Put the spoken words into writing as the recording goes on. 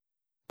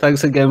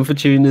Thanks again for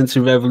tuning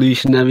into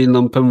Revolutionary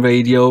Lumpen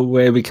Radio,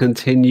 where we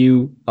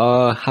continue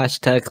our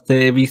hashtag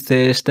Theory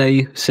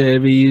Thursday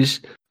series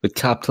with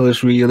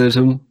capitalist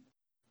realism.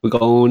 We're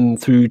going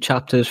through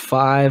chapters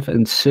 5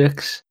 and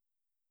 6.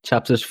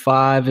 Chapters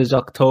 5 is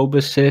October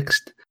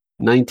 6th,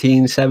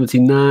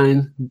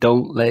 1979.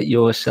 Don't let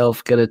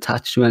yourself get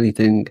attached to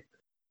anything.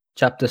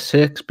 Chapter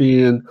 6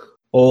 being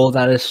All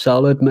That Is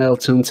Solid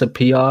Melts into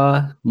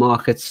PR,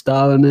 Market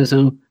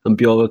Stalinism, and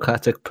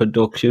Bureaucratic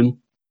Production.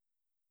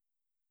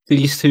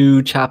 These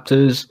two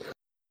chapters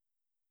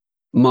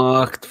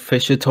marked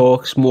Fisher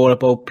talks more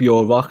about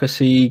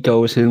bureaucracy,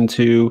 goes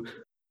into,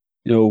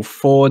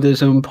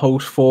 Fordism,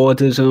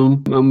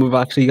 post-Fordism, and we've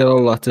actually got a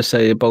lot to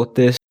say about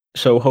this.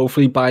 So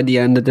hopefully by the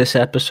end of this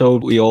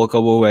episode, we all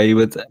go away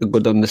with a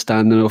good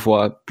understanding of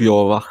what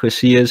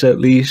bureaucracy is, at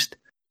least.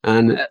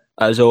 And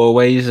as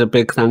always, a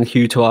big thank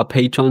you to our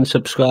Patreon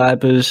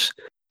subscribers.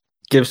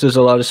 Gives us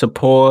a lot of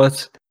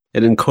support.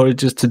 It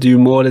encourages to do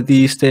more of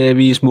these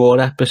theories, more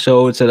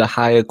episodes at a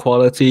higher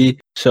quality.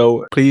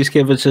 So please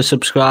give us a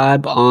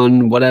subscribe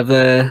on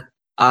whatever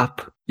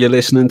app you're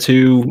listening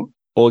to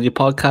all your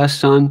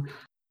podcasts on.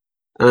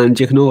 And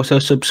you can also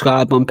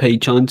subscribe on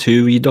Patreon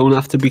too. You don't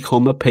have to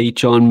become a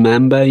Patreon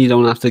member. You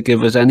don't have to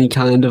give us any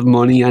kind of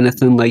money,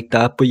 anything like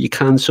that. But you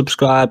can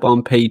subscribe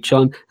on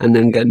Patreon and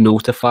then get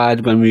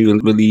notified when we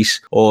release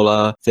all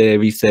our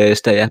Theory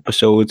Thursday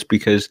episodes,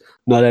 because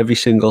not every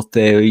single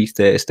Theory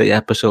Thursday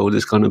episode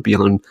is going to be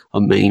on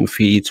main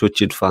feeds, which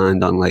you'd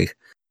find on like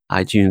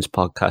iTunes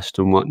podcast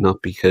and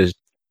whatnot, because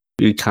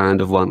we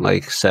kind of want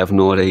like 7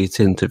 or 8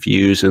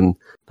 interviews and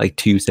like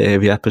 2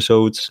 theory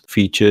episodes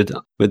featured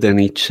within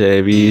each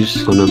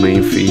series on our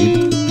main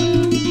feed.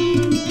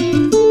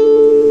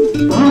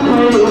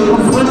 UK is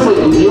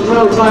complicit in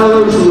Israel's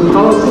violation of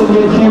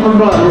Palestinian human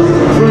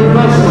rights through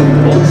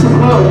investment in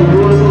supporting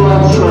global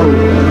arms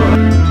trade.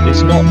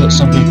 It's not that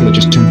some people are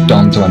just too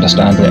dumb to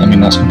understand it. I mean,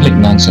 that's complete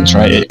nonsense,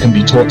 right? It can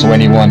be taught to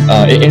anyone.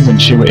 It is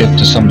intuitive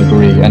to some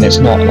degree, and it's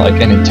not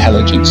like an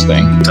intelligence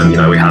thing.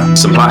 And, we had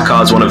some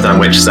placards, one of them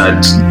which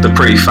said the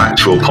pretty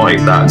factual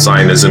point that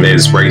Zionism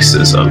is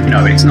racism.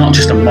 It's not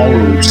just a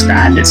moral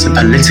stand, it's a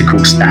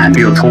political stand. What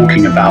you're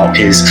talking about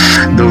is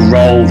the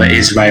role that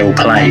Israel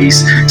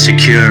plays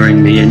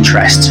securing the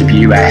interests of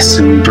US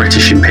and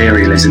British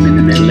imperialism in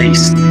the Middle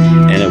East.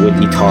 And I would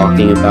be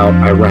talking about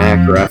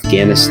Iraq or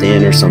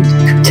Afghanistan or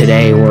something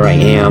today where I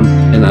am,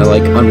 and I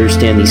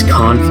understand these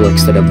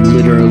conflicts that have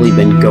literally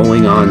been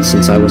going on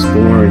since I was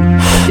born.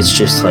 It's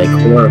just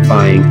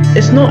horrifying.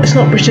 It's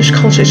not British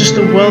culture, it's just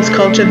the world's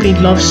culture. They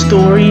love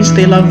stories,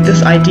 they love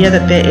this idea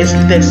that there is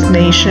this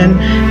nation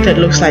that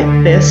looks like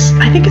this.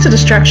 I think it's a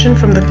distraction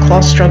from the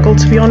class struggle,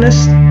 to be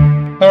honest.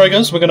 Alright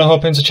guys, we're going to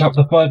hop into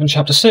chapter 5 and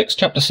chapter 6.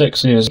 Chapter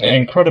 6 is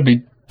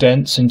incredibly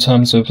dense in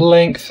terms of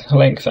length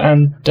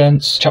and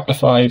dense. Chapter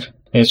 5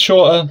 is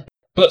shorter,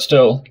 but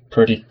still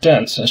pretty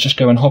dense. Let's just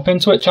go and hop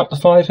into it. Chapter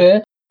 5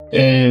 here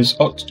is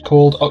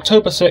called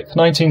October 6th,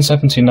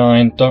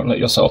 1979. Don't let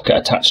yourself get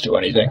attached to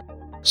anything.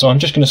 So I'm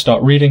just going to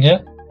start reading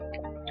here,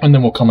 and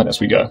then we'll comment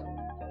as we go.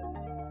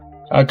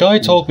 A guy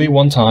told me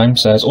one time,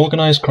 says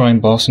organised crime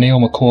boss Neil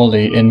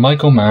McCauley in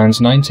Michael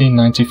Mann's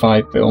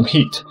 1995 film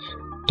Heat.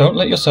 Don't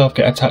let yourself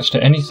get attached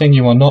to anything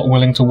you are not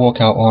willing to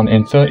walk out on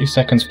in 30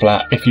 seconds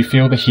flat if you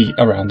feel the heat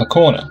around the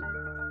corner.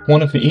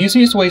 One of the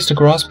easiest ways to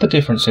grasp the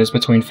differences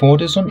between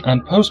Fordism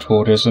and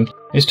post-Fordism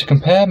is to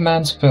compare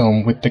Mann's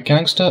film with the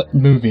gangster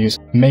movies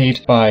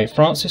made by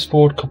Francis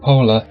Ford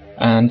Coppola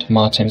and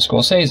Martin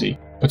Scorsese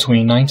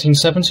between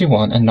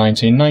 1971 and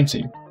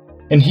 1990.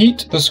 In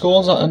Heat, the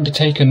scores are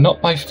undertaken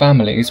not by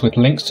families with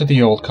links to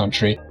the old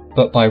country,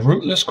 but by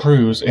rootless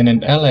crews in an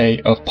LA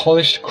of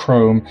polished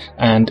chrome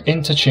and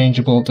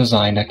interchangeable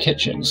designer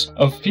kitchens,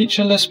 of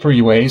featureless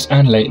freeways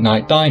and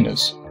late-night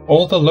diners.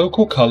 All the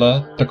local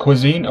colour, the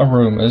cuisine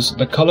aromas,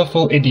 the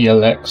colourful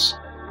idiolects,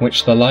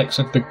 which the likes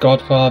of The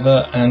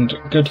Godfather and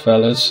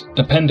Goodfellas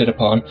depended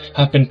upon,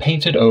 have been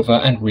painted over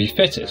and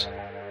refitted.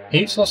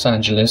 Heat's Los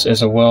Angeles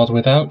is a world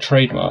without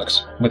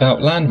trademarks,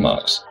 without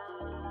landmarks.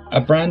 A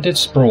branded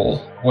sprawl,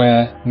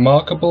 where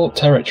markable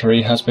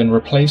territory has been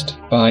replaced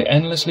by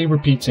endlessly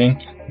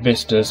repeating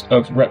vistas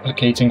of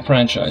replicating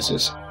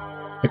franchises.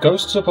 The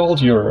ghosts of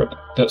old Europe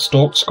that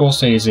stalked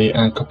Scorsese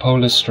and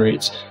Coppola's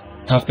streets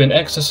have been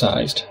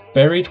exorcised,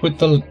 buried with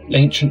the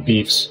ancient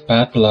beefs,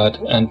 bad blood,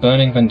 and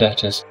burning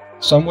vendettas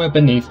somewhere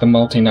beneath the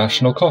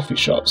multinational coffee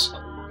shops.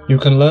 You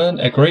can learn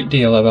a great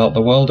deal about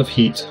the world of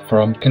Heat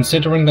from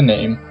considering the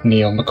name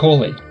Neil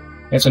McCauley.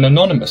 It's an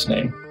anonymous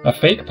name, a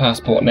fake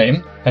passport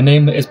name, a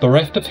name that is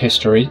bereft of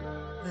history.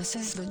 This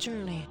is the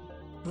journey.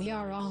 We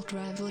are all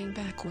traveling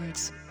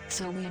backwards,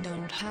 so we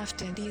don't have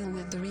to deal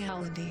with the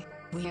reality.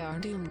 We are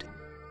doomed.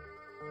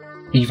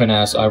 Even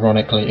as,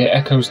 ironically, it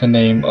echoes the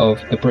name of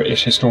the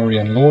British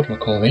historian Lord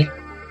Macaulay.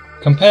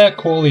 Compare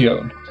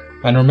Corleone,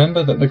 and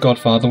remember that The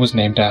Godfather was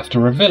named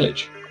after a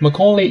village.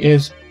 Macaulay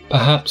is,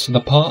 perhaps,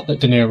 the part that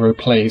De Niro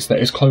plays that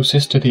is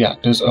closest to the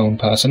actor's own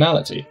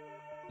personality.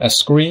 A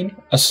scream,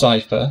 a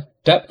cipher,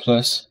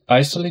 Depthless,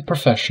 icily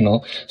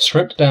professional,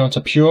 stripped down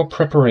to pure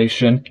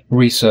preparation,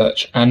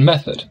 research, and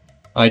method.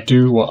 I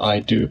do what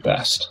I do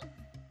best.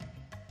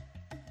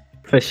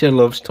 Fisher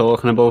loves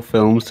talking about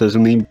films,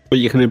 doesn't he? But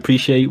you can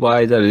appreciate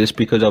why that is,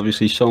 because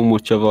obviously so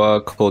much of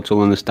our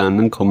cultural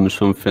understanding comes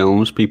from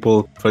films.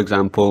 People, for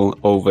example,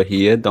 over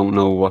here don't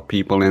know what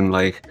people in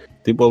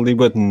they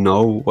wouldn't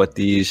know what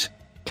these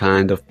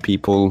kind of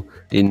people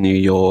in New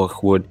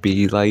York would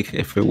be like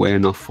if it were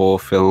not for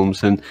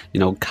films. And,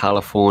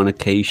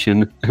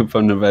 Californication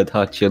from the Red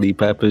Hot Chili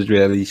Peppers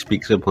really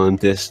speaks upon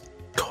this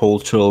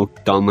cultural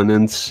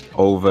dominance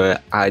over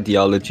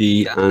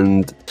ideology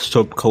and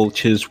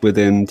subcultures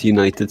within the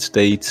United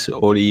States,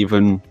 or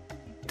even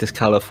this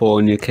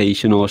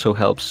Californication also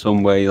helps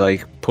some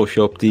way push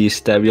up these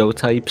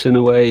stereotypes in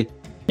a way.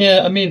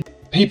 Yeah, I mean,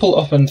 people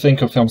often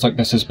think of films like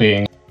this as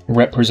being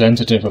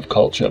representative of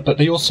culture, but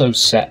they also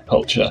set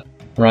culture,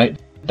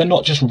 right? They're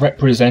not just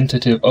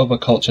representative of a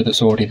culture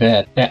that's already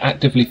there, they're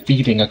actively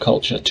feeding a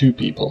culture to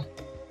people.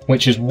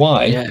 Which is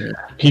why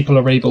people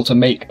are able to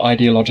make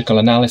ideological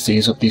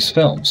analyses of these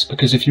films.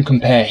 Because if you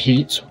compare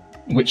Heat,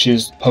 which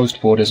is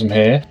post-Fordism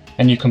here,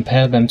 and you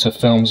compare them to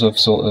films of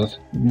sort of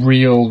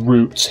real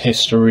roots,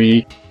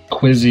 history,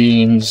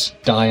 cuisines,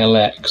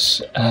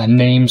 dialects,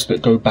 names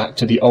that go back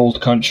to the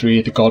old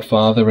country, The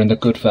Godfather and The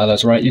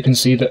Goodfellas, right? You can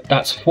see that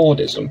that's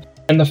Fordism.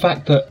 And the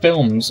fact that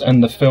films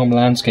and the film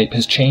landscape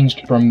has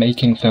changed from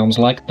making films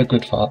like The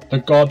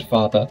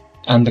Godfather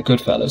and The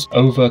Goodfellas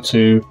over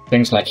to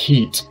things like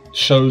Heat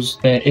shows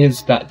there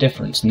is that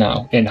difference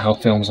now in how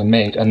films are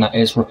made, and that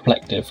is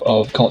reflective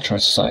of culture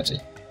and society.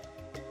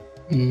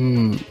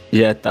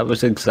 Yeah, that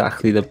was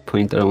exactly the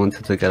point that I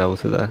wanted to get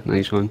out of that.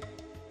 Nice one.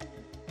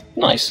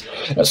 Nice.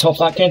 Let's hop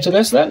back into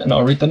this then, and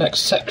I'll read the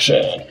next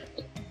section.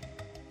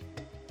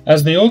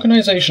 As the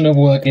organisation of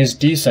work is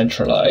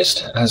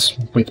decentralised, as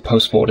with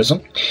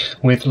post-Fordism,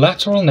 with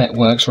lateral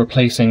networks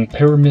replacing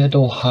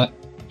pyramidal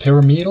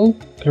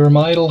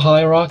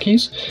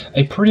hierarchies,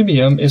 a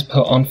premium is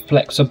put on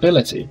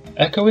flexibility,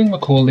 echoing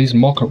Macaulay's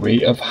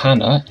mockery of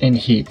Hannah in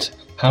Heat.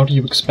 How do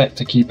you expect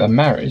to keep a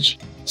marriage?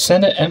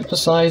 Sennett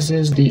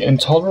emphasizes the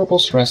intolerable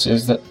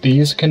stresses that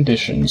these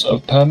conditions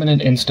of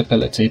permanent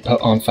instability put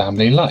on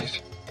family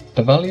life.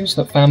 The values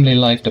that family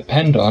life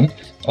depend on,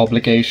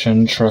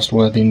 obligation,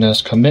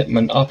 trustworthiness,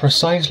 commitment, are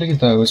precisely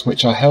those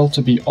which are held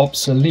to be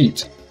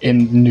obsolete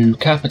in new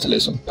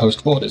capitalism,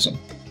 post-Fordism.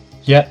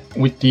 Yet,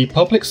 with the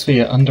public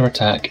sphere under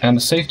attack and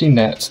the safety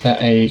nets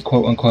that a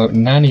quote-unquote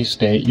nanny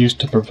state used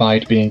to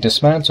provide being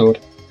dismantled,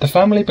 the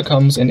family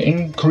becomes an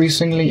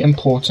increasingly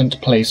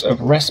important place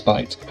of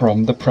respite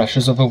from the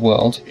pressures of a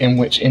world in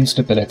which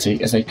instability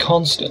is a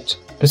constant.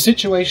 The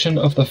situation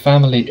of the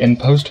family in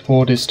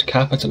post-Fordist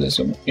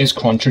capitalism is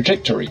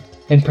contradictory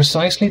in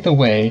precisely the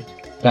way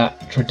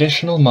that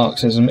traditional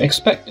Marxism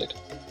expected.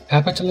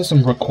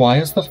 Capitalism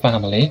requires the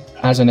family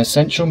as an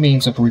essential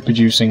means of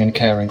reproducing and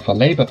caring for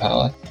labour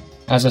power,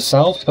 as a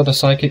salve for the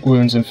psychic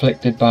wounds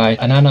inflicted by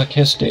an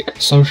anarchistic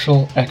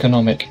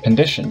social-economic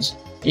conditions,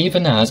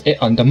 even as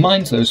it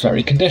undermines those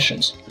very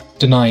conditions,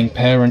 denying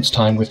parents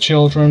time with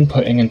children,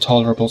 putting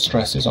intolerable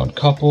stresses on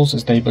couples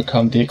as they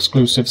become the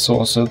exclusive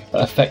source of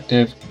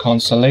effective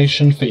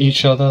consolation for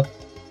each other.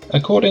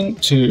 According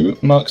to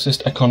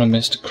Marxist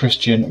economist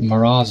Christian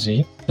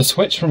Marazzi, the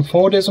switch from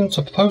Fordism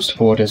to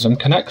post-Fordism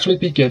can actually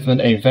be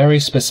given a very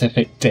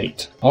specific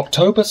date,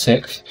 October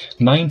 6,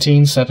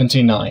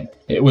 1979.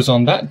 It was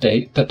on that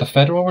date that the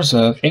Federal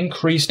Reserve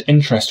increased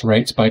interest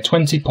rates by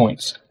 20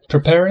 points,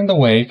 preparing the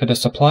way for the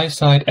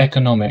supply-side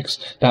economics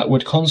that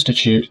would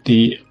constitute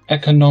the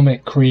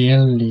economic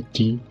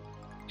reality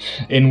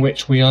in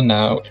which we are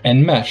now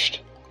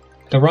enmeshed.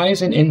 The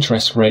rise in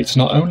interest rates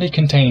not only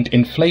contained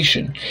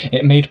inflation,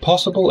 it made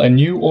possible a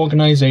new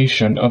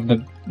organization of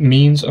the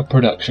means of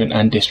production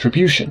and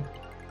distribution.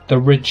 The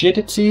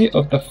rigidity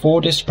of the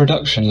Fordist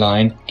production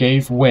line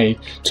gave way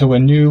to a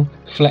new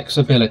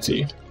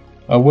flexibility,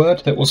 a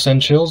word that will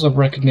send chills of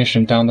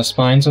recognition down the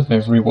spines of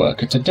every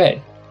worker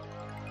today.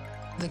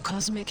 The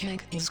cosmic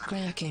egg is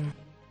cracking.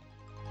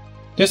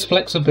 This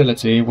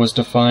flexibility was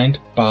defined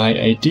by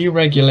a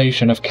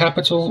deregulation of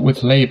capital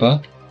with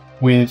labor,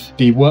 with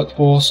the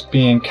workforce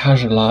being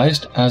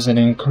casualized as an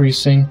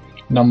increasing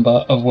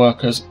number of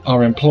workers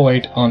are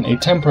employed on a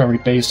temporary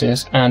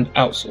basis and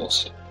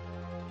outsourced.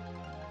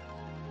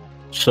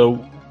 So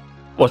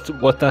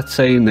what that's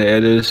saying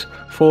there is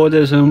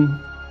Fordism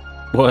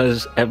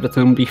was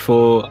everything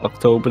before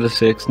October the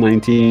 6th,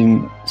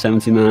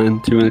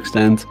 1979 to an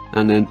extent,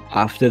 and then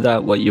after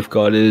that what you've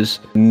got is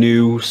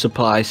new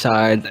supply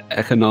side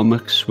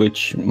economics,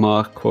 which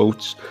Mark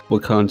quotes,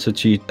 will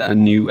constitute a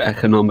new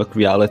economic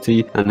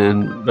reality, and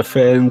then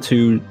referring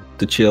to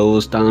the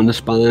chills down the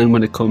spine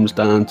when it comes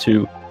down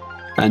to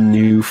a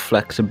new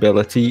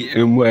flexibility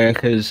in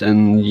workers.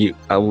 And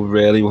I would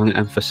really want to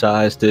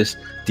emphasize this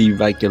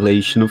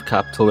deregulation of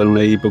capital and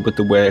labour with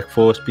the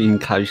workforce being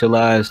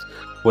casualised.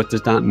 What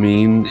does that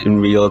mean in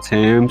real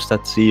terms?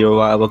 That's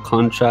 0-hour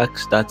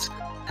contracts, that's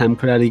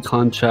temporary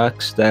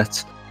contracts,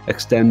 that's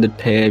extended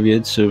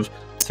periods of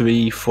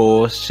 3,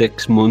 4,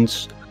 6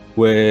 months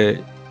where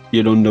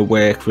you're under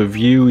work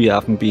review, you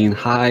haven't been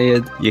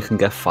hired, you can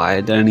get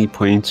fired at any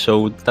point.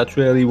 So that's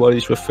really what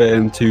he's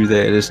referring to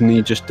there, isn't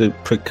he? Just the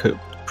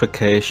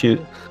precarious,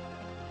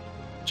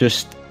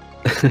 just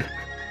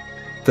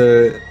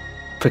the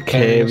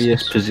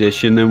precarious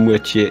position in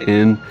which you're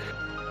in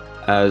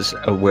as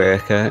a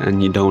worker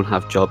and you don't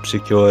have job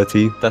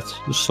security. That's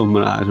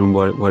summarising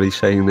what he's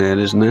saying there,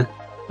 isn't it?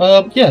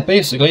 Yeah,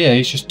 basically, yeah,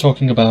 he's just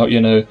talking about,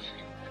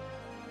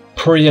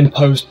 pre and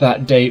post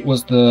that date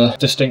was the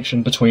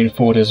distinction between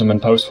Fordism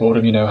and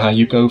post-Fordism, how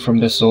you go from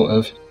this sort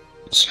of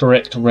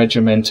strict,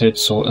 regimented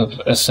sort of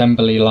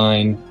assembly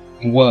line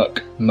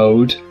work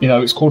mode.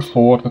 It's called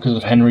Ford because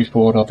of Henry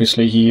Ford,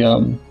 obviously. He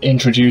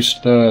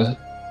introduced the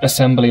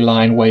assembly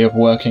line way of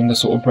working, the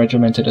sort of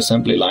regimented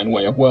assembly line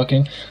way of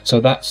working.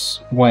 So that's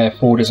where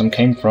Fordism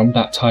came from,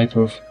 that type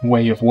of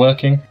way of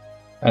working.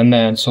 And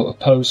then sort of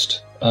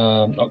post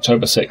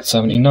October 6th,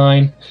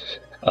 79,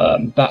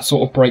 that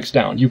sort of breaks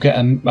down. You get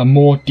a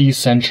more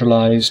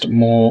decentralized,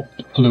 more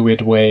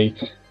fluid way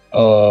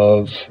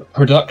of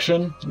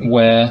production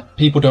where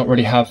people don't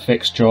really have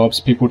fixed jobs,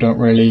 people don't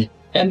really...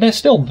 And they're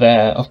still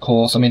there, of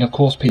course. I mean, of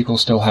course people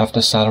still have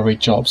the salaried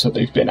jobs that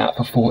they've been at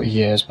for 40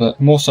 years, but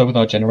more so with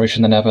our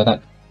generation than ever,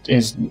 that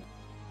is...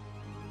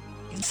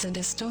 It's a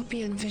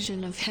dystopian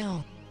vision of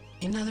hell.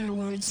 In other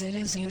words, it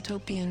is a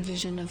utopian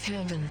vision of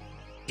heaven.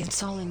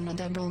 It's all in the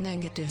double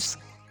negatives.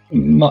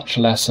 Much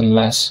less and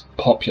less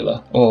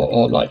popular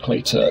or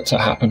likely to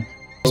happen.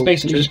 It's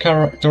basically just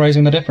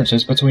characterizing the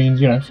differences between,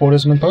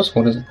 Fordism and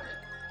post-Fordism.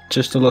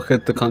 Just to look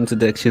at the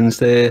contradictions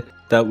there,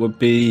 that would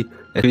be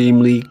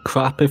extremely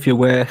crap if you're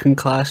working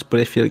class, but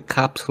if you're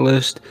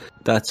capitalist,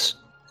 that's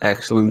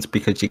excellent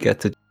because you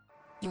get to...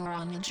 You're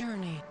on a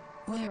journey.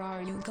 Where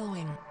are you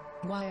going?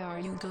 Why are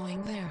you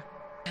going there?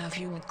 Have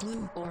you a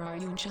clue, or are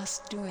you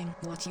just doing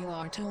what you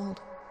are told?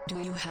 Do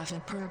you have a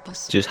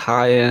purpose? Just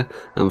hire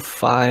and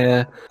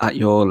fire at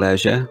your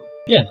leisure.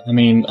 Yeah, I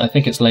mean, I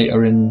think it's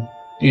later in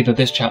either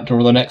this chapter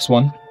or the next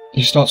one.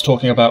 He starts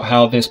talking about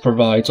how this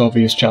provides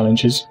obvious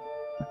challenges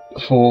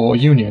for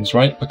unions,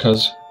 right?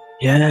 Because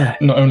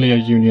not only are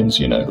unions,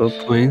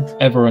 good point,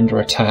 ever under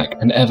attack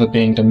and ever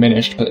being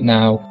diminished, but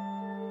now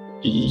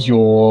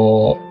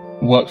your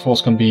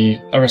workforce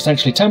are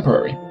essentially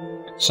temporary.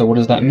 So what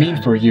does that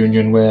mean for a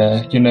union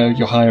where,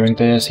 you're hiring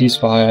this, he's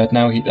fired,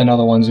 now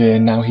another one's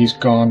in, now he's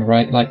gone,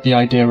 right? Like the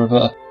idea of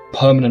a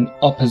permanent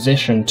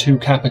opposition to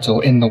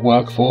capital in the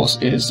workforce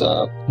is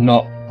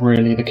not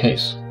really the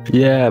case.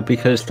 Yeah,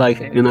 because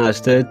in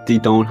Asda, they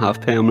don't have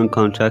permanent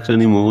contracts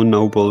anymore,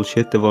 no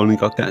bullshit, they've only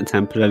got a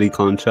temporary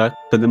contract.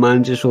 So the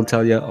managers will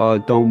tell you, oh,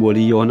 don't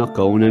worry, you're not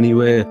going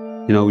anywhere.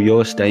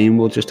 You're staying,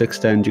 we'll just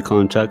extend your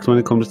contracts when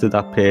it comes to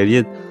that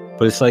period.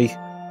 But it's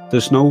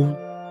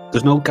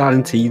there's no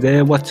guarantee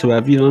there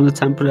whatsoever. You're on a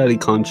temporary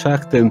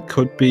contract and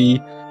could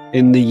be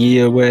in the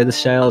year where the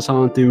sales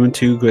aren't doing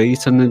too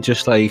great and then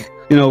just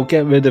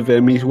get rid of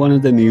him. He's one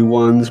of the new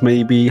ones,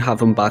 maybe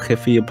have him back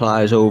if he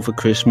applies over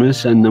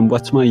Christmas. And then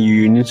what's my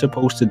union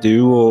supposed to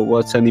do, or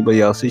what's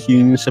anybody else's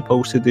union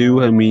supposed to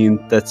do? I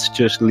mean, that's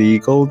just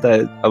legal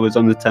that I was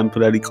on a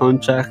temporary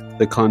contract.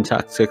 The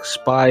contract's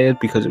expired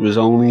because it was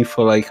only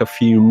for a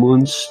few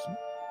months.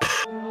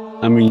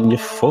 I mean, you're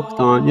fucked,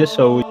 aren't you?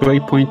 So,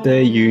 great point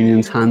there,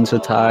 unions' hands are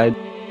tied.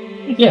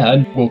 Yeah,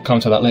 and we'll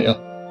come to that later.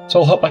 So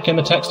I'll hop back in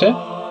the text here.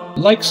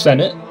 Like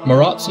Sennett,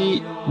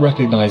 Marazzi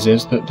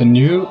recognizes that the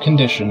new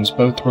conditions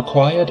both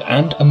required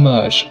and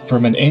emerged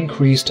from an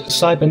increased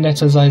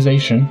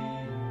cybernetization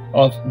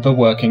of the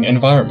working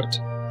environment.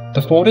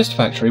 The Fordist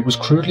factory was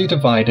crudely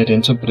divided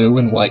into blue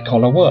and white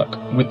collar work,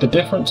 with the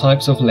different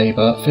types of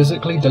labor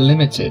physically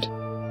delimited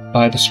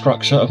by the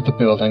structure of the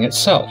building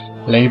itself.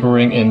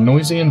 Labouring in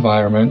noisy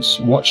environments,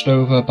 watched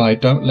over by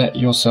don't let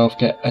yourself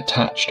get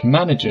attached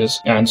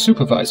managers and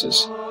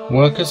supervisors.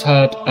 Workers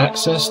had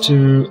access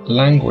to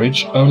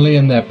language only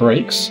in their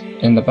breaks,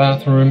 in the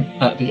bathroom,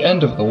 at the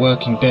end of the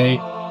working day,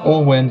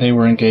 or when they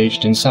were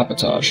engaged in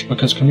sabotage,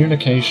 because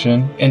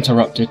communication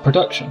interrupted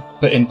production.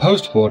 But in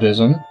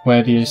post-Fordism,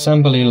 where the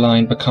assembly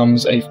line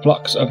becomes a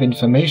flux of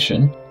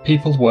information,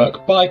 people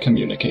work by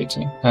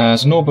communicating.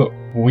 As Norbert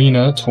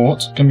Wiener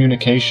taught,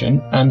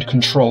 communication and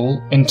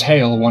control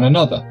entail one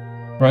another,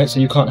 right? So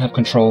you can't have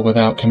control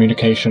without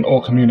communication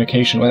or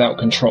communication without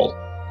control.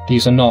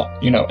 These are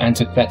not,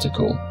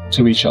 antithetical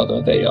to each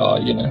other. They are,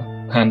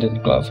 hand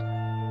in glove.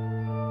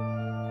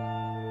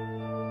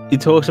 He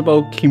talks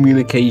about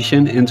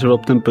communication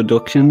interrupting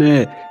production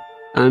there,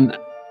 and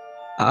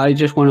I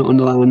just want to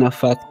underline that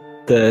fact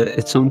that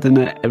it's something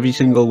that every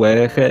single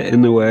worker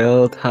in the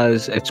world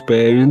has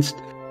experienced.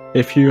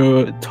 If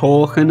you're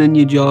talking in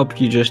your job,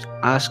 you just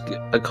ask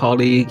a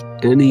colleague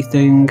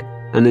anything,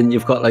 and then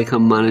you've got like a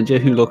manager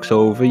who looks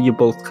over, you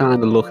both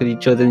kind of look at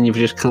each other and you've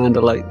just kind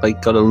of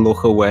like got to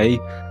look away.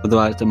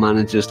 Otherwise the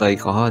manager's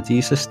like, oh,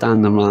 these are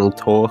standing around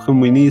talking,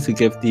 we need to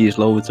give these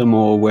loads of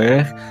more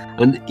work.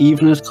 And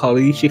even as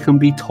colleagues, you can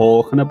be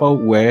talking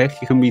about work,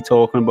 you can be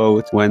talking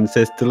about when's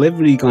this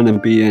delivery going to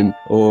be in,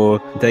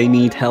 or they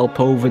need help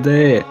over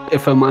there.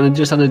 If a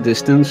manager's at a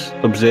distance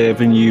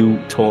observing you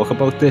talk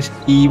about this,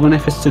 even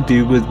if it's to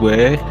do with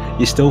work,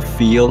 you still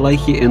feel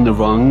like you're in the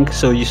wrong,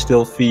 so you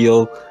still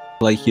feel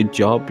like your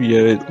job,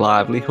 your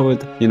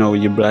livelihood,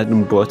 your bread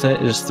and butter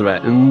is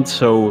threatened.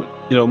 So,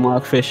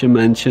 Mark Fisher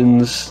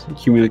mentions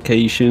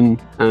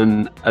communication,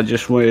 and I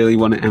just really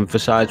want to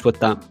emphasize what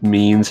that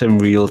means in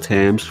real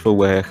terms for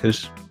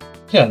workers.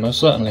 Yeah, most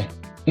certainly.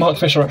 Mark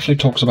Fisher actually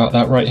talks about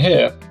that right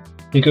here.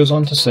 He goes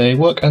on to say,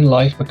 work and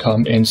life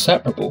become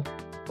inseparable.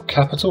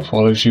 Capital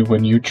follows you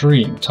when you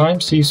dream. Time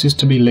ceases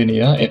to be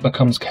linear, it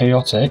becomes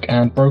chaotic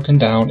and broken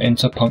down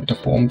into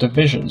punctiform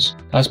divisions.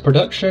 As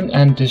production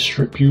and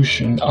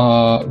distribution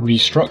are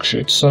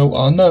restructured, so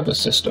are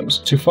nervous systems.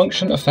 To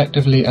function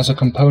effectively as a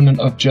component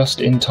of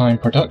just-in-time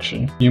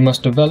production, you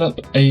must develop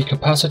a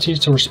capacity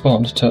to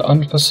respond to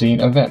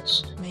unforeseen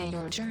events. May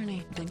your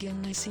journey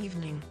begin this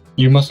evening.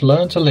 You must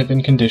learn to live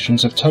in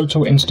conditions of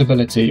total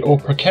instability or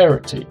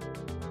precarity,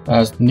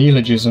 as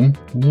neologism.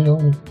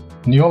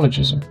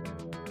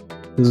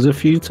 There's a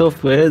few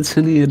tough words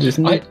in here,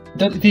 isn't it?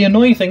 The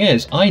annoying thing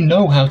is, I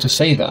know how to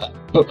say that,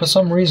 but for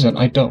some reason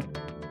I don't.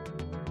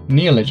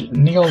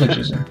 Neologism.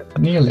 Neologism.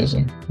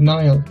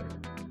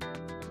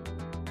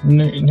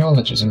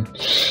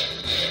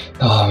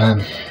 Oh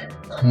man,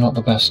 I'm not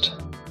the best.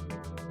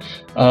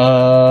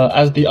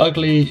 As the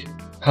ugly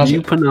has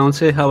you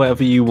pronounce it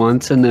however you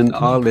want, and then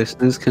our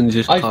listeners can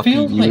just copy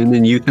you, and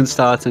then you can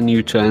start a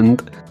new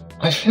trend.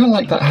 I feel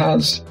like that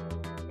has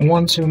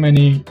one too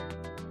many.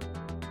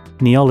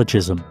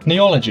 Neologism.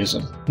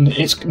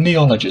 It's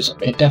neologism.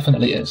 It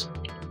definitely is.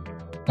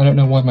 I don't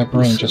know why my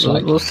brain just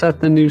like... We'll set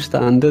the new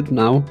standard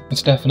now.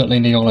 It's definitely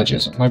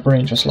neologism. My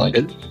brain just like...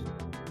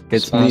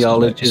 It's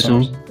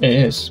neologism. It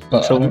is,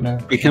 but so I don't know.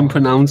 We can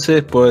pronounce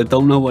it, but I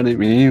don't know what it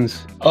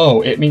means. Oh,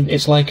 it means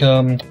it's like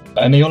a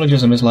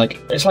neologism is like...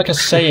 It's like a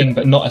saying,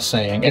 but not a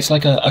saying. It's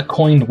like a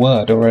coined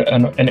word or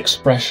an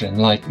expression.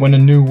 Like when a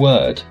new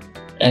word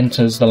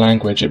enters the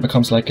language, it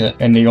becomes like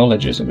a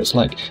neologism. It's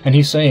like, and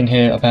he's saying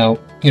here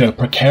about,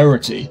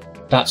 precarity.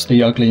 That's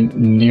the ugly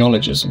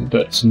neologism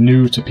that's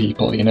new to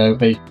people.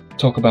 They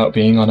talk about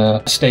being on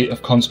a state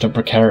of constant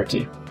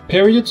precarity.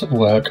 Periods of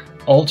work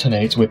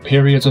alternate with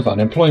periods of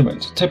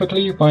unemployment.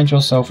 Typically, you find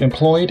yourself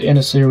employed in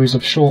a series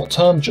of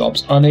short-term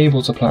jobs,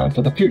 unable to plan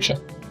for the future.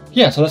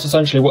 Yeah, so that's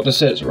essentially what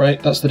this is,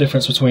 right? That's the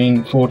difference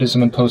between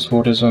Fordism and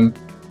post-Fordism.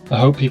 I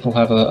hope people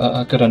have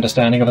a good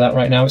understanding of that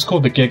right now. It's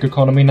called the gig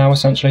economy now,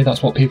 essentially.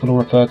 That's what people will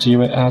refer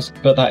to it as.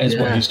 But that is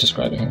what he's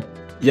describing.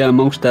 Yeah,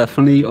 most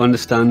definitely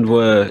understand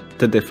where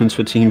the difference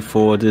between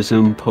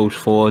Fordism,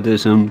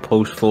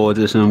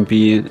 post-Fordism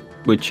being,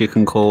 which you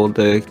can call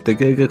the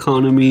gig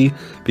economy,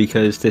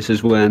 because this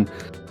is when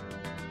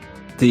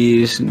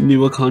these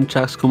newer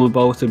contracts come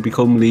about and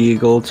become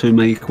legal to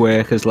make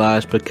workers'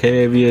 lives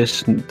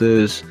precarious.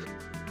 There's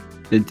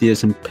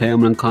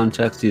permanent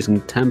contracts, there's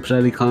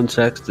temporary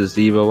contracts, there's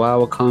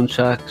 0-hour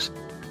contracts,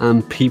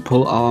 and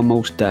people are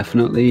most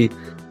definitely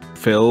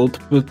filled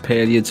with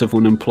periods of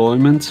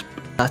unemployment.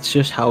 That's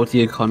just how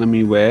the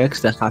economy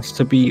works. There has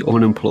to be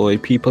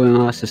unemployed people in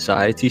our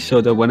society,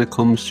 so that when it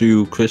comes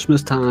to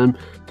Christmas time,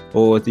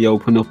 or they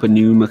open up a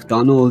new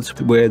McDonald's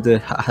where there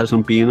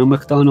hasn't been a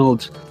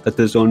McDonald's, that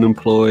there's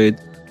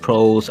unemployed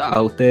proles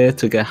out there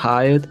to get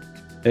hired.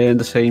 And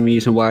the same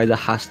reason why there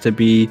has to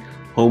be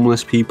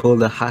homeless people,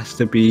 there has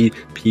to be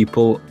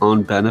people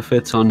on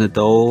benefits on the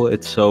dole.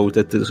 It's so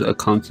that there's a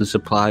constant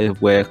supply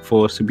of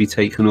workforce to be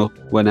taken up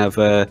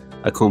whenever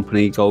a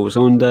company goes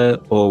under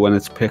or when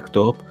it's picked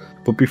up.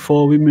 But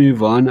before we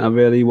move on, I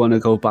really want to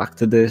go back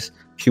to this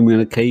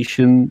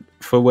communication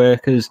for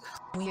workers.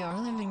 We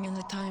are living in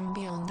a time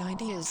beyond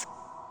ideas.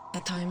 A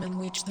time in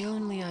which the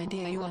only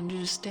idea you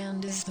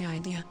understand is the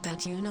idea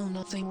that you know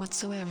nothing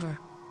whatsoever.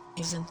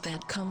 Isn't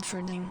that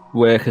comforting?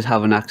 Workers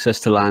having access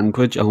to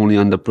language only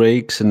on the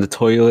breaks, in the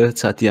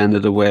toilets, at the end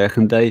of the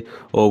working day,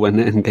 or when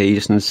they're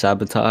engaged in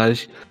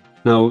sabotage.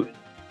 Now,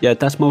 yeah,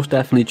 that's most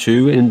definitely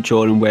true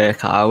during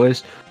work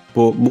hours,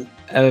 but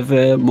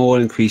ever more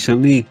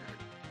increasingly,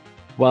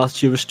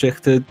 whilst you're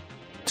restricted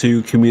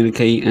to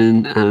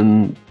communicating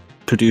and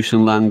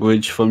producing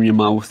language from your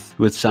mouth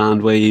with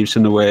sound waves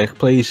in the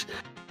workplace,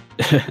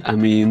 I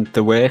mean,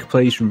 the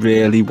workplace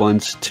really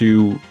wants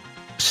to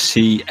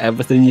see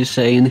everything you're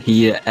saying,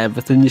 hear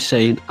everything you're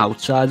saying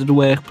outside of the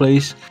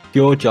workplace.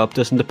 Your job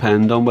doesn't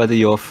depend on whether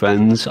you're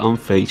friends on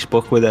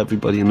Facebook with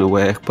everybody in the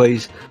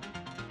workplace.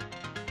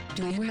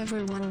 Do you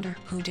ever wonder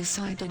who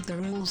decided the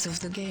rules of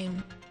the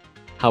game?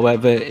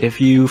 However, if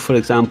you, for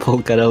example,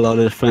 get a lot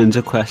of friend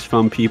requests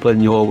from people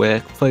in your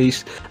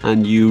workplace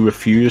and you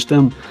refuse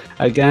them,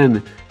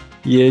 again,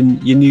 you're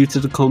new to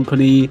the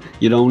company,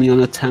 you're only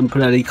on a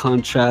temporary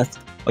contract.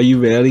 Are you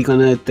really going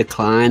to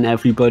decline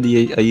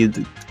everybody? Are you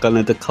going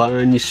to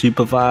decline your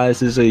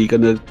supervisors? Are you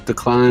going to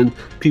decline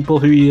people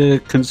who you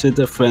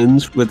consider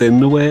friends within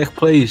the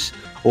workplace?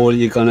 Or are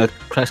you going to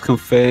press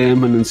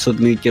confirm and then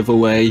suddenly give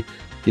away,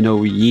 you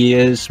know,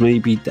 years,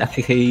 maybe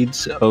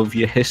decades of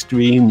your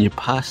history and your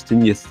past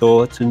and your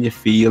thoughts and your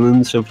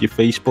feelings of your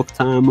Facebook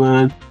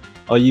timeline?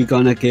 Are you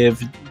going to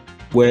give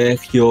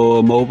work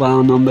your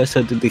mobile number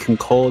so that they can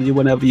call you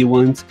whenever you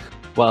want,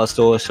 whilst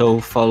also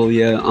follow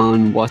you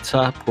on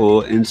WhatsApp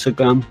or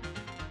Instagram?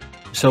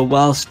 So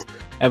whilst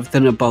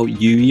everything about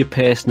you, your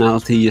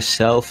personality,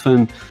 yourself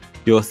and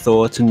your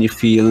thoughts and your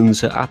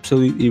feelings are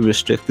absolutely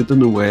restricted in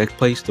the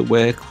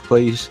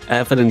workplace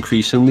ever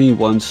increasingly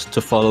wants to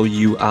follow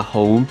you at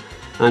home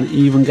and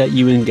even get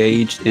you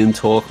engaged in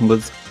talking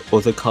with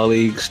other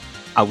colleagues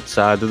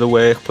outside of the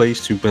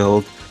workplace to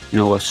build, you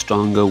know, a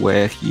stronger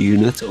work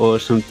unit or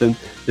something.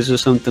 This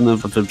is something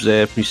I've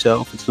observed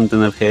myself. It's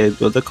something I've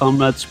heard other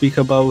comrades speak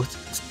about.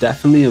 It's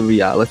definitely a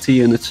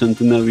reality, and it's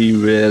something that we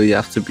really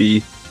have to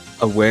be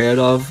aware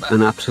of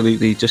and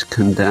absolutely just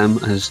condemn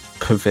as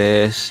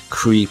perverse,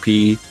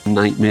 creepy,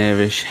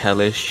 nightmarish,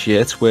 hellish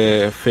shit,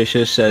 where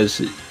Fisher says,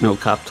 you know,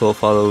 Capital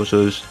follows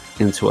us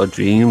into our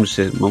dreams.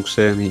 It most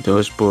certainly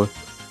does, but,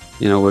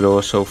 you know, it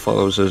also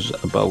follows us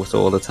about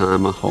all the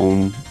time at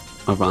home,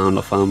 around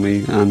our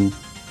family and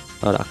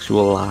our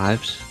actual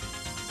lives.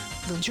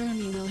 The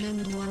journey will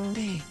end one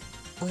day.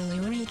 Will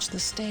you reach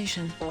the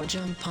station or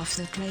jump off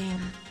the train?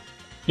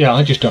 Yeah,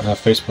 I just don't have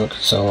Facebook,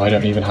 so I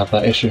don't even have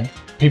that issue.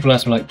 People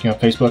ask me, like, you know,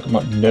 Facebook? I'm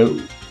like, no.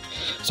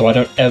 So I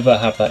don't ever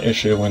have that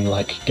issue when,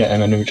 like,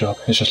 getting a new job.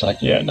 It's just like,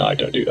 yeah, no, I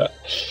don't do that.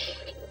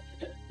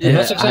 Yeah, and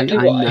that's exactly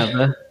why. I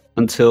never,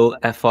 until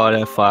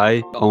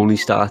FRFI only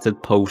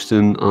started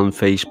posting on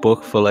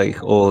Facebook for,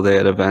 like, all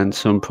their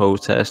events and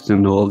protests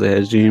and all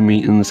their Zoom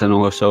meetings, and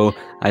also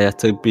I had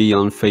to be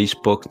on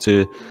Facebook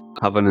to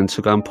have an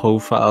Instagram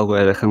profile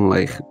where I can,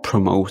 like,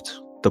 promote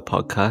the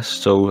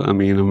podcast. So I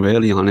mean, I'm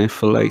really on it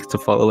for, like, to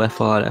follow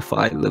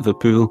FRFI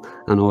Liverpool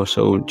and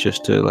also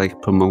just to,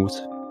 like, promote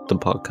the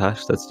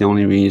podcast. That's the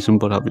only reason,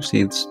 but obviously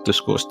it's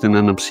disgusting,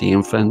 and I'm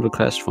seeing friend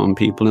requests from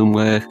people in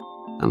work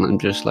and I'm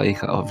just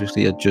like,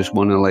 obviously I just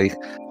want to like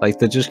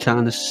they're just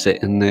kind of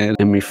sitting there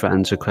in my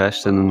friends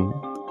request, and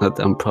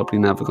I'm probably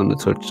never going to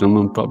touch them.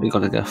 I'm probably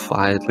going to get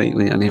fired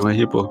lately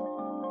anyway, but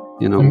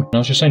you know. I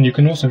was just saying, you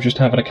can also just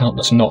have an account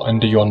that's not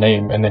under your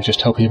name and then just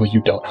tell people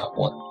you don't have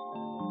one.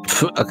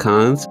 I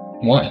can't.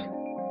 Why?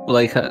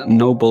 Like,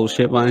 no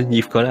bullshit, man.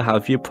 You've got to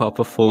have your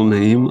proper full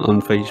name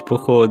on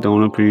Facebook or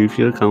don't approve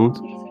your account.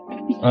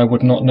 I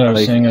would not know,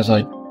 like, seeing as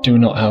I do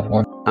not have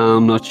one.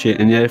 I'm not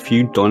shitting you. If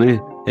you've done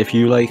it, if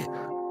you, like,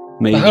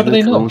 made but how do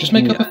they know? Just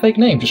make up a fake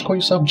name. Just call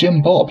yourself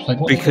Jim Bob. Like,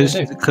 what? Because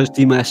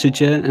they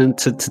message you and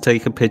to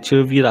take a picture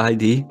of your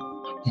ID.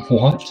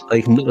 What?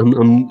 Like,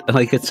 I'm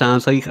like, it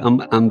sounds like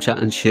I'm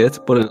chatting shit,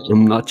 but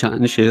I'm not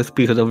chatting shit,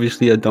 because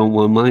obviously I don't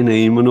want my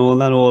name and all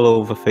that all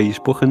over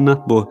Facebook and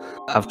that. But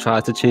I've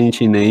tried to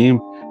change your name,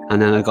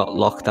 and then I got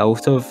locked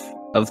out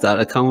of that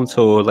account,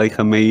 or like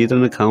I made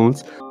an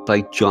account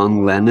like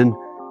John Lennon.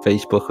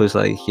 Facebook was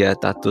like, yeah,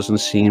 that doesn't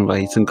seem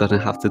right. I'm gonna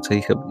have to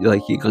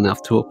you're gonna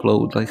have to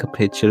upload like a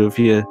picture of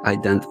your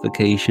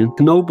identification.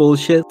 No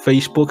bullshit.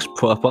 Facebook's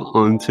proper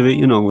onto it,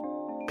 you know.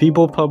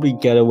 People probably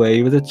get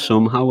away with it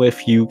somehow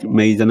if you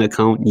made an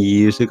account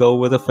years ago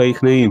with a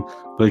fake name.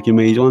 But if you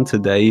made one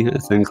today, I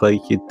think,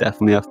 like, you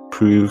definitely have to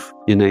prove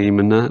your name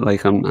and that.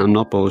 Like, I'm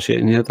not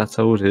bullshitting you. That's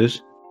how it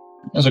is.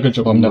 That's a good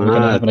job. I'm never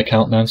going to have an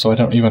account now, so I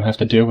don't even have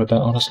to deal with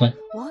that, honestly.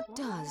 What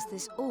does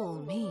this all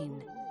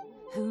mean?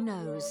 Who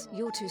knows?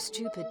 You're too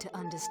stupid to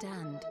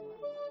understand.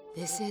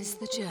 This is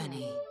the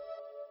journey.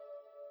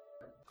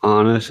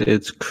 Honest,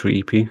 it's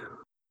creepy.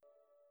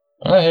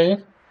 I hear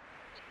you.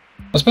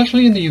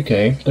 Especially in the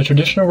UK, the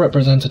traditional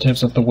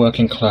representatives of the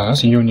working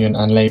class, union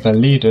and labour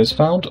leaders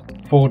found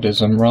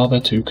Fordism rather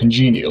too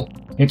congenial.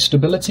 Its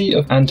stability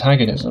of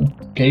antagonism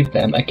gave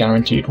them a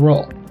guaranteed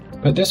role,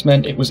 but this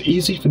meant it was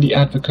easy for the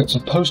advocates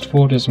of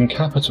post-Fordism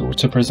capital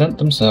to present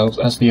themselves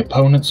as the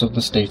opponents of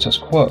the status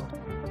quo,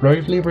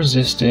 bravely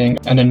resisting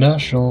an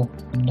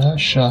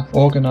inertia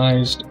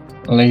organised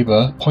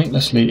labour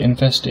pointlessly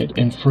invested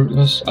in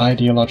fruitless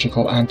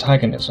ideological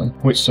antagonism,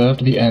 which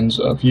served the ends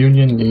of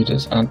union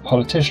leaders and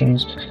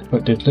politicians,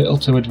 but did little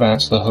to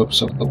advance the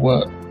hopes of the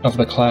work of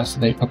the class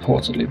they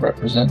purportedly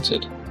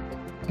represented.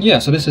 Yeah,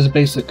 so this is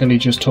basically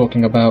just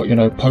talking about, you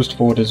know,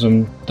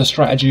 post-Fordism, the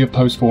strategy of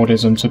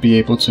post-Fordism to be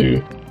able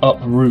to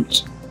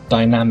uproot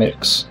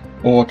dynamics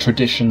or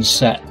traditions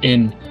set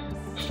in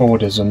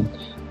Fordism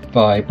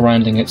by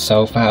branding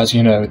itself as,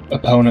 you know,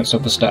 opponents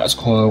of the status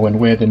quo, and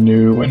we're the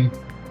new, and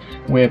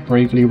we're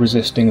bravely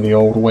resisting the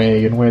old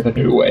way, and we're the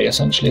new way.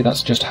 Essentially,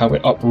 that's just how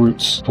it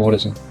uproots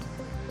Fordism.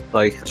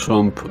 Like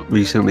Trump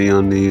recently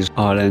on these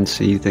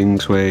RNC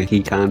things where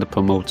he kind of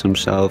promotes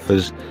himself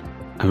as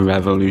a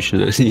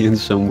revolutionary in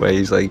some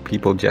ways. Like,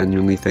 people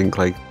genuinely think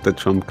like the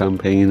Trump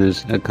campaign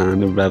is a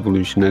kind of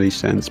revolutionary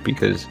sense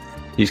because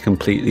he's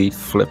completely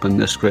flipping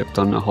the script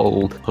on the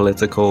whole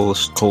political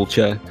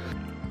culture.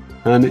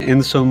 And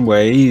in some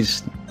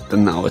ways,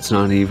 no, it's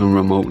not even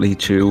remotely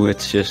true.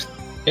 It's just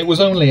it was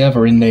only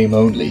ever in name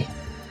only.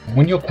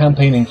 When you're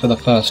campaigning for the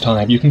first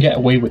time, you can get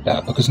away with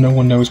that because no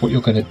one knows what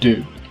you're going to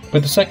do.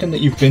 But the second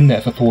that you've been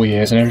there for 4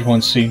 years and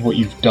everyone's seen what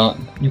you've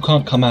done, you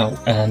can't come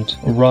out and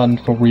run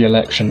for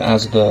re-election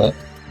as the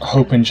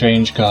hope and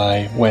change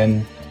guy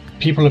when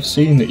people have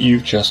seen that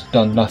you've just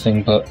done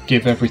nothing but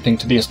give everything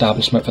to the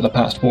establishment for the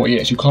past 4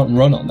 years. You can't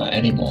run on that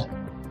anymore.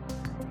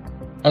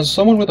 As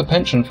someone with a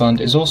pension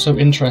fund is also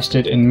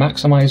interested in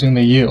maximizing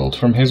the yield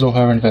from his or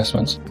her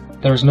investments,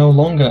 there is no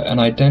longer an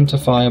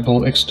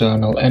identifiable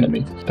external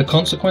enemy. The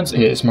consequence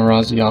is,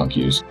 Marazi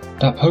argues,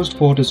 that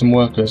post-Fordism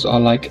workers are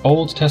like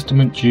Old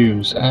Testament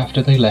Jews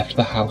after they left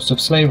the house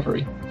of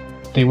slavery.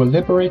 They were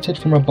liberated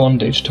from a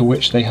bondage to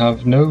which they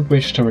have no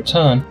wish to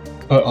return,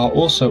 but are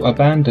also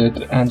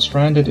abandoned and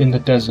stranded in the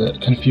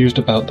desert, confused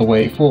about the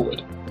way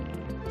forward.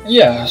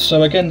 Yeah,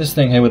 so again, this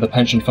thing here with the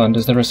pension fund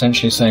is they're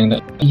essentially saying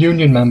that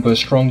union members,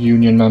 strong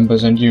union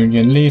members and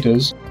union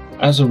leaders,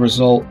 as a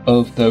result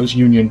of those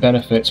union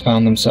benefits,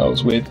 found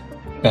themselves with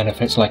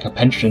benefits like a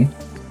pension,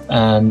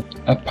 and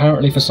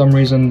apparently for some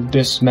reason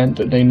this meant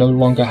that they no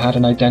longer had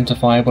an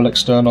identifiable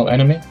external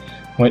enemy,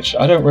 which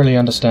I don't really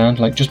understand.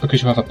 Like, just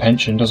because you have a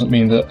pension doesn't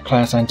mean that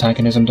class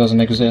antagonism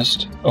doesn't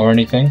exist or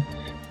anything.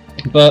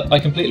 But I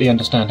completely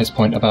understand his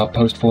point about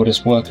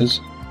post-Fordist workers,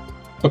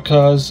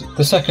 because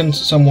the second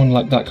someone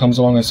like that comes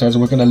along and says,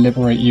 we're going to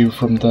liberate you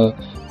from the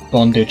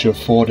bondage of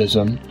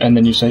Fordism, and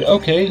then you say,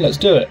 okay, let's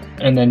do it,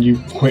 and then you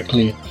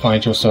quickly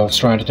find yourself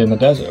stranded in the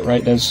desert,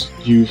 right?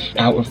 You've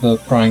out of the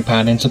frying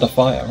pan into the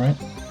fire, right?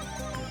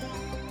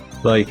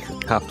 Like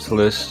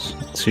capitalists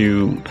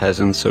to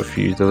peasants of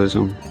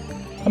feudalism.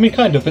 I mean,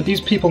 kind of, but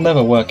these people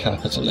never were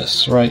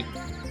capitalists, right?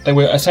 They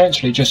were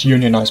essentially just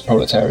unionized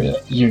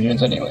proletariat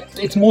unions anyway.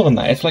 It's more than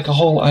that, it's like a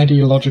whole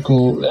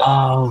ideological...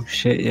 Oh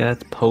shit, yeah,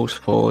 it's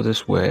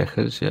post-Fordist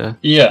workers, yeah.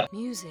 Yeah.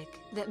 Music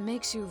that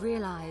makes you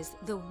realize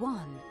the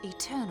one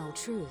eternal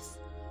truth.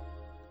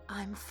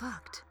 I'm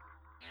fucked.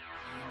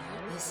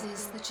 This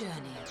is the journey.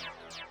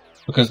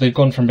 Because they've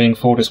gone from being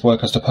Fordist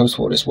workers to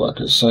post-Fordist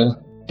workers, so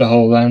the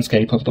whole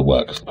landscape of the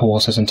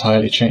workforce has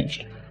entirely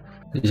changed.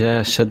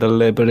 Yeah, so they're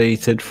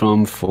liberated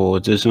from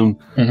Fordism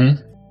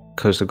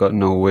because they've got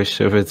no wish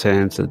to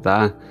return to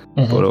that,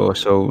 but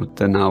also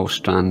they're now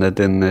stranded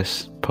in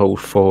this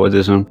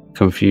post-Fordism,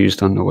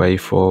 confused on the way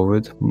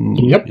forward.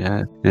 Yep.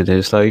 Yeah, it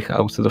is like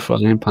out of the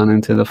frying pan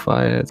into the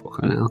fire.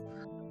 Fucking hell.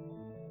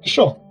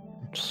 Sure.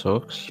 It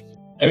sucks.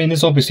 I mean,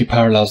 there's obviously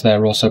parallels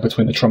there also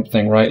between the Trump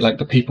thing, right? Like,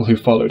 the people who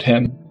followed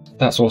him,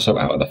 that's also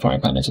out of the frying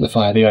pan into the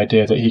fire. The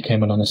idea that he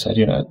came along and said,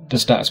 you know, the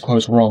status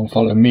quo's wrong,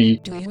 follow me.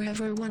 Do you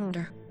ever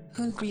wonder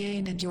who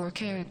created your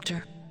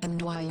character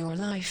and why your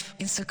life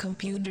is a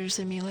computer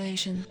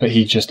simulation? But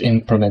he just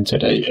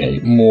implemented a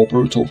more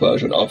brutal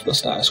version of the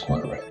status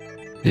quo, right?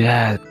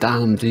 Yeah,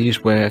 damn,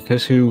 these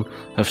workers who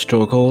have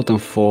struggled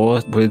and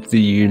fought with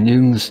the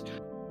unions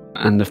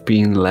and have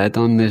been led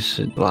on this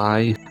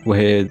lie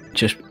where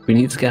just we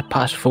need to get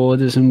past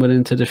Fordism, we're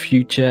into the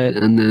future,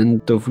 and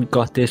then they've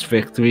got this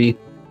victory,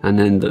 and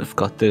then they've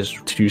got this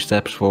 2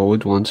 steps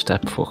forward, 1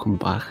 step fucking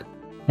back.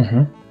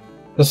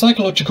 The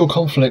psychological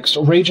conflicts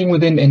raging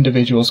within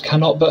individuals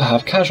cannot but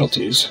have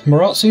casualties.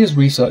 Marazzi is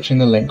researching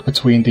the link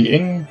between the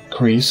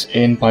increase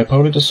in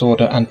bipolar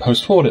disorder and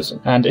post-Fordism,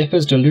 and if,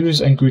 as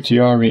Deleuze and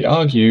Guattari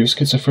argue,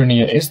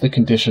 schizophrenia is the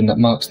condition that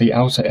marks the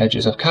outer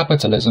edges of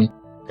capitalism,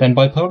 then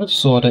bipolar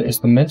disorder is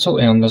the mental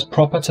illness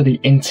proper to the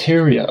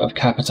interior of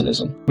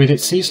capitalism. With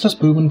its ceaseless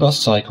boom and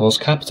bust cycles,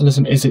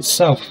 capitalism is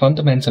itself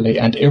fundamentally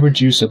and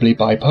irreducibly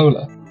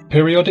bipolar,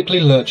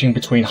 periodically lurching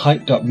between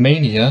hyped-up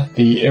mania,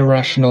 the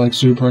irrational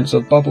exuberance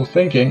of bubble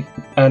thinking,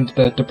 and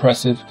the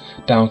depressive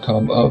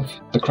downcome of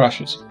the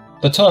crashes.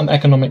 The term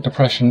economic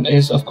depression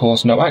is, of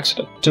course, no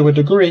accident. To a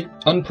degree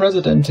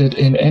unprecedented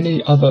in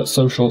any other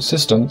social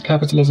system,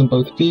 capitalism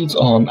both feeds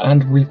on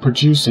and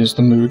reproduces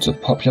the moods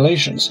of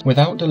populations.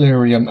 Without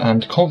delirium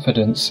and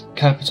confidence,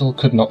 capital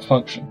could not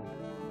function.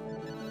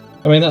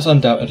 I mean, that's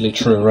undoubtedly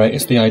true, right?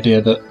 It's the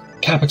idea that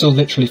capital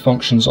literally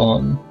functions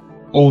on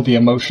all the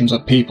emotions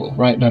of people,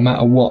 right? No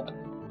matter what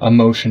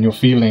emotion you're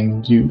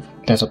feeling,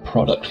 there's a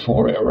product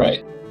for it,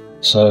 right?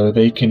 So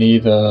they can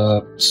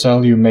either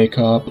sell you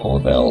makeup, or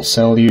they'll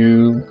sell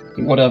you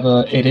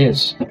whatever it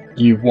is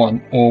you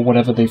want, or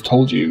whatever they've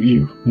told you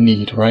you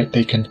need, right?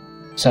 They can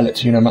sell it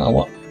to you no matter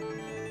what.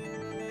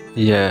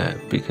 Yeah,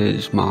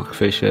 because Mark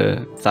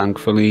Fisher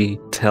thankfully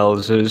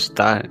tells us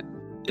that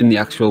in the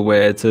actual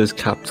words, as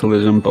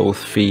capitalism both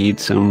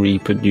feeds and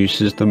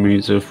reproduces the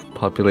moods of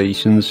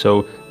populations,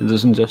 so it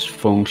doesn't just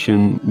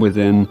function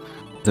within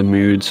the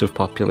moods of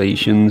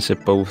populations,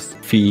 it both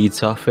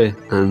feeds off it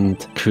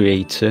and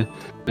creates it,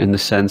 in the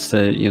sense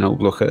that, you know,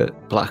 look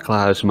at Black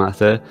Lives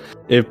Matter.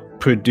 It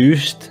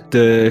produced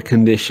the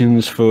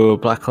conditions for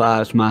Black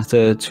Lives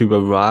Matter to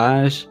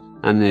arise,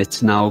 and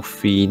it's now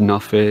feeding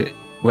off it,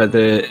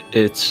 whether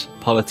it's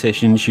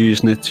politicians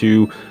using it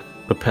to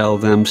propel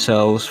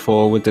themselves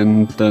forward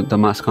in the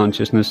mass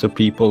consciousness of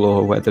people,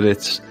 or whether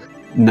it's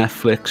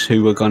Netflix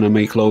who are going to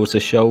make loads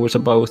of shows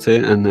about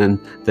it and then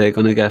they're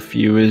going to get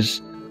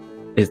viewers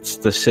it's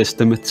the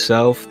system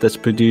itself that's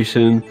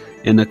producing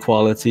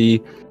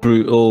inequality,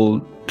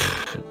 brutal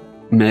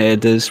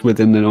murders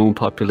within their own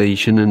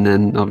population, and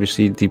then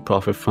obviously they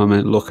profit from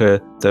it. Look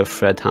at the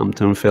Fred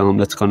Hampton film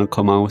that's going to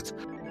come out.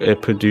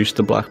 It produced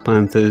the Black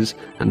Panthers,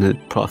 and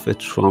it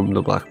profits from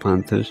the Black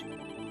Panthers.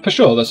 For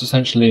sure, that's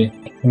essentially,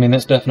 I mean,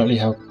 that's definitely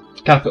how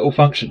capital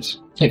functions.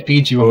 It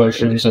feeds you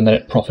emotions, and then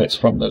it profits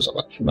from those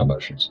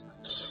emotions.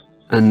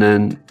 And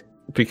then,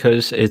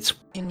 because it's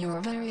in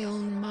your very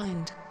own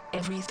mind,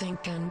 everything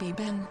can be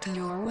bent to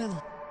your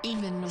will.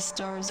 Even the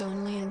stars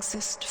only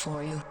exist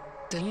for you.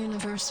 The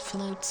universe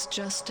floats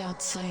just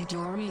outside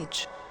your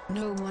reach.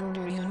 No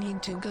wonder you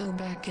need to go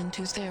back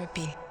into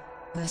therapy.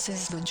 This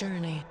is the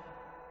journey.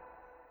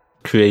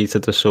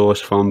 Created the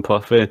source from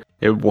profit.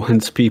 It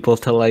wants people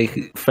to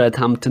like Fred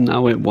Hampton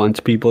now. It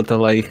wants people to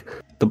like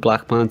the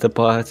Black Panther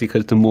Party,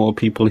 because the more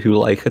people who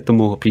like it, the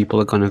more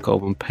people are going to go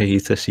and pay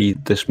to see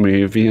this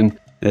movie. And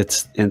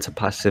it's into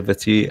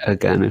passivity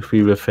again. If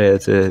we refer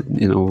to,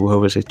 what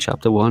was it,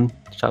 chapter 1,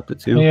 chapter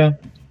 2?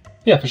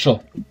 Yeah, for sure.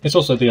 It's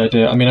also the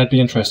idea, I mean, I'd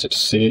be interested to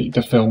see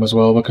the film as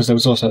well, because there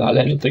was also that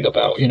little thing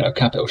about,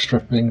 capital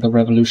stripping the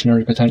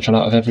revolutionary potential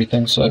out of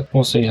everything, so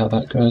we'll see how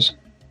that goes.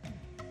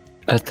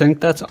 I think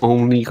that's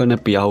only going to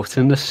be out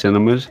in the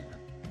cinemas.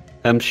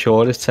 I'm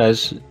sure it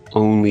says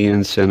only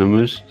in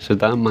cinemas, so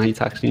that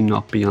might actually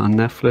not be on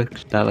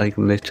Netflix. That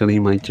literally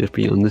might just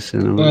be on the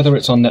cinemas. Whether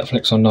it's on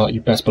Netflix or not, you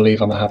best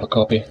believe I'm going to have a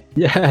copy.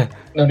 Yeah,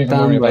 don't even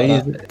worry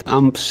about that.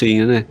 I'm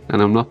seeing it,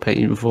 and I'm not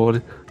paying for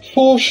it.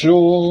 For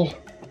sure.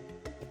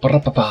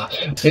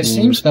 It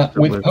seems that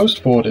with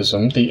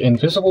post-Fordism, the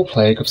invisible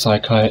plague of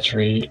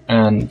psychiatry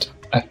and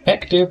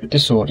affective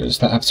disorders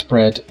that have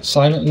spread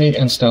silently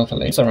and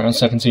stealthily around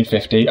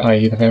 1750,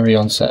 i.e. the very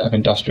onset of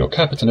industrial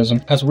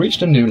capitalism, has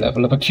reached a new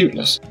level of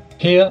acuteness.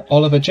 Here,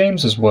 Oliver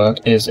James's work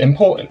is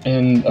important.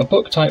 In a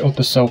book titled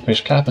The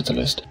Selfish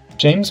Capitalist,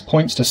 James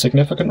points to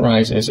significant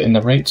rises in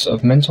the rates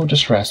of mental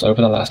distress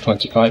over the last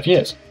 25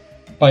 years.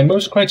 By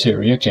most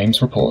criteria,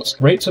 James reports,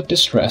 rates of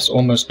distress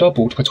almost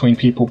doubled between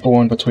people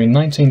born between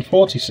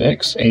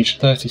 1946,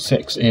 aged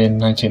 36 in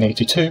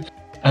 1982,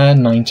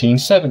 and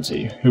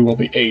 1970, who will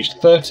be aged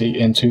 30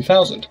 in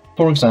 2000.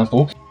 For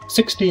example,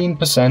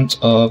 16%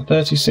 of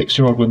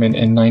 36-year-old women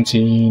in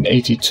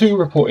 1982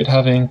 reported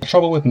having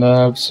trouble with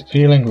nerves,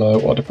 feeling low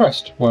or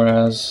depressed,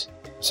 whereas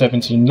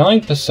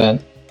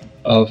 79%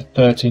 of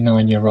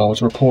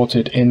 39-year-olds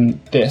reported in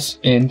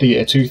the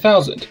year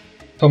 2000.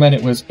 For men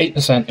it was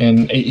 8%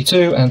 in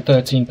 82 and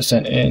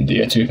 13% in the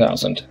year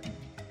 2000.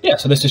 Yeah,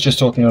 so this is just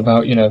talking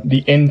about,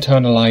 the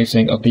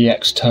internalizing of the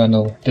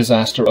external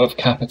disaster of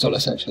capital,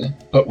 essentially,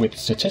 but with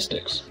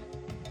statistics.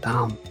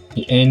 Damn.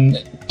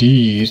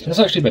 Indeed. There's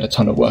actually been a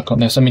ton of work on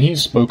this. I mean, he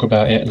spoke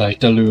about it like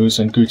Deleuze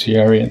and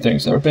Guattari and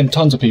things. There have been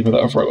tons of people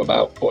that have wrote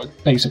about, or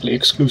basically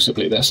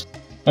exclusively this.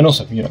 And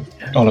also,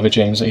 Oliver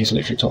James that he's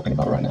literally talking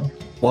about right now.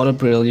 What a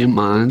brilliant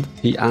mind.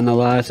 He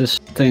analyses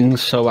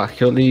things so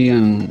accurately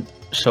and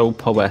so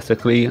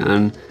poetically,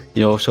 and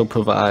he also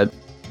provides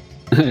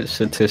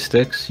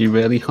statistics. You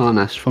really can't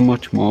ask for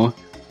much more.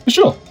 For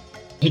sure.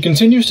 He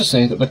continues to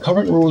say that the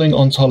current ruling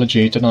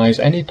ontology denies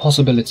any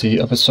possibility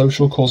of a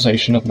social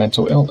causation of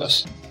mental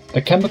illness.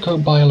 The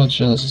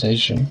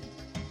chemico-biologization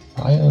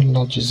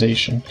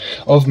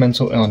of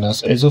mental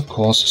illness is of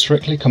course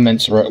strictly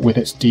commensurate with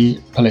its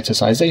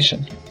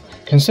depoliticization.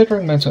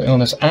 Considering mental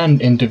illness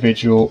an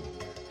individual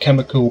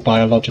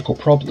chemical-biological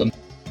problem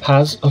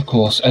has, of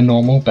course,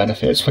 enormous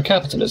benefits for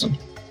capitalism.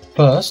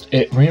 First,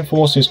 it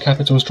reinforces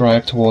capital's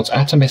drive towards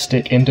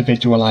atomistic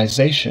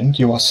individualization.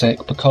 You are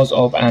sick because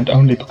of and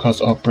only because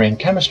of brain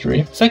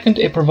chemistry. Second,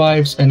 it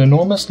provides an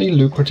enormously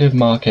lucrative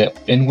market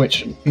in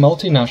which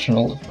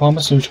multinational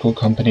pharmaceutical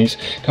companies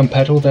can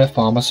peddle their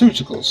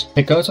pharmaceuticals.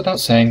 It goes without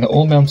saying that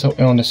all mental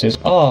illnesses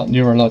are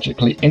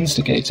neurologically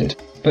instigated,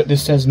 but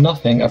this says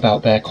nothing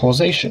about their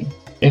causation.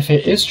 If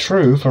it is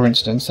true, for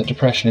instance, that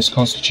depression is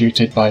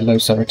constituted by low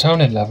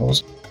serotonin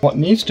levels, what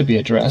needs to be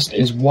addressed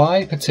is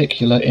why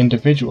particular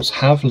individuals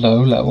have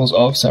low levels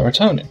of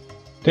serotonin.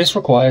 This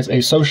requires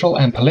a social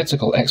and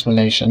political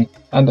explanation,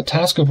 and the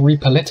task of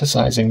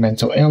repoliticizing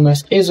mental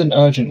illness is an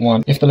urgent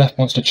one if the left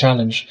wants to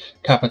challenge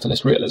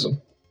capitalist realism.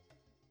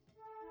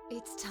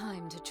 It's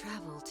time to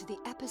travel to the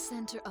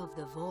epicenter of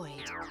the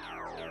void.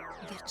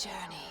 The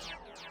journey.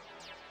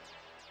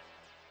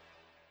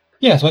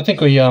 Yeah, so I think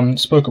we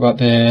spoke about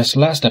this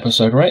last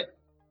episode, right?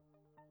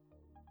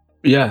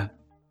 Yeah.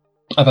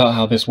 About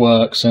how this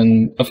works,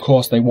 and of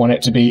course they want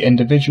it to be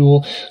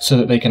individual so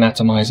that they can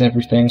atomize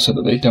everything, so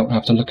that they don't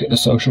have to look at the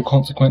social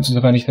consequences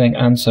of anything,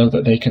 and so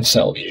that they can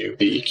sell you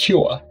the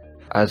cure.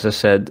 As I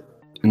said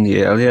in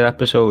the earlier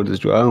episode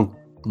as well,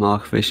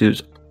 Mark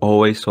Fisher's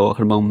always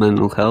talking about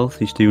mental health.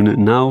 He's doing it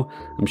now.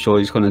 I'm sure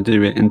he's going to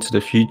do it into the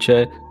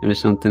future. It was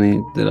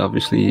something that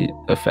obviously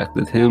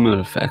affected him or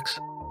affects,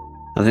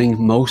 I think,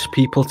 most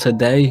people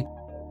today.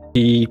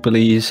 He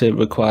believes it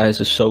requires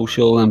a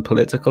social and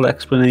political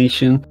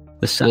explanation.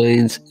 The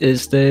science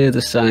is there.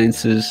 The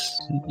science is,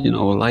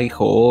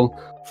 like all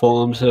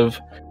forms of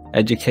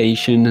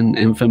education and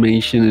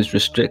information is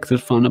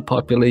restricted from the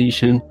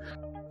population,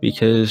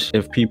 because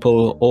if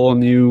people all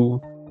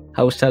knew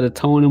how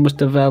serotonin was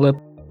developed,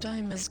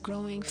 Time is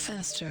growing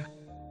faster,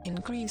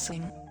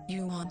 increasing.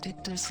 You want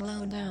it to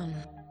slow down.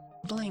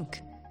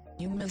 Blink.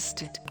 You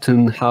missed it.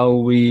 and how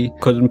we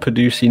couldn't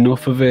produce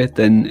enough of it,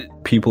 then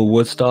people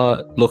would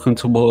start looking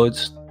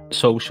towards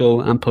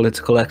social and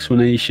political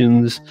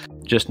explanations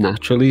just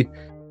naturally.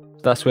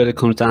 That's where it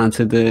comes down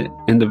to the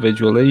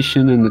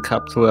individualization and the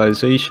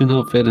capitalization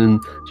of it,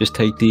 and just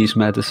take these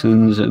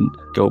medicines and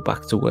go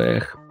back to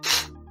work.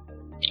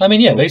 I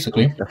mean, yeah,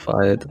 basically. They're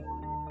fired.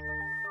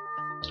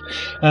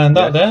 And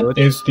that Yeah, there good.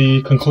 is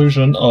the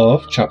conclusion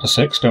of Chapter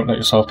 6, Don't Let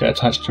Yourself Get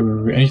Attached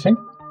to Anything.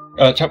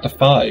 Chapter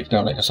 5,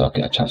 Don't Let Yourself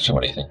Get Attached to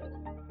Anything.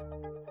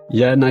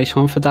 Yeah, nice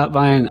one for that,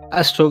 Ryan.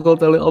 I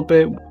struggled a little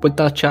bit with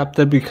that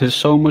chapter because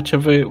so much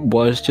of it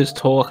was just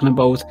talking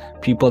about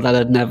people that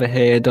I'd never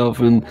heard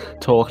of and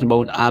talking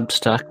about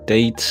abstract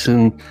dates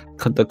and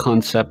the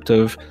concept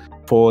of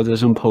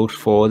Fordism,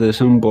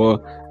 post-Fordism,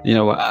 but you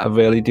know, I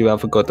really do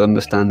have a good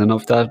understanding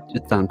of that.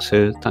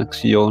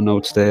 Thanks to your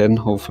notes there, and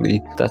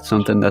hopefully that's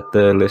something that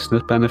the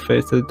listeners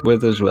benefited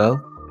with as well.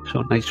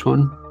 So nice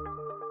one.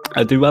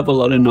 I do have a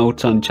lot of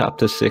notes on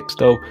chapter 6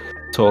 though.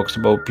 Talks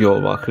about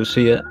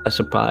bureaucracy, a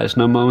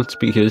surprising amount,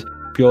 because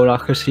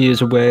bureaucracy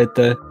is a word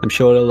that I'm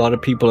sure a lot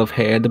of people have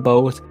heard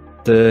about.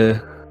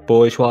 The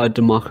bourgeois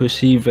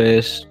democracy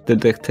versus the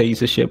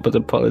dictatorship of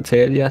the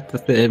proletariat. The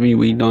theory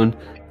we done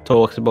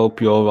talks about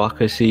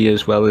bureaucracy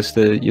as well as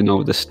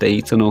the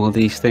state and all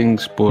these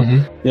things, but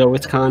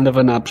it's kind of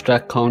an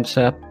abstract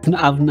concept.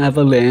 I've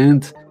never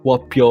learned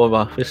what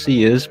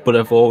bureaucracy is, but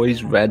I've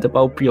always read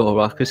about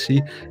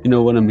bureaucracy, you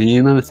know what I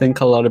mean? And I think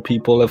a lot of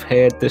people have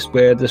heard this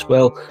word as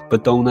well,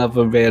 but don't have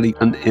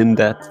an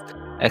in-depth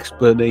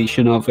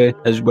explanation of it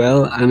as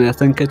well. And I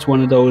think it's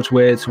one of those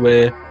words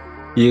where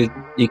you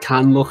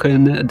can look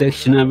in a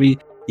dictionary,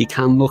 you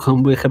can look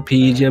on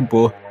Wikipedia,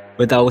 but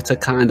without a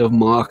kind of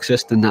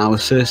Marxist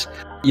analysis,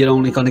 you're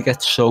only going to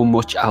get so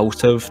much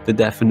out of the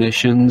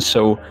definitions.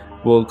 So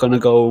we're going to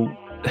go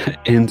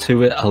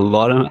into it a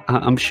lot,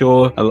 I'm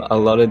sure, a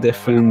lot of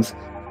different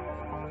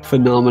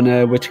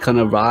phenomena which can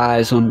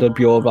arise under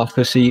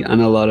bureaucracy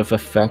and a lot of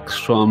effects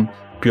from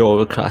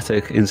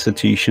bureaucratic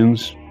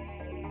institutions.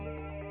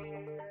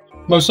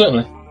 Most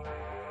certainly.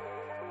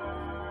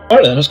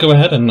 Alright then, let's go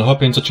ahead and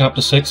hop into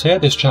chapter 6 here.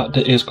 This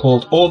chapter is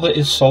called All That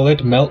Is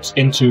Solid Melts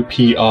Into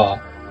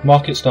PR.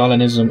 Market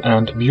Stalinism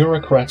and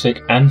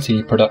Bureaucratic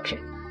Anti-Production.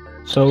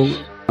 So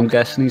I'm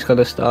guessing he's got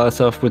to start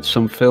off with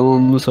some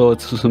films or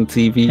some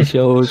TV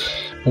shows.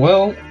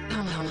 Well,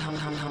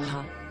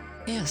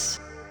 Yes,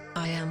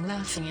 I am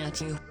laughing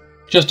at you.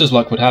 just as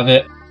luck would have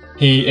it,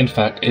 he in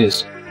fact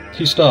is.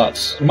 He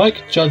starts.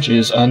 Mike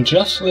Judge's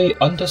unjustly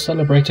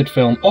under-celebrated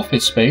film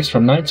Office Space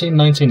from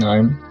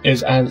 1999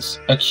 is as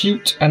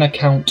acute an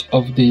account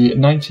of the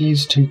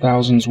 90s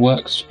 2000s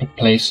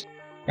workplace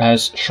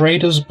as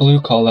Schrader's Blue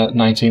Collar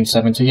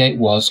 1978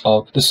 was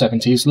of the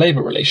 70s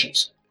labour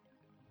relations.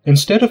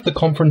 Instead of the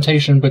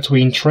confrontation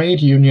between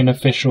trade union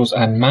officials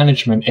and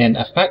management in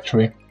a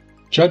factory,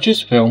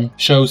 Judge's film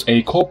shows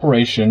a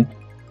corporation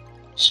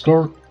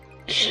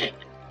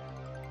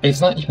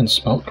It's not even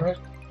spelled correct?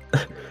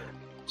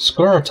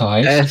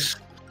 Sclerotized.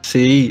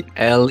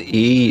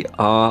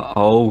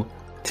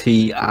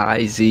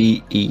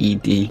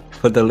 Sclerotized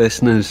for the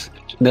listeners.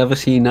 Never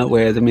seen that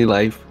word in my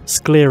life.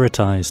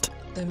 Sclerotized.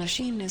 The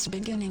machine is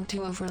beginning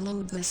to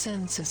overload the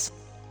senses.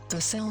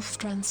 The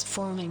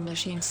self-transforming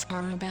machines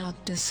are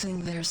about to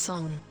sing their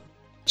song.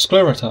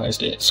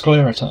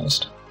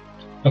 Sclerotized.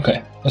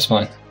 Okay, that's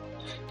fine.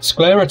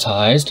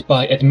 Sclerotized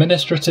by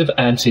administrative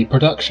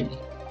anti-production.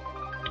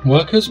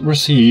 Workers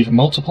receive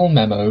multiple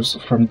memos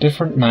from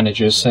different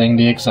managers saying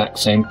the exact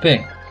same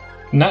thing.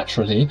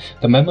 Naturally,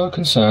 the memo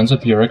concerns a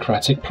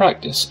bureaucratic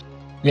practice.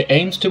 It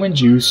aims to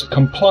induce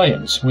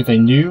compliance with a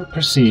new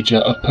procedure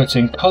of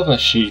putting cover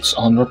sheets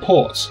on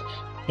reports.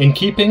 In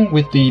keeping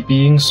with the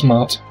being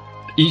smart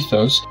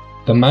ethos,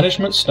 the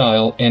management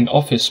style in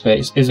Office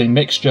Space is a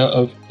mixture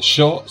of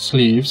short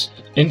sleeves,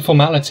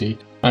 informality,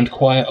 and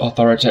quiet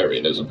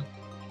authoritarianism.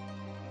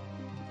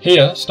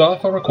 Here,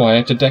 staff are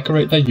required to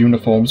decorate their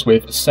uniforms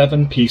with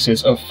 7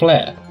 pieces of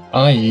flair,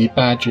 i.e.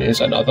 badges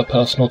and other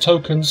personal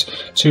tokens,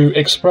 to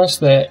express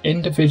their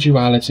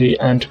individuality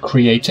and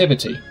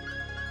creativity.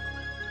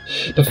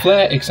 The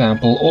flair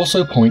example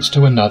also points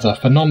to another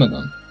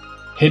phenomenon: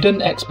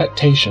 hidden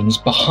expectations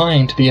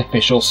behind the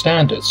official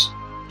standards.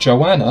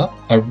 Joanna,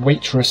 a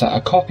waitress at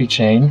a coffee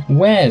chain,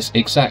 wears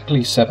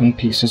exactly 7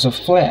 pieces of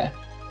flair,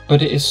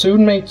 but it is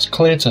soon made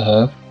clear to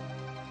her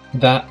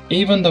that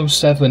even though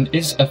 7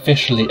 is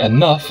officially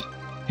enough,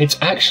 it's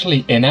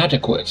actually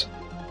inadequate.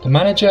 The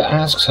manager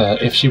asks her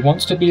if she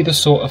wants to be the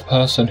sort of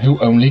person who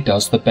only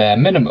does the bare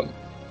minimum.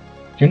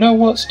 "You know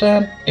what,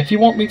 Stan? If you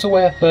want me to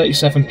wear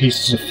 37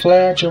 pieces of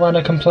flair,"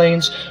 Joanna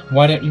complains,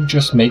 "why don't you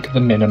just make the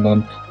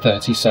minimum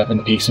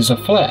 37 pieces of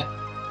flair?"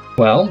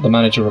 "Well," the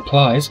manager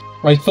replies,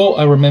 "I thought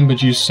I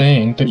remembered you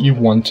saying that you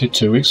wanted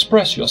to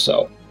express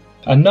yourself.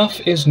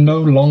 Enough is no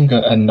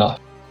longer enough.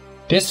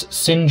 This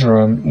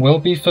syndrome will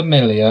be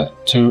familiar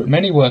to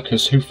many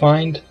workers who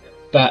find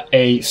that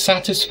a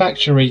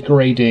satisfactory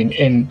grading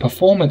in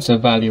performance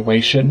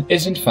evaluation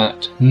is in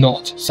fact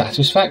not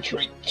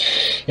satisfactory.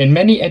 In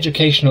many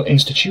educational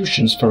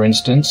institutions, for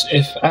instance,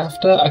 if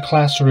after a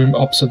classroom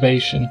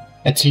observation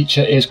a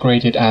teacher is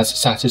graded as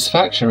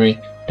satisfactory,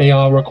 they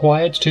are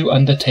required to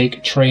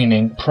undertake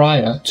training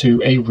prior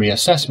to a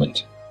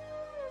reassessment.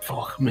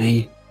 Fuck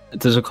me.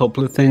 There's a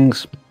couple of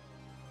things.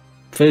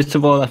 First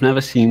of all, I've never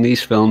seen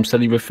these films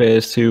that he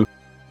refers to,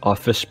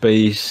 Office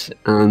Space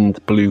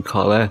and Blue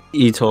Collar.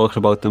 He talks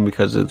about them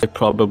because it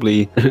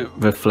probably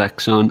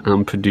reflects on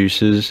and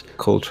produces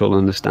cultural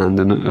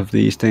understanding of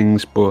these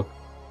things, but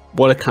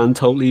what I can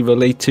totally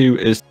relate to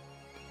is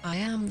I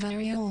am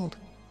very old,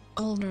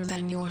 older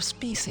than your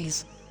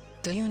species.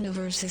 The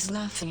universe is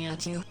laughing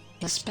at you,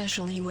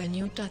 especially when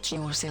you touch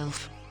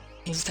yourself.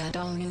 Is that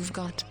all you've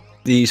got?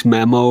 these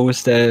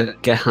memos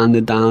that get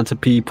handed down to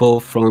people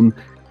from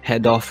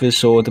head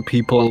office or the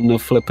people on the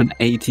flipping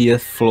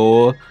 80th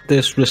floor.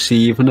 This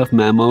receiving of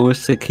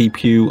memos to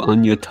keep you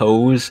on your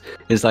toes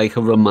is like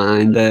a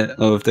reminder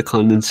of the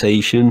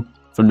condensation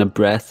from the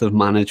breath of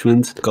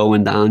management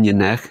going down your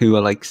neck, who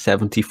are like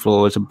 70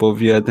 floors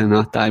above you. They're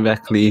not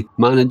directly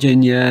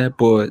managing you,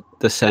 but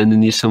they're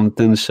sending you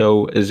something,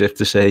 so as if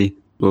to say,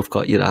 we've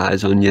got your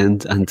eyes on you,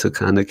 and to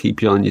kind of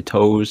keep you on your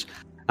toes.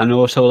 And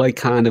also like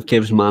kind of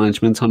gives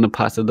management on the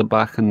pat of the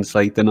back, and it's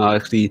like they're not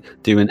actually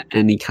doing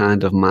any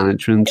kind of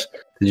management.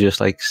 They're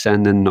just like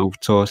sending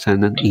notes or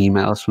sending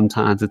emails from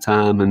time to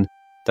time, and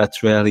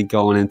that's really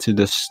going into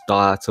the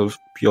start of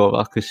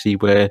bureaucracy,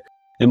 where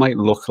it might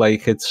look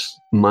like it's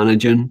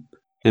managing.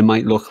 It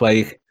might look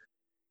like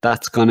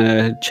that's going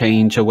to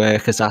change a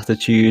worker's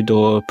attitude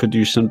or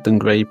produce something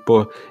great,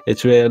 but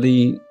it's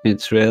really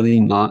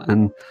not.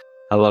 And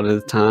a lot of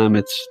the time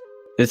it's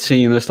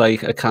seen as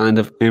like a kind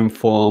of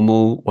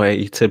informal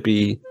way to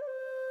be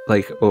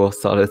like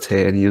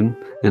authoritarian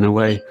in a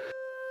way.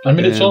 I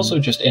mean, it's also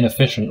just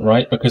inefficient,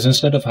 right? Because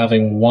instead of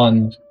having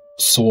one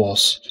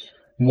source,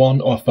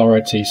 one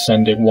authority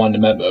sending one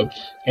memo,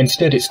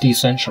 instead it's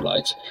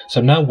decentralized.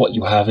 So now what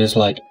you have is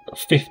like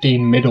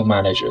 15 middle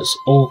managers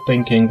all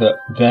thinking that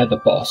they're the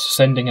boss,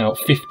 sending out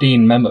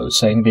 15 memos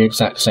saying the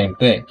exact same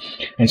thing,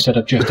 instead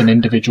of just an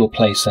individual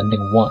place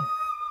sending one.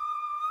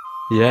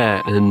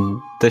 Yeah,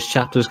 and this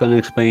chapter is going to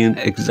explain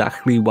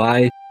exactly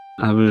why.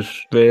 I was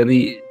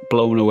really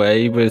blown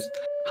away with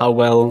how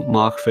well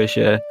Mark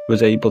Fisher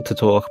was able to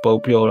talk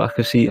about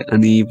bureaucracy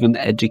and even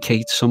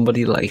educate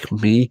somebody like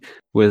me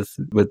with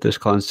this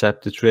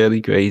concept. It's really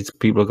great.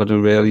 People are going to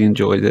really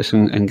enjoy this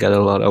and get a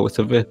lot out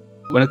of it.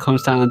 When it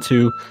comes down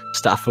to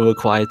staff are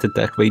required to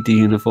decorate the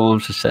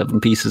uniforms with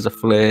 7 pieces of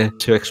flair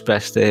to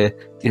express their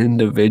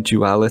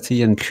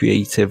individuality and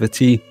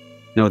creativity.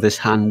 You know, this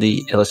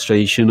handy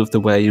illustration of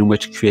the way in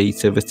which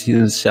creativity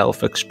and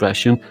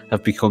self-expression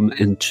have become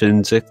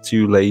intrinsic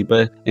to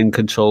labour in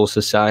controlled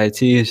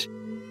societies.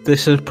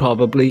 This is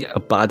probably a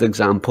bad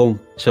example,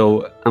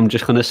 so I'm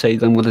just going to say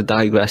that I'm going to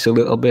digress a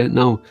little bit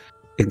now,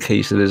 in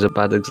case it is a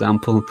bad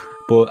example.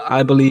 But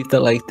I believe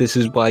that like this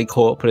is why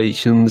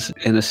corporations,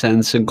 in a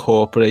sense,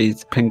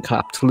 incorporate pink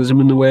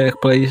capitalism in the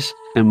workplace.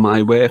 In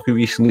my work, we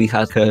recently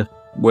had a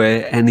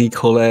wear any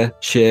colour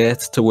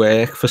shirt to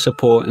work for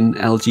supporting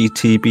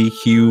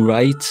LGBTQ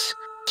rights.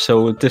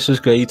 So this was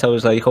great. I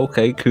was like,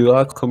 okay, cool,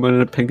 I'll come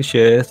in a pink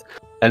shirt.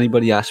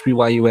 Anybody asks me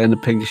why you're wearing a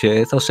pink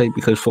shirt, I'll say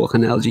because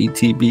fucking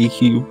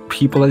LGBTQ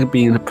people are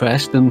being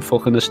oppressed, and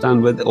fucking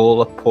stand with all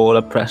the poor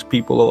oppressed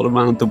people all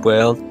around the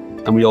world.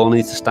 And we all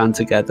need to stand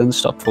together and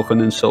stop fucking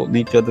insulting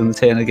each other and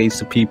turn against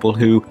the people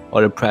who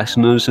are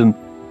oppressing us and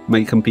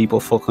making people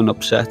fucking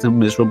upset and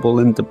miserable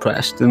and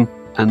depressed and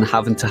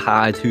having to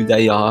hide who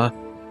they are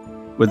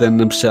within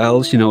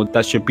themselves. You know,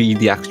 that should be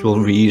the actual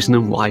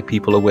reason why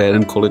people are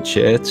wearing coloured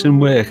shirts in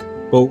work.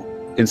 But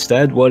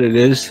instead, what it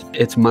is,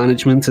 it's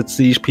management. It's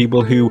these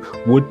people who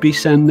would be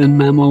sending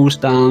memos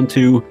down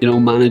to, you know,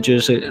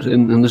 managers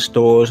in the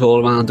stores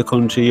all around the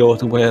country or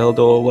the world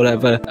or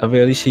whatever. I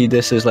really see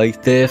this as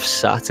like they've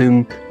sat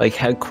in like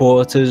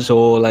headquarters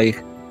or like,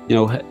 you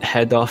know,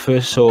 head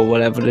office or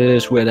whatever it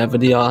is, wherever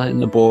they are in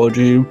the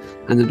boardroom,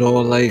 and they're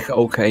all like,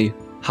 okay,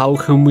 how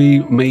can we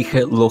make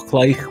it look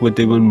like we're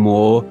doing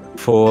more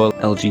for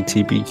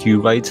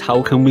LGBTQ rights?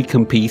 How can we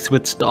compete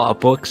with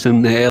Starbucks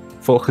and their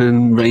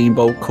fucking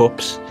rainbow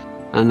cups?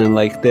 And then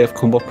like they've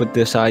come up with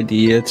this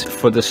idea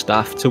for the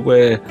staff to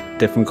wear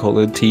different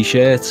coloured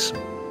t-shirts.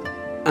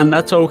 And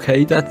that's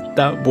okay,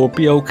 that would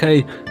be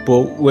okay.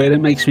 But where it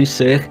makes me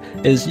sick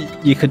is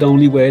you could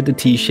only wear the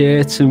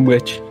t-shirts in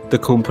which the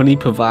company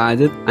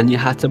provided, and you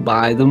had to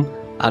buy them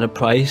at a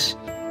price.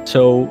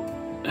 So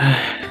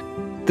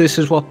this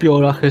is what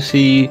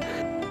bureaucracy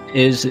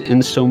is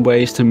in some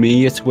ways to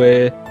me. It's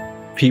where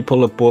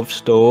people above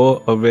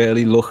store are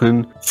really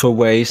looking for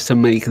ways to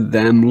make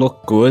them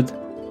look good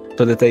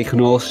so that they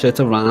can all sit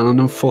around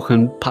and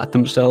fucking pat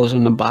themselves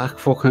on the back,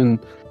 fucking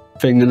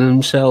fingering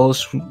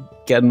themselves,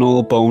 getting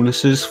all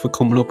bonuses for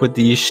coming up with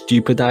these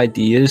stupid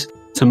ideas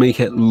to make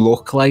it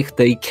look like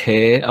they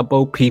care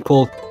about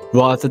people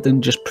rather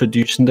than just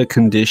producing the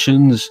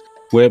conditions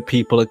where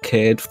people are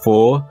cared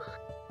for.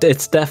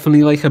 It's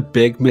definitely like a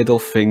big middle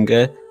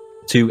finger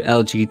to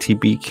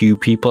LGBTQ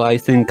people, I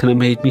think, and it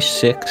made me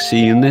sick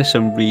seeing this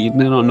and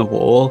reading it on the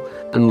wall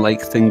and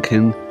like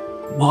thinking,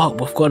 what,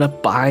 we've got to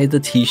buy the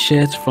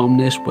t-shirts from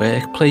this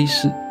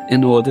workplace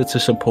in order to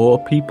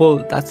support people?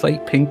 That's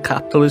like pink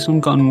capitalism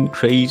gone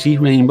crazy,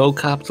 rainbow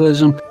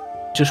capitalism.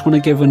 Just want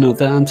to give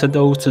another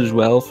antidote as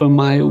well from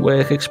my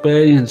work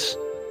experience.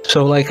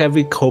 So like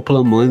every couple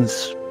of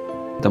months,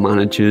 the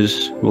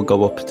managers will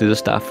go up to the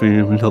staff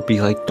room and there'll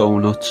be like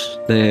donuts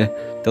there,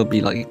 there'll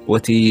be like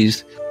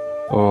woodies,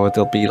 or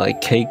there'll be like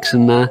cakes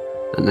and that,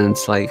 and then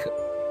it's like,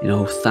 you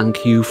know,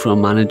 thank you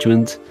from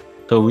management.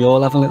 So we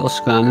all have a little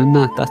scan in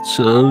that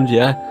sound,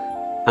 yeah.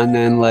 And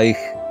then like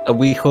a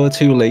week or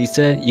two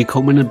later, you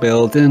come in a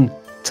building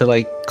to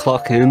like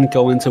clock in,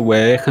 go into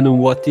work, and then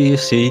what do you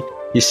see?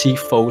 You see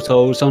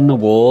photos on the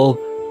wall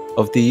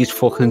of these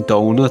fucking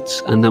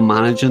donuts and the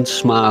manager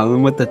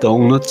smiling with the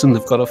donuts, and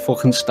they've got a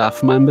fucking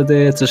staff member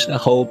there to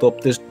hold up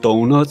this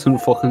donut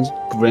and fucking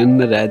grin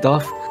their head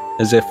off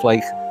as if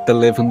like they're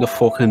living the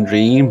fucking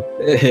dream,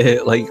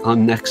 like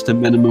on next to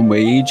minimum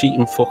wage,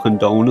 eating fucking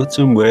donuts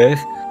and work.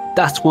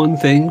 That's one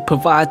thing,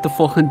 provide the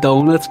fucking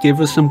donuts,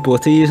 give us some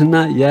butties and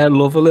that, yeah,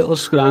 love a little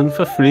scran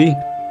for free.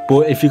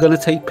 But if you're going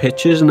to take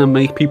pictures and then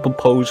make people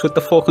pose with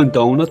the fucking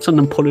donuts and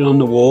then put it on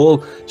the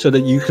wall so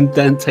that you can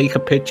then take a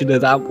picture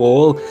of that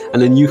wall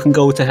and then you can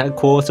go to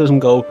headquarters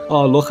and go,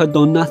 oh, look, I've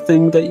done that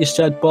thing that you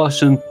said,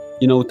 boss. And,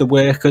 you know, the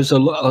workers are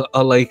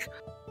like,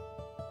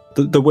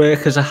 the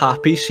workers are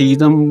happy, see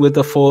them with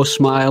a forced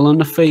smile on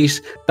the face.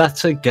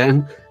 That's,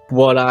 again,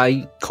 what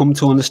I come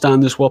to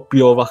understand is what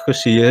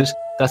bureaucracy is.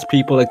 That's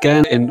people,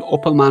 again, in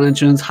upper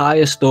management,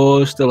 higher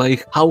stores, they're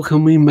like, how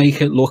can we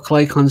make it look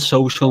like on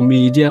social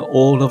media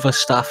all of our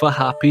staff are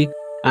happy?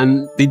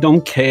 And they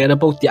don't care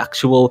about the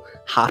actual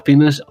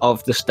happiness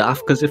of the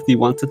staff, because if they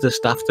wanted the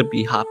staff to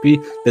be happy,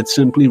 they'd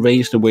simply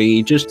raise the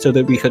wages so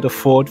that we could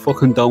afford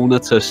fucking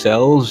donuts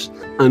ourselves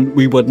and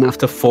we wouldn't have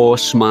to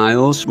force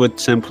smiles. We'd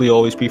simply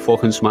always be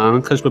fucking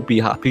smiling because we'd be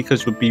happy,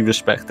 because we'd be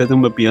respected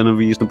and we'd be on a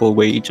reasonable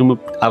wage and we'd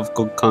have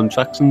good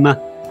contracts and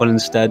that. But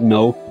instead,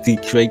 no, they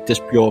create this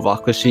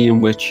bureaucracy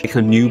in which like,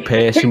 a new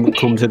person will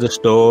come to the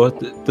store,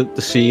 they're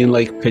seeing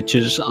like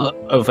pictures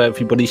of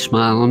everybody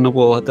smiling on the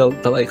wall. They're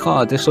like,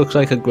 oh, this looks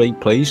like a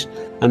great place.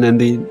 And then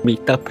they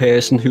meet that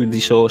person who they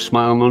saw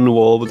smiling on the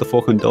wall with the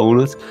fucking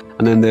donut.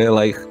 And then they're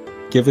like,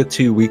 give it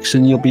 2 weeks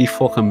and you'll be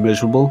fucking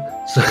miserable.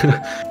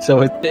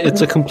 So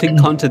it's a complete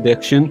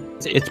contradiction.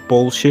 It's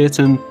bullshit,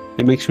 and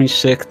it makes me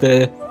sick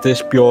that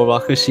this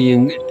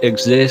bureaucracy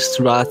exists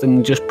rather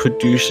than just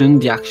producing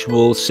the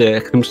actual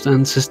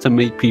circumstances to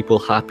make people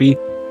happy,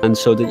 and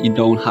so that you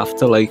don't have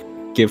to like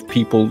give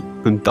people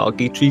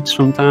doggy treats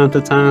from time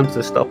to time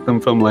to stop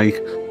them from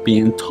like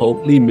being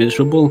totally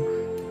miserable.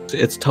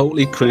 It's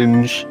totally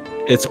cringe,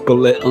 it's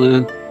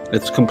belittling,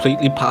 it's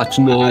completely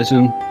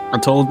patronising. I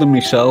told them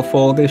myself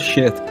all this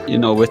shit, you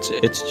know,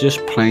 it's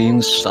just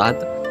plain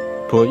sad.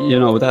 But, you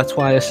know, that's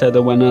why I said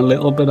I went a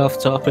little bit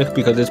off topic,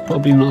 because it's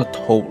probably not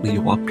totally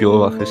what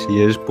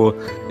bureaucracy is, but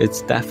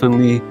it's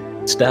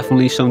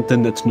definitely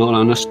something that's not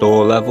on a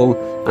store level,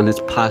 and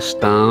it's passed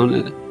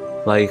down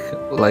like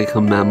a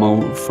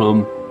memo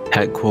from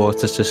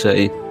headquarters to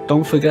say,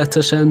 don't forget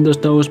to send us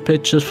those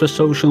pictures for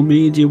social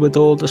media with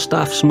all the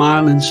staff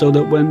smiling, so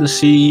that when the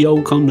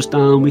CEO comes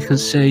down, we can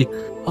say,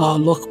 oh,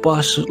 look,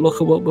 boss,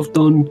 look at what we've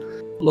done.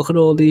 Look at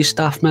all these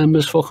staff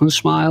members fucking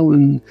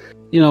smiling.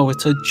 You know,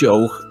 it's a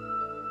joke.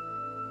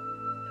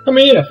 I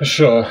mean, yeah, for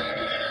sure.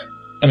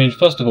 I mean,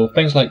 first of all,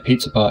 things like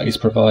pizza parties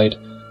provide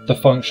the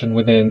function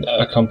within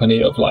a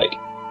company of, like,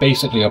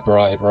 basically a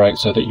bribe, right?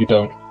 So that you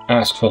don't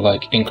ask for,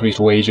 like, increased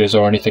wages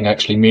or anything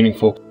actually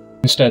meaningful.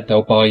 Instead,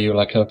 they'll buy you,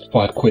 like, a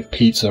 £5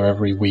 pizza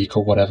every week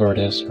or whatever it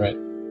is, right?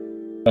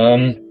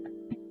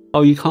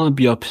 Oh, you can't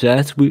be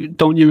upset.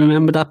 Don't you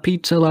remember that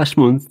pizza last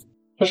month?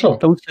 For sure.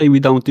 Don't say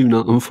we don't do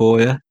nothing for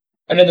you.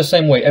 And in the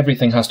same way,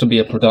 everything has to be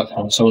a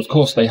production, so of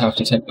course they have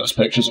to take those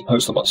pictures and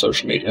post them on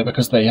social media,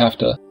 because they have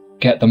to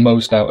get the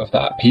most out of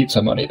that pizza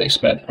money they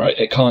spend, right?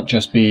 It can't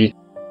just be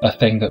a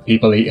thing that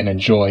people eat and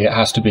enjoy, it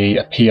has to be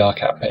a PR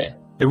campaign.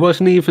 It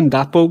wasn't even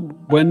that, but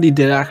when they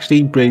did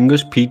actually bring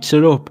us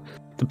pizza up,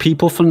 the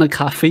people from the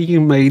cafe who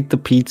made the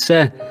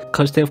pizza,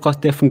 because they've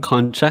got different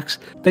contracts,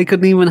 they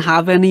couldn't even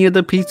have any of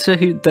the pizza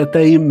that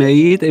they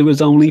made. It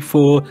was only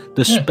for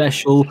the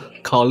special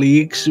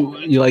colleagues,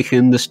 like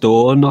in the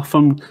store, not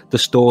from the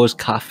store's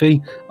cafe.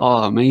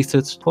 Oh, mate,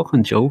 it's a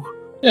fucking joke.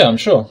 Yeah, I'm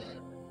sure.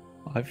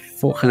 I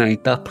fucking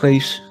hate that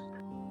place.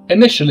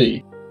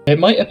 Initially, it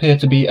might appear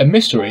to be a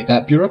mystery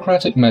that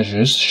bureaucratic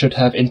measures should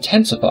have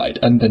intensified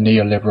under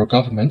neoliberal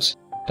governments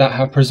that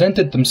have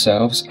presented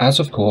themselves as,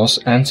 of course,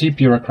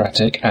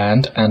 anti-bureaucratic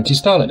and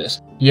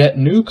anti-Stalinist. Yet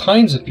new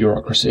kinds of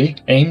bureaucracy,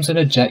 aims and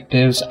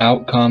objectives,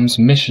 outcomes,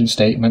 mission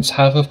statements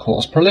have, of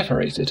course,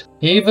 proliferated.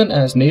 Even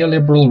as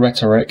neoliberal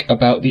rhetoric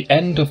about the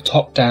end of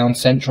top-down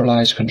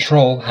centralized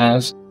control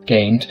has,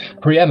 gained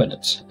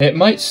preeminence. It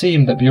might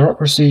seem that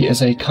bureaucracy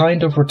is a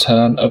kind of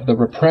return of the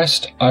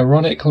repressed,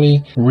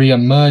 ironically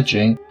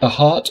re-emerging the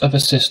heart of a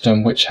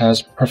system which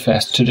has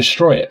professed to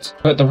destroy it.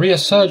 But the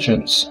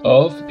resurgence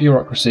of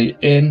bureaucracy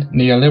in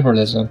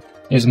neoliberalism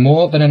is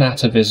more than an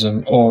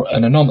atavism or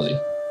an anomaly.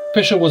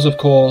 Fisher was, of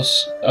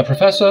course, a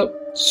professor,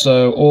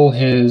 so all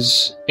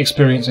his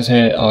experiences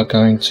here are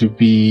going to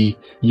be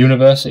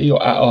university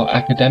or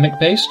academic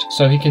based.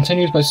 So he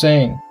continues by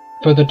saying,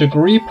 for the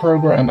degree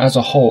program as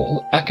a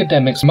whole,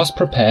 academics must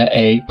prepare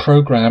a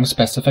program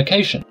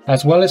specification,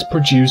 as well as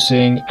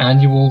producing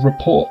annual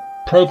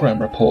program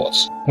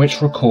reports,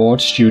 which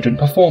record student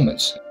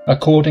performance,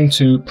 according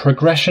to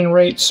progression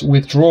rates,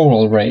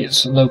 withdrawal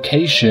rates,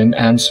 location,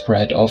 and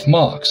spread of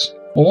marks.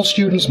 All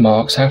students'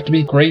 marks have to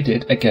be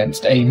graded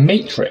against a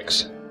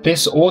matrix.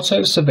 This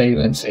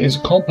auto-surveillance is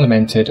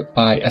complemented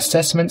by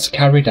assessments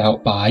carried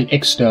out by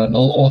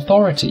external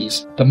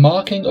authorities. The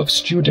marking of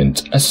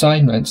student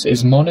assignments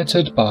is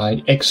monitored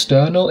by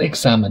external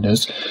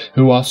examiners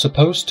who are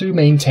supposed to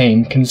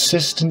maintain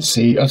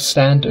consistency of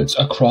standards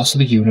across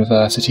the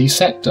university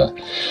sector.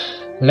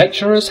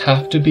 Lecturers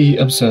have to be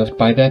observed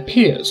by their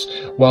peers,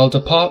 while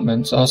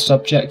departments are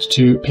subject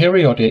to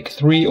periodic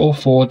 3 or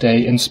 4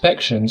 day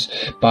inspections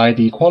by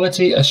the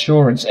Quality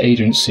Assurance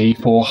Agency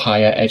for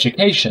Higher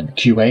Education,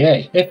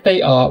 QAA. If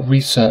they are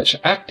research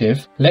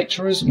active,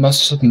 lecturers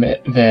must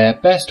submit their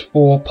best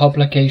 4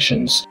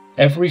 publications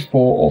every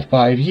 4 or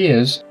 5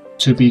 years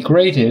to be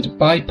graded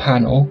by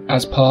panel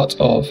as part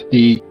of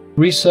the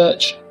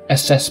Research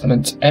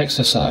Assessment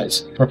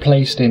Exercise,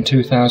 replaced in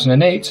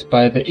 2008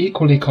 by the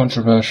equally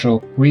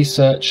controversial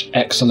Research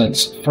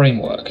Excellence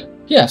Framework.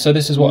 Yeah, so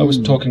this is what I was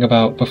talking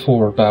about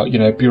before, about,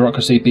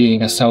 bureaucracy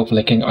being a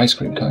self-licking ice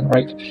cream cone,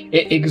 right?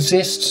 It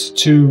exists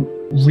to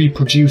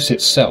reproduce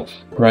itself,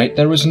 right?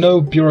 There is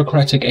no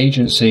bureaucratic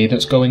agency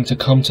that's going to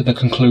come to the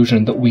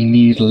conclusion that we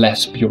need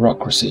less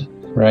bureaucracy.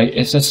 Right?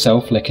 It's a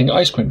self-licking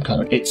ice cream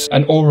cone. It's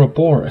an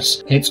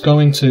Ouroboros. It's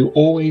going to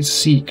always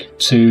seek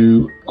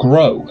to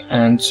grow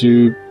and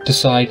to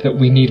decide that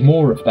we need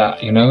more of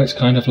that, It's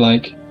kind of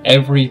like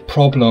every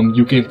problem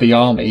you give the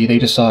army, they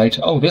decide,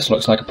 oh, this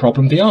looks like a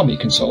problem the army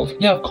can solve.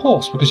 Yeah, of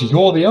course, because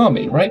you're the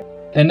army, right?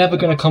 They're never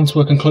going to come to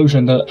a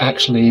conclusion that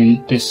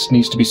actually this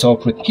needs to be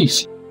solved with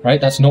peace,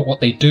 right? That's not what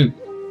they do.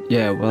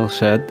 Yeah, well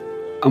said.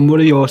 And what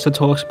he also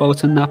talks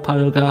about in that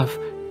paragraph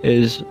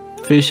is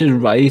Fisher's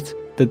right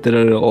that there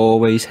are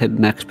always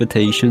hidden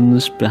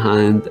expectations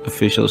behind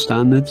official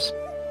standards.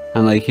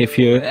 And if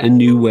you're a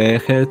new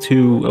worker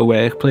to a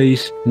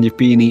workplace and you've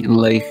been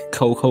eating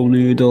cocoa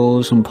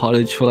noodles and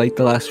porridge for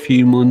the last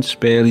few months,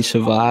 barely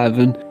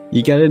surviving,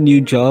 you get a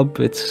new job.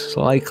 It's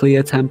likely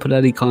a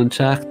temporary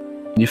contract.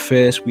 In your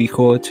first week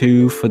or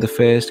two, for the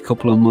first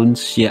couple of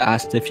months, you're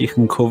asked if you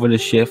can cover a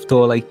shift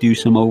or do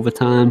some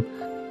overtime.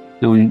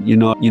 You're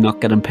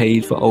not getting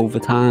paid for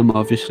overtime,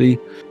 obviously.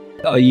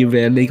 Are you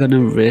really going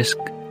to risk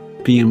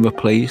being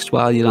replaced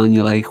while you're on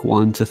your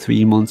 1 to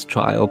 3 month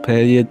trial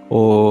period,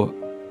 or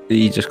are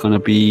you just going to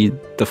be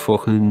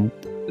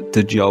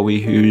the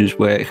Joey who's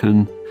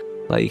working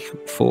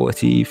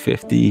 40,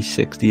 50,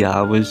 60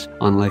 hours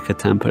on a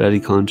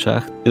temporary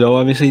contract?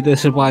 Obviously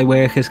this is why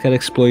workers get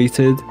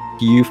exploited.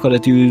 You've got to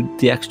do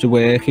the extra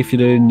work. If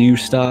you're a new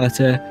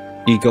starter,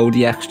 you go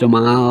the extra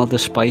mile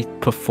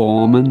despite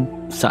performing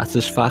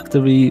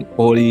satisfactory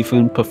or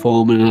even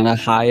performing at a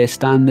higher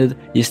standard.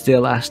 You're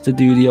still asked to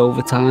do the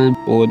overtime,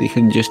 or they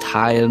can just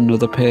hire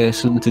another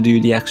person to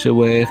do the extra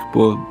work,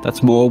 but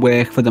that's more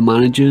work for the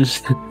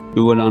managers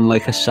who are on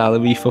a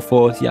salary for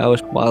 40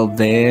 hours while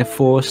they're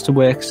forced to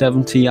work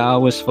 70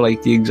 hours for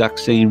the exact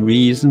same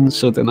reason.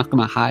 So they're not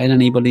going to hire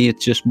anybody.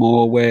 It's just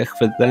more work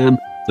for them.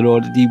 They're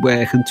already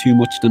working too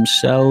much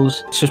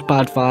themselves. It's just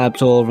bad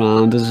vibes all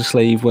around as a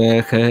slave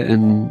worker,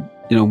 and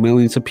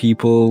millions of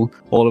people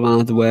all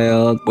around the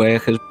world,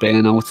 workers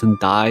burn out and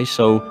die.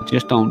 So I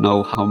just don't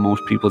know how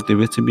most people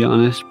do it, to be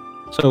honest.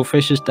 So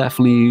Fisher's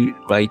definitely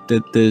right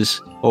that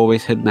there's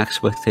always hidden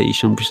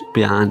expectations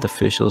behind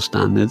official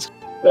standards.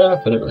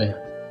 Definitely.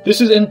 This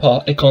is in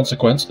part a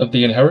consequence of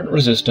the inherent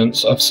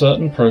resistance of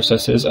certain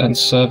processes and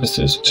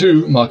services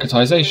to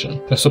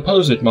marketization. The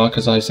supposed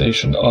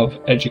marketization of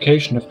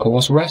education, of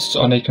course, rests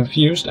on a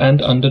confused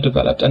and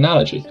underdeveloped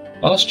analogy.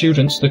 Are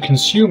students the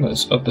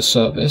consumers of the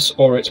service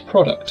or its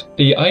product?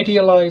 The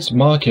idealized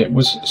market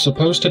was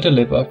supposed to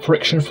deliver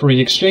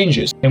friction-free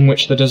exchanges in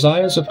which the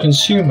desires of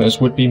consumers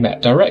would be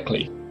met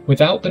directly,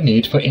 without the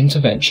need for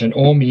intervention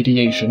or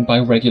mediation by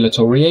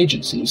regulatory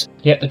agencies.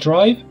 Yet the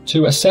drive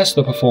to assess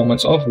the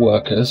performance of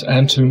workers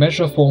and to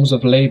measure forms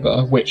of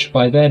labour which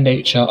by their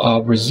nature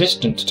are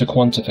resistant to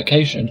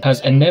quantification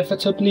has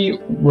inevitably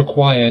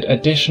required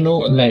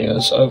additional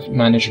layers of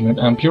management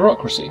and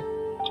bureaucracy.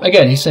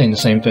 Again, he's saying the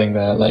same thing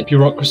there,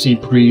 bureaucracy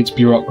breeds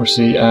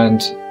bureaucracy,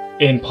 and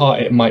in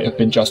part it might have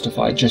been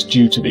justified just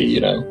due to the,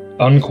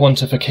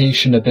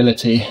 unquantification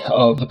ability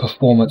of the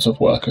performance of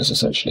workers,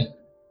 essentially.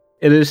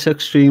 It is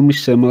extremely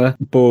similar,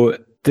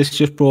 but this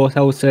just brought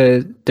out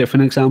a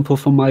different example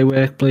from my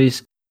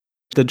workplace.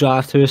 The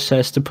drive to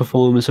assess the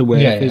performance of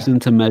workers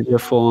and to measure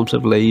forms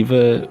of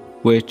labour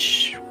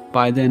which,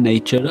 by their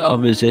nature, are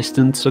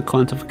resistant to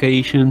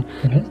quantification.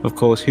 Of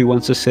course, who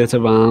wants to sit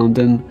around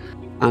and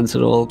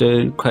answer all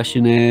the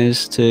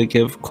questionnaires to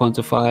give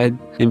quantified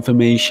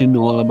information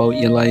all about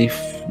your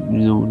life?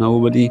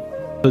 Nobody.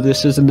 So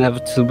this has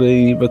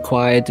inevitably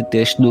required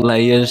additional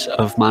layers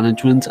of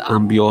management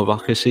and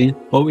bureaucracy.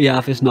 What we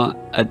have is not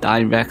a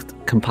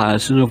direct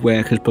comparison of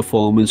workers'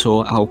 performance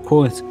or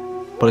output,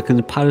 but a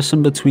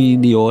comparison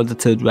between the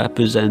audited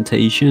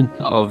representation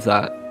of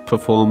that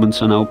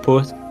performance and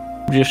output.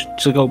 Just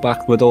to go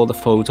back with all the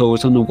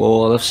photos on the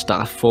wall of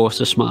staff forced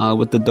to smile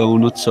with the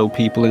donuts so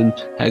people in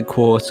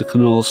headquarters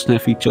can all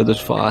sniff each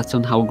other's farts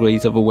on how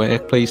great of a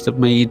workplace they've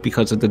made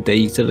because of the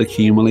data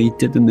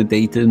accumulated, and the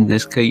data in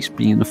this case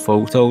being the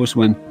photos.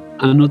 And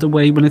another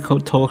way when it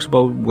talks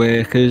about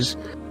workers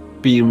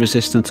being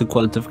resistant to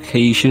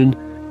quantification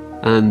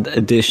and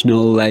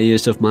additional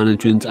layers of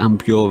management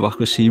and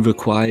bureaucracy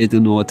required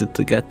in order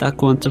to get that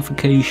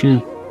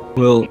quantification.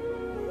 Well,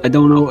 I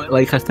don't know,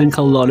 I think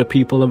a lot of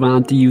people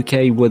around the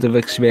UK would have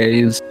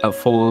experienced a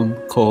form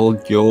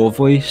called Your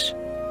Voice.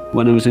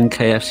 When I was in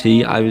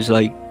KFC,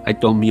 I'd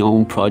done my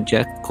own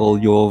project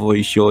called Your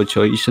Voice, Your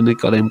Choice, and it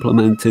got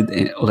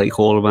implemented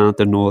all around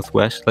the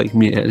Northwest.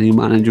 My area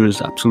manager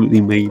was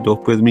absolutely made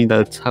up with me.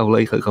 That's how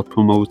I got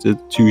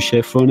promoted to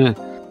shift runner.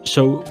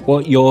 So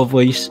what Your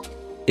Voice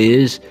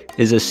is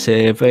a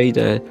survey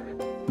that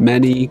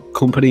many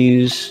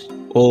companies,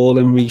 all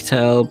in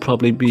retail,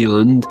 probably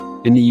beyond,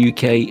 in the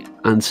UK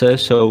answer.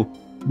 So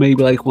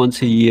maybe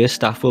once a year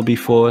staff will be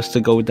forced to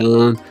go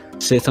down,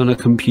 sit on a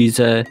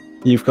computer.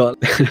 You've got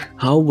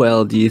how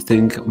well do you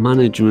think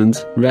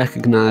management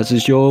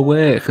recognises your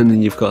work, and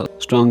then you've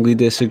got strongly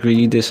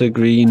disagree,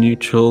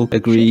 neutral,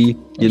 agree,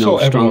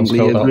 strongly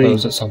agree.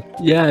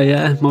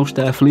 Yeah, most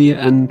definitely.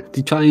 And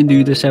they try and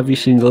do this every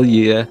single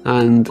year,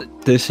 and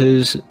this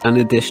is an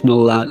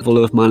additional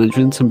level of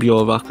management and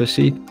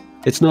bureaucracy.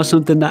 It's not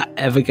something that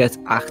ever gets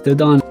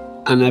acted on,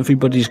 and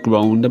everybody's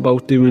groaned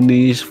about doing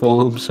these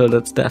forms, so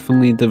that's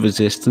definitely the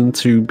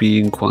resistance to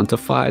being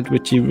quantified,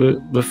 which he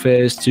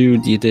refers to,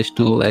 the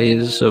additional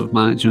layers of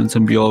management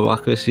and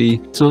bureaucracy.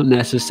 It's not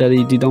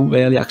necessary, they don't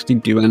really actually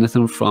do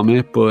anything from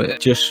it, but it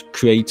just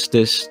creates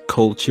this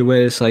culture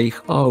where it's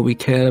we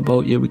care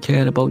about you, we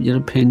care about your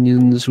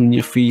opinions and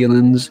your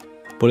feelings,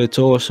 but it's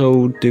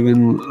also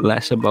doing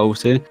less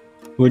about it.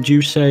 Would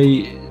you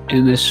say,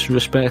 in this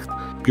respect,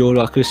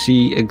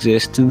 bureaucracy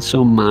exists in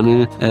some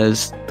manner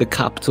as the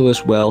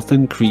capitalist wealth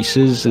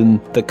increases, and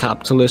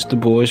the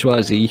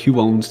bourgeoisie who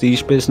owns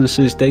these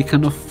businesses, they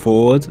can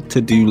afford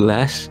to do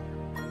less,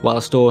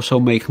 whilst also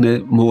making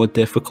it more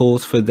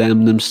difficult for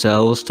them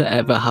themselves to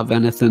ever have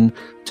anything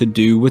to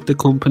do with the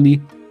company,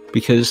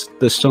 because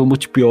there's so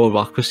much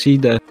bureaucracy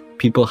that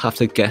people have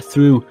to get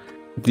through.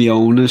 The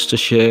owners, the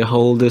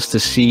shareholders, the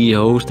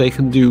CEOs, they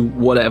can do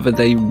whatever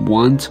they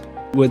want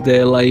with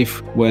their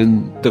life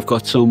when they've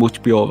got so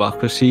much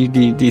bureaucracy.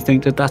 Do you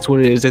think that that's what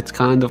it is? It's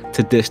kind of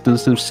to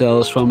distance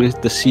themselves from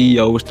it. The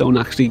CEOs don't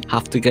actually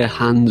have to get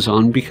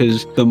hands-on,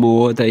 because the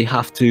more they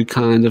have to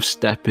kind of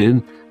step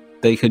in,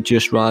 they could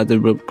just rather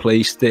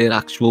replace their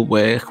actual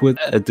work with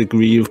a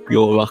degree of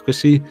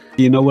bureaucracy.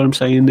 Do you know what I'm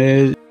saying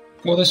there?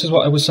 Well, this is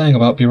what I was saying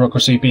about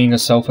bureaucracy being a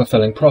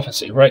self-fulfilling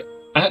prophecy, right?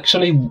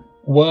 Actually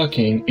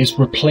working is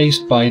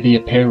replaced by the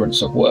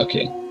appearance of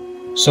working.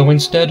 So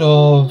instead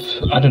of,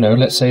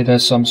 let's say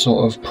there's some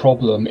sort of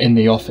problem in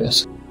the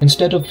office,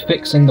 instead of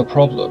fixing the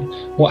problem,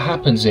 what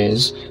happens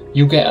is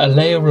you get a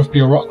layer of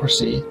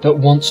bureaucracy that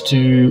wants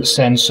to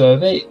send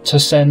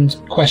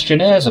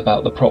questionnaires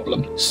about the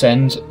problem,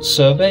 send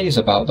surveys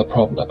about the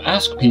problem,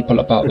 ask people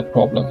about the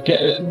problem,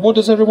 what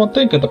does everyone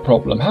think of the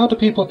problem, how do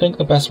people think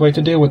the best way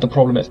to deal with the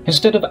problem is.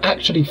 Instead of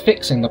actually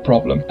fixing the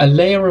problem, a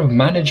layer of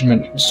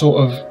management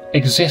sort of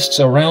exists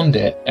around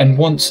it and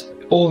wants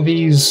all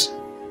these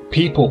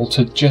people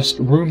to just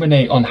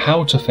ruminate on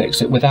how to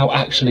fix it without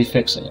actually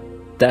fixing it.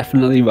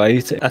 Definitely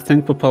right. I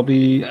think we're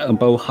probably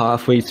about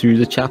halfway through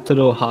the chapter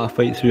or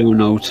halfway through our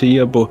notes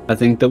here, but I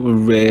think that we're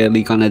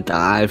really going to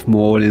dive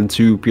more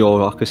into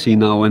bureaucracy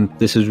now, and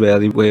this is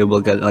really where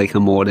we'll get a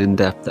more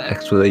in-depth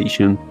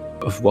explanation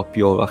of what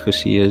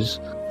bureaucracy is,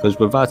 because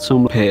we've had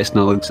some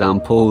personal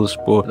examples,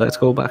 but let's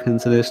go back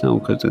into this now,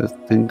 because I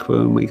think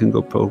we're making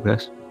good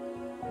progress.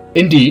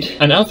 Indeed,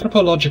 an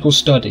anthropological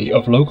study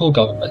of local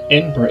government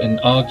in Britain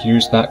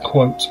argues that,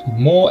 quote,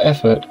 more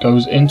effort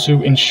goes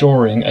into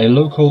ensuring a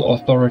local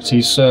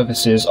authority's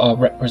services are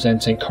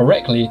represented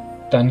correctly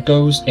than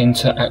goes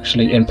into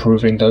actually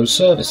improving those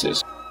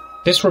services.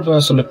 This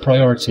reversal of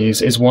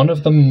priorities is one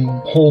of the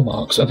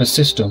hallmarks of a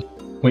system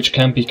which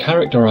can be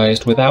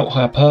characterized without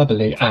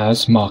hyperbole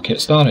as market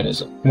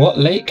Stalinism. What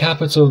late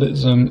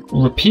capitalism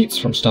repeats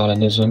from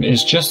Stalinism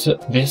is just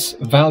this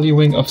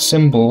valuing of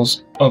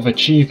symbols of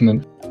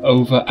achievement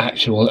over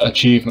actual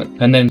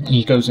achievement. And then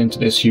he goes into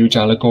this huge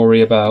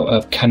allegory about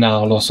a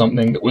canal or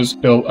something that was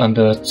built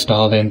under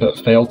Stalin but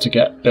failed to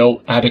get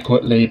built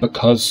adequately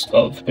because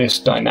of this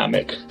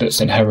dynamic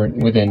that's inherent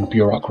within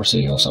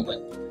bureaucracy or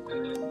something.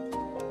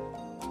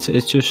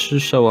 It's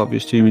just so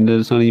obvious to me that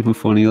it's not even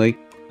funny. Like,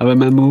 I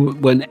remember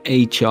when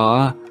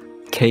HR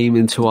came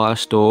into our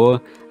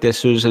store,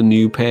 this was a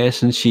new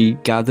person. She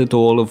gathered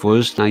all of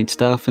us night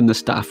staff in the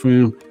staff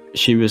room.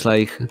 She was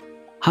like,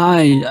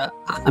 "Hi,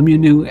 I'm your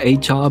new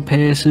HR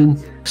person.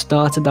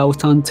 Started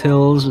out on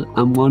tills.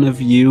 I'm one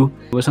of you.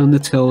 I was on the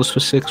tills for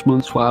 6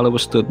 months while I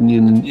was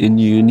studying in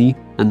uni,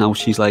 and now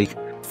she's like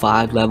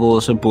 5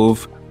 levels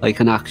above, like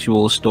an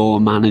actual store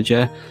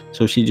manager.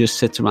 So she just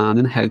sits around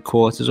in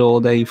headquarters all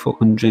day,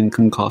 fucking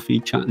drinking coffee,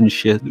 chatting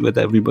shit with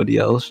everybody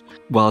else,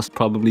 whilst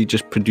probably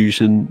just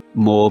producing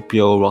more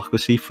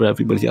bureaucracy for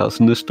everybody else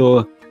in the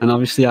store." And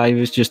obviously I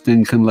was just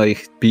thinking,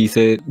 like,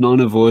 Peter,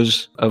 none of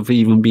us have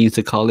even been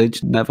to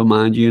college, never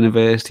mind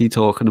university,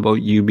 talking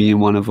about you being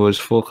one of us.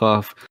 Fuck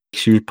off.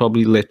 She was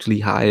probably literally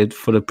hired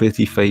for a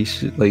pretty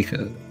face. Like,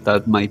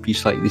 that might be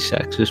slightly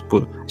sexist,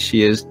 but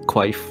she is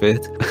quite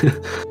fit.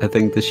 I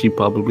think that she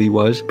probably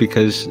was,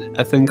 because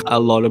I think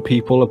a lot of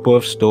people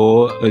above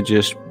store are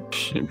just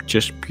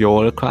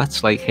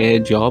bureaucrats. Like, her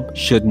job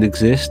shouldn't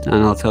exist,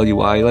 and I'll tell you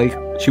why. Like,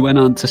 she went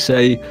on to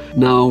say,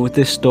 "Now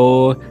this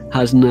store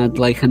hasn't had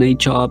like an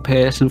HR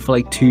person for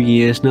like 2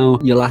 years now.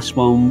 Your last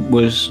one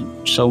was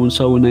so and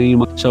so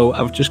name. So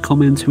I've just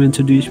come in to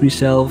introduce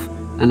myself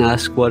and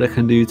ask what I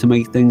can do to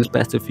make things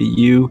better for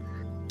you.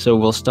 So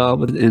we'll start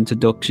with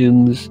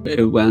introductions."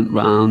 It went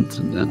round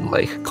and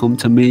like come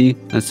to me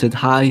and said,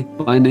 "Hi,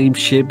 my name's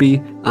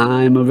Shibby.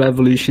 I'm a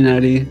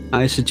revolutionary.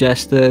 I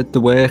suggest that the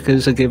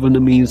workers are given the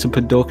means of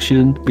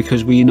production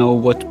because we know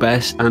what's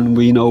best and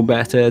we know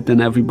better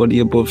than everybody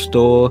above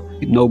store.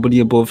 Nobody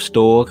above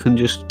store can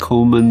just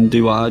come and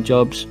do our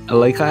jobs."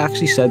 Like, I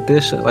actually said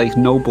this, like,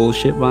 no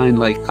bullshit, Ryan.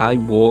 Like, I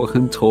walk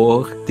and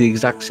talk the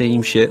exact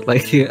same shit.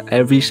 Like,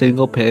 every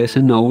single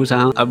person knows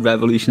I'm a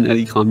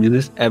revolutionary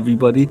communist.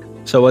 Everybody.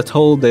 So I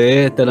told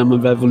her that I'm a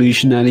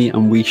revolutionary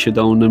and we should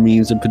own the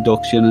means of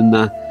production, and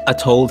that I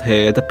told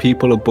her that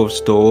people above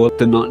store,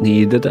 they're not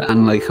needed.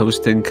 And like, I was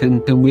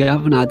thinking, and we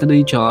haven't had an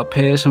HR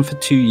person for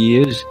 2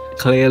 years.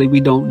 Clearly we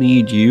don't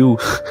need you.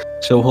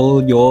 So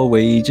all your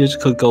wages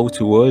could go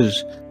to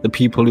us, the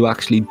people who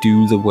actually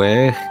do the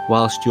work,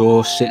 whilst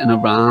you're sitting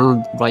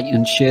around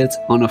writing shit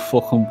on a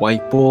fucking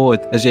whiteboard,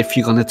 as if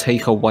you're gonna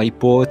take a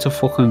whiteboard to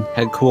fucking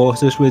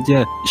headquarters with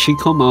you. She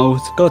come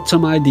out, got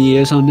some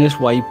ideas on this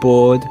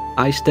whiteboard.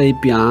 I stayed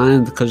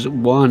behind because,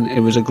 one, it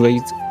was a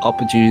great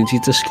opportunity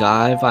to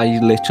skive. I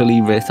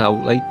literally writ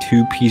out like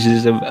 2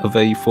 pieces of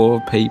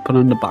A4 paper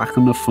on the back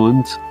and the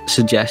front,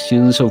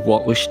 suggestions of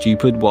what was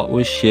stupid, what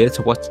was shit,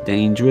 what's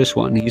dangerous,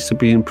 what needs to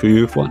be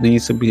improved, what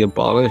needs to be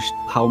abolished,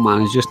 how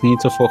managers need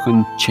to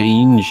fucking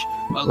change.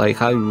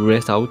 Like, I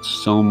writ out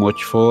so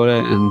much for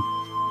it, and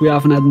we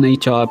haven't had an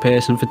HR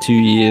person for 2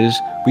 years.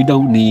 We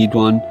don't need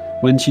one.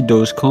 When she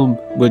does come,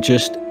 we're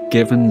just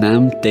giving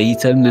them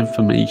data and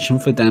information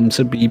for them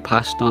to be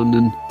passed on,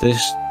 and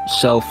this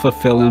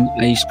self-fulfilling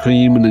ice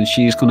cream. And then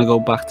she's gonna go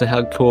back to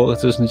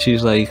headquarters and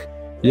she's like,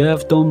 "Yeah,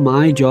 I've done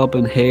my job,"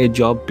 and her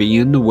job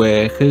being the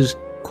workers,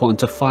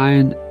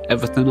 quantifying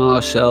everything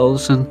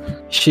ourselves. And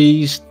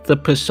she's the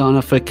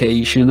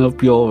personification of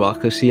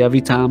bureaucracy.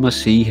 Every time I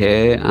see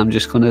her, I'm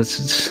just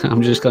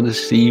gonna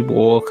see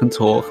walk and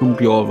talk and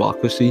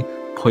bureaucracy,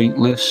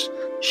 pointless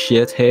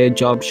shit. Her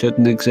job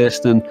shouldn't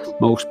exist, and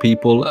most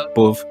people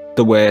above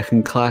the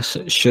working class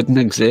shouldn't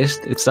exist.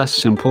 It's that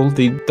simple.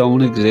 They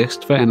don't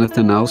exist for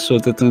anything else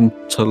other than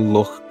to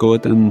look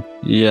good. And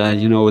yeah,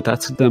 you know,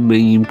 that's the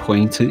main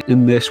point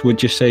in this.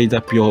 Would you say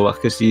that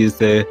bureaucracy is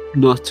there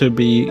not to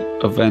be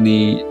of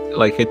any,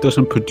 like, it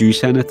doesn't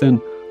produce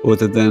anything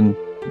other than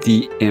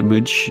the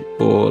image,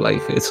 or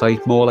like, it's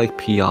like more like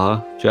PR,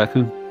 do you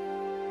reckon?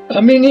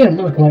 I mean, yeah,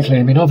 most likely.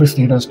 I mean,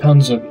 obviously there's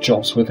tons of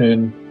jobs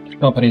within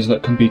companies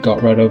that can be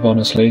got rid of,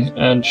 honestly,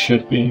 and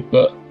should be,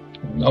 but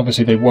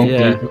obviously they won't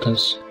be,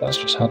 because that's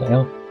just how they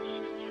are.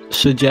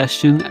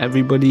 Suggestion,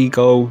 everybody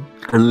go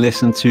and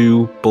listen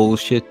to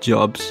Bullshit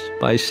Jobs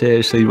by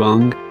Seriously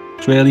Wrong.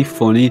 It's really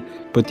funny,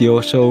 but they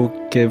also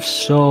give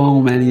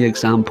so many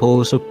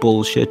examples of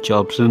bullshit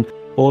jobs, and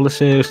all the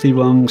Seriously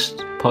Wrong's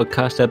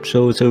podcast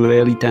episodes are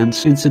really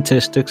dense in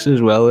statistics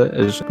as well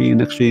as being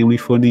extremely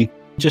funny.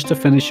 Just to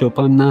finish up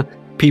on that,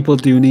 people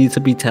do need to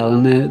be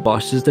telling their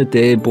bosses that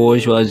they're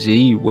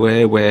bourgeoisie,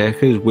 we're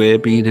workers, we're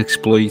being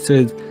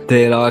exploited,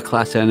 they're our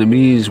class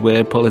enemies,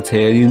 we're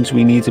proletarians,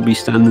 we need to be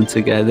standing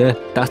together.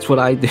 That's what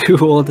I do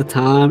all the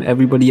time.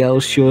 Everybody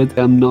else should.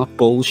 I'm not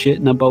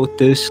bullshitting about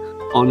this.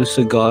 Honest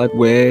to God,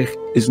 work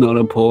is not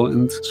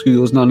important.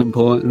 School's not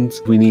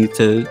important. We need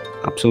to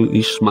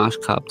absolutely smash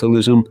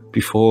capitalism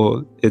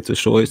before it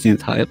destroys the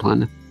entire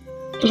planet.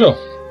 For sure.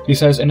 He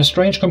says, in a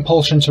strange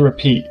compulsion to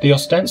repeat, the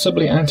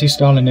ostensibly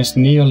anti-Stalinist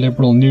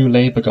neoliberal New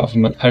Labour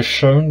government has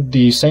shown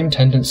the same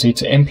tendency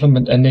to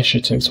implement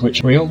initiatives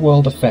which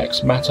real-world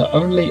effects matter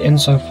only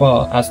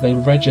insofar as they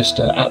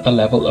register at the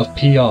level of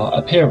PR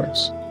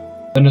appearance.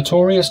 The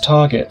notorious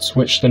targets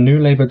which the New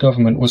Labour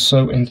government was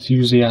so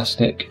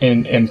enthusiastic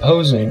in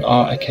imposing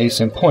are a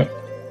case in point.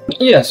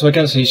 Yeah, so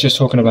again, so he's just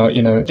talking about,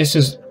 this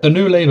is the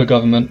new Labour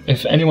government.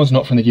 If anyone's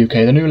not from the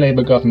UK, the new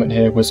Labour government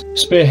here was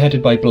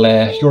spearheaded by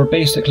Blair. You're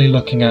basically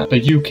looking at the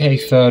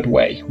UK third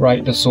way,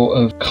 right? The sort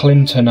of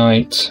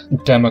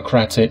Clintonite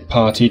Democratic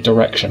Party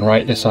direction,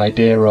 right? This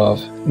idea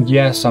of,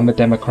 yes, I'm a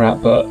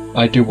Democrat, but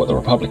I do what the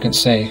Republicans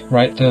say,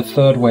 right? The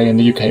third way in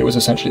the UK was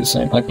essentially the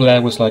same. Like,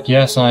 Blair was like,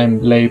 yes,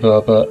 I'm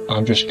Labour, but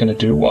I'm just going to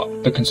do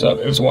what the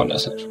Conservatives want,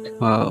 essentially.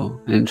 Wow,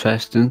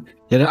 interesting.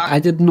 Yeah, I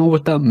didn't know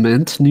what that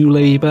meant, New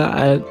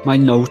Labour. My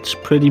notes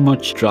pretty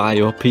much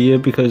dry up here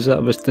because I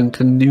was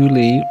thinking New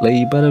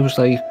Labour. I was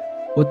like,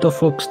 what the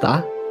fuck's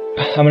that?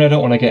 I mean, I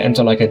don't want to get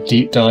into like a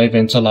deep dive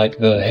into like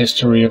the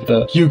history of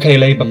the UK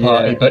Labour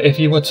Party, but if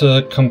you were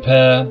to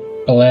compare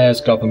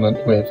Blair's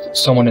government with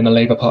someone in the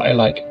Labour Party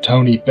like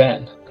Tony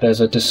Benn,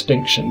 there's a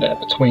distinction there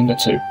between the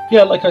two.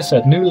 Yeah, like I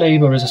said, New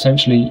Labour is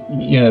essentially,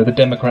 the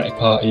Democratic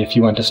Party, if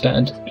you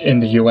understand, in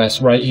the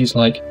US, right? He's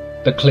like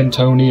the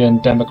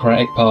Clintonian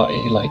Democratic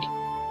Party, like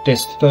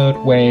this third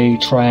way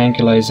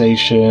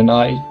triangulation.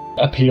 I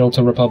appeal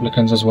to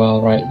Republicans as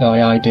well, right? The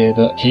idea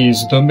that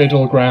he's the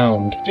middle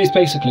ground. He's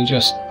basically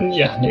just,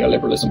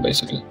 neoliberalism,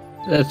 basically.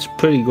 That's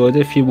pretty good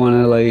if you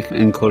want to, like,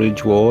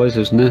 encourage wars,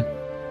 isn't it?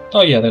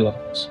 Oh yeah, they love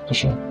us, for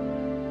sure.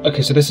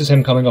 Okay, so this is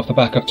him coming off the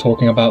back of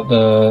talking about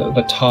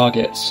the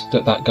targets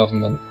that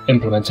government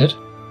implemented.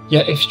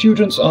 Yet if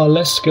students are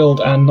less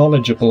skilled and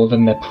knowledgeable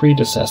than their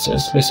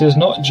predecessors, this is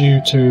not due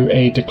to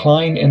a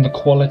decline in the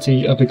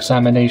quality of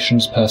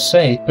examinations per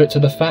se, but to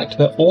the fact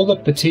that all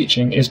of the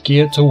teaching is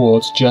geared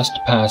towards just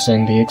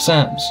passing the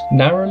exams.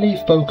 Narrowly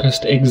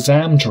focused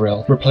exam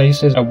drill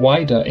replaces a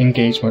wider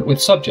engagement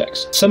with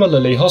subjects.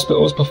 Similarly,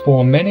 hospitals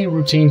perform many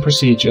routine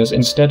procedures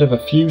instead of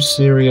a few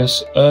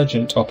serious,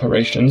 urgent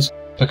operations,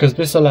 because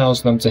this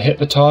allows them to hit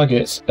the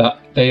targets that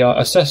they are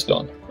assessed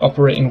on,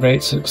 operating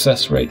rates,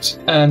 success rates,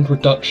 and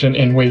reduction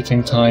in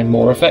waiting time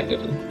more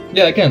effectively.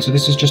 Yeah, again, so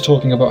this is just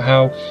talking about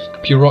how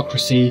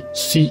bureaucracy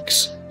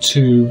seeks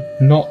to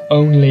not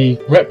only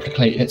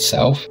replicate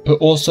itself, but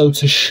also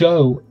to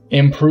show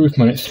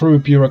improvement through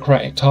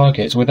bureaucratic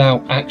targets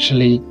without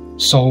actually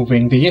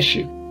solving the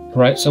issue,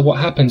 right? So what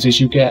happens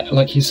is you get,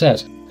 like he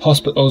says,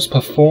 hospitals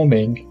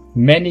performing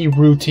many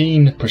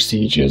routine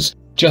procedures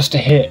just to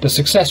hit the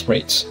success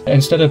rates,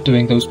 instead of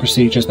doing those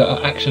procedures that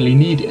are actually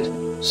needed,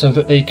 so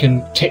that they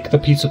can tick the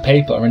piece of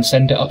paper and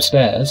send it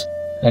upstairs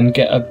and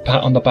get a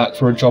pat on the back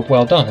for a job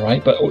well done,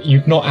 right? But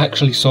you've not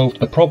actually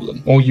solved the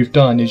problem. All you've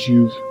done is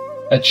you've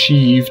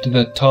achieved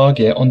the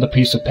target on the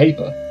piece of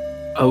paper.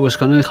 I was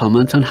going to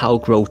comment on how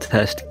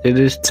grotesque it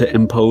is to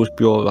impose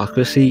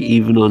bureaucracy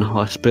even on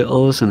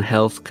hospitals and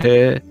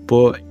healthcare,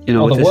 but,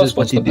 this is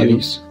what you do.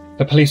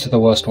 The police are the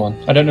worst one.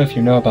 I don't know if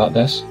you know about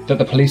this, that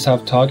the police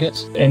have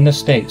targets. In the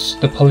States,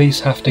 the police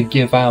have to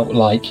give out,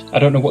 I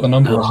don't know what the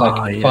number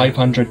is,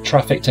 500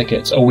 traffic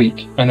tickets a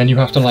week, and then you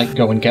have to,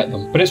 go and get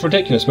them. But it's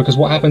ridiculous, because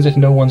what happens if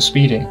no one's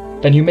speeding?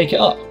 Then you make it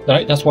up,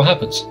 right? That's what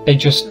happens. They're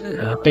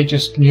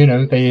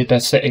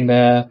sitting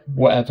there,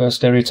 whatever,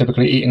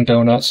 stereotypically eating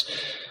donuts.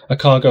 A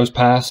car goes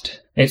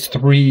past, it's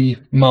 3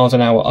 miles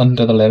an hour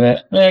under the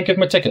limit, give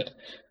them a ticket.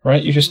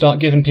 Right? You just start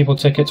giving people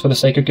tickets for the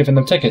sake of giving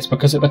them tickets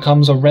because it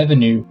becomes a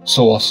revenue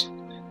source.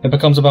 It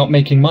becomes about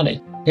making money.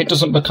 It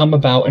doesn't become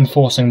about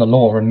enforcing the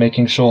law and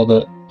making sure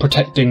that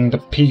protecting the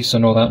peace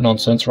and all that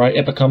nonsense, right?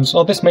 It becomes,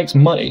 this makes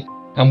money.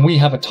 And we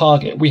have a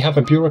target. We have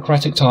a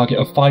bureaucratic target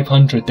of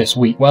 500 this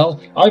week.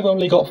 Well, I've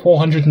only got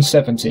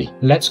 470.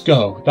 Let's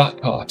go. That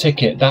car,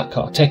 ticket,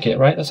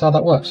 right? That's how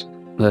that works.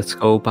 Let's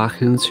go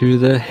back into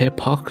the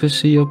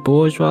hypocrisy of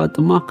bourgeois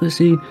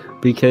democracy,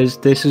 because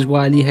this is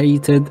why they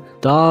hated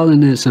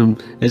Darwinism,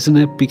 isn't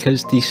it?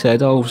 Because they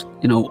said,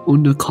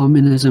 under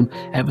communism,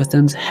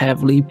 everything's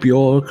heavily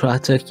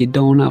bureaucratic, you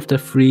don't have the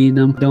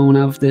freedom, don't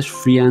have this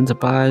free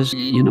enterprise,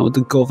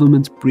 the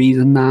government's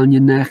breathing down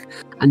your neck,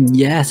 and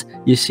yet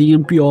you're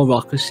seeing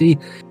bureaucracy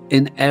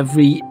in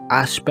every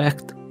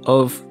aspect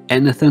of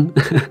anything,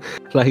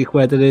 like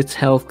whether it's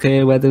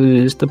healthcare, whether it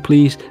is the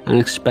police, and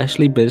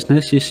especially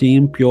business, you're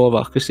seeing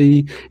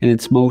bureaucracy in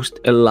its most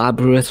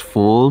elaborate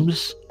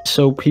forms.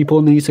 So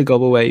people need to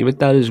go away with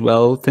that as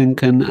well,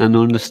 thinking and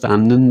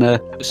understanding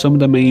that some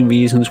of the main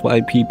reasons why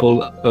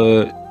people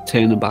are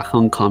turning back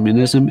on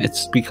communism,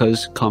 it's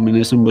because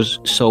communism was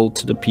sold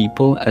to the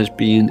people as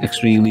being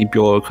extremely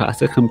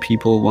bureaucratic, and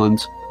people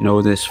want,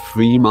 this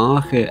free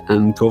market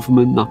and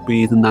government not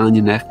breathing down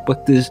your neck.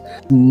 But there's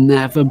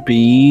never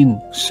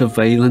been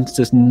surveillance,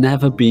 there's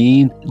never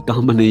been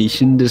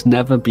domination, there's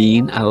never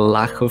been a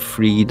lack of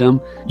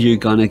freedom you're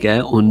gonna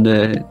get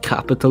under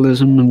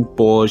capitalism and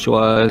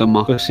bourgeois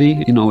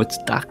democracy. It's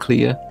that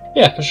clear.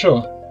 Yeah, for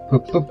sure.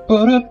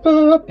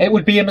 It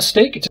would be a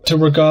mistake to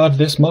regard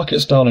this market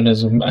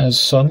Stalinism as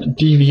some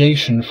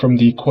deviation from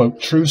the,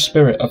 quote, true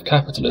spirit of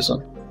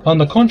capitalism. On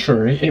the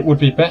contrary, it would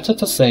be better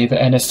to say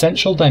that an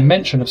essential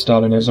dimension of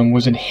Stalinism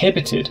was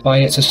inhibited by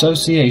its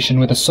association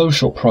with a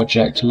social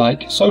project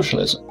like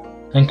socialism,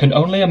 and can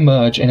only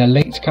emerge in a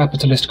late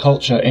capitalist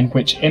culture in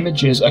which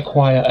images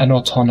acquire an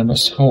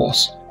autonomous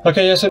force.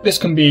 Okay, yeah, so this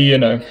can be,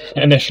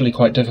 initially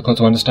quite difficult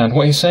to understand.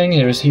 What he's saying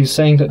here is he's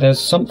saying that there's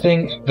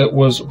something that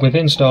was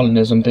within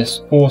Stalinism, this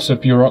force of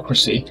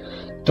bureaucracy,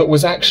 that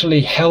was actually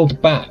held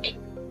back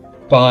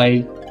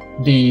by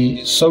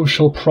the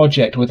social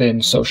project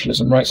within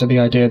socialism, right? So the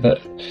idea that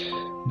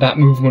that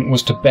movement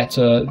was to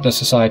better the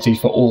society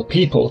for all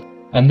people.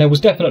 And there was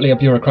definitely a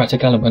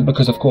bureaucratic element,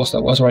 because of course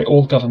there was, right?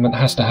 All government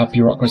has to have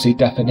bureaucracy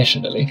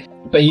definitionally.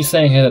 But he's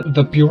saying here that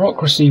the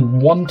bureaucracy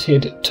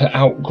wanted to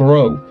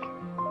outgrow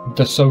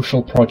the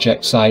social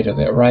project side of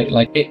it, right?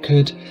 Like, it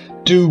could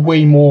do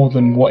way more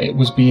than what it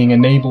was being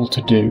enabled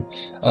to do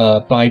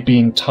by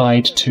being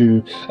tied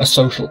to a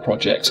social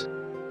project.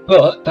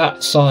 But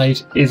that side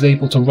is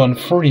able to run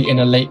free in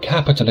a late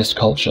capitalist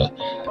culture,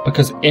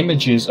 because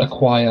images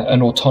acquire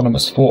an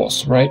autonomous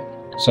force, right?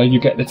 So you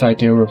get this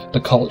idea of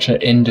the culture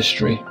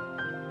industry,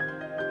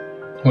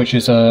 which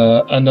is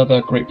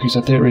another great piece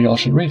of theory y'all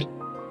should read.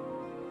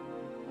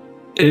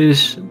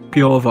 Is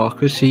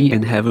bureaucracy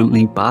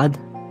inherently bad?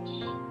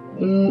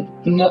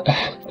 No,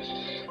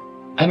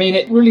 I mean,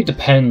 it really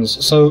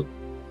depends. So,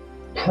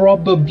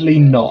 probably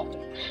not,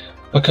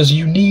 because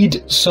you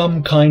need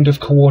some kind of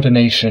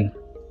coordination.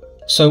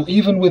 So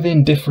even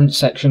within different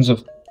sections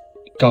of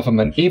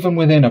government, even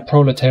within a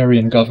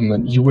proletarian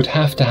government, you would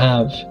have to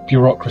have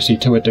bureaucracy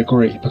to a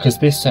degree, because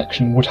this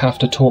section would have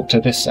to talk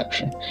to this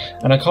section.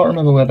 And I can't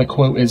remember where the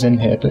quote is in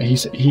here, but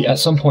he at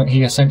some point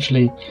he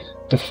essentially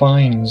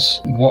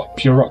defines what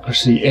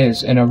bureaucracy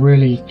is in a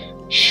really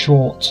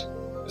short,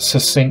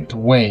 succinct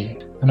way.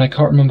 And I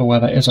can't remember where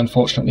that is,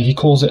 unfortunately. He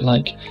calls it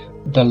like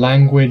the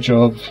language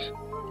of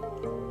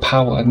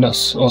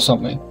powerness or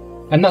something.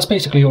 And that's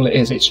basically all it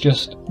is. It's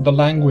just the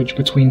language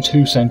between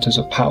two centres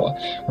of power,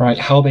 right?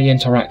 How they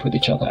interact with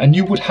each other. And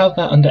you would have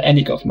that under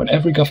any government.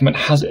 Every government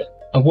has it.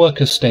 A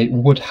workers' state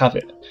would have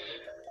it.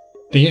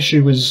 The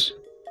issue is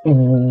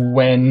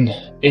when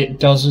it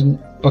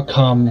doesn't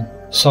become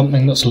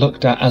something that's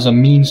looked at as a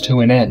means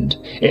to an end.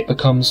 It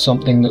becomes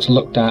something that's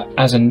looked at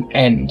as an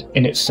end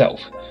in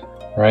itself,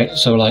 right?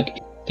 So like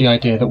the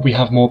idea that we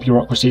have more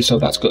bureaucracy, so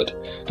that's good.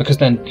 Because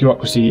then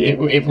bureaucracy,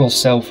 it will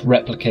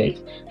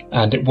self-replicate,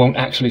 and it won't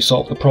actually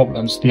solve the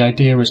problems. The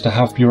idea is to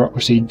have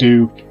bureaucracy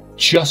do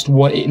just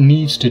what it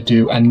needs to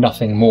do and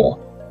nothing more,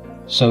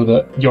 so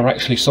that you're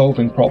actually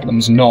solving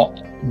problems,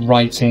 not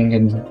writing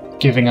and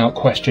giving out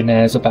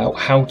questionnaires about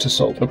how to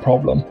solve the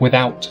problem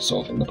without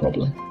solving the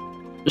problem.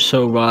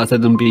 So rather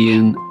than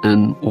being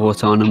an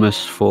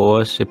autonomous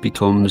force, it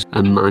becomes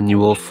a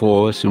manual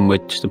force in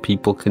which the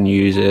people can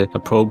use it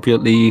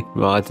appropriately,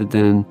 rather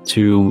than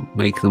to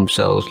make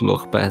themselves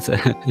look better.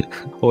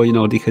 Or,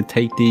 they could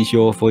take these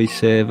Your Voice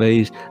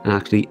surveys and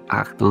actually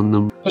act on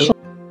them.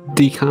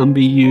 They can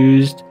be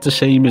used the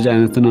same as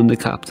anything under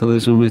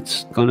capitalism.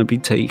 It's going to be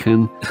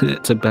taken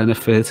to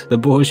benefit the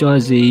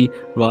bourgeoisie,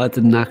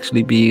 rather than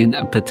actually being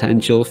a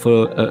potential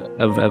for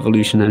a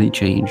revolutionary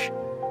change.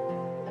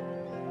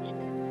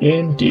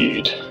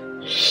 Indeed.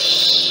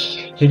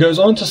 He goes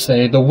on to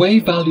say, the way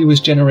value is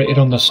generated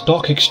on the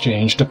stock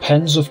exchange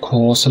depends, of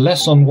course,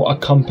 less on what a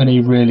company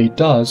really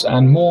does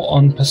and more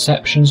on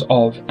perceptions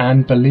of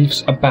and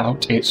beliefs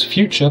about its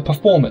future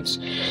performance.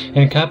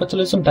 In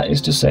capitalism, that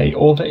is to say,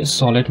 all that is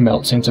solid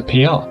melts into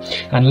PR,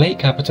 and late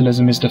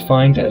capitalism is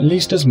defined at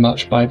least as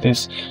much by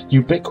this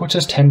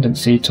ubiquitous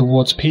tendency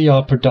towards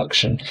PR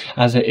production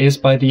as it is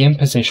by the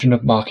imposition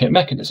of market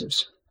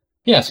mechanisms.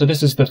 Yeah, so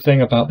this is the thing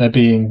about there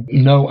being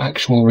no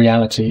actual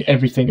reality.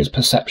 Everything is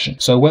perception.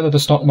 So whether the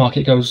stock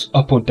market goes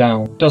up or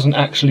down doesn't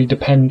actually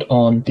depend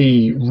on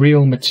the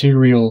real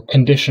material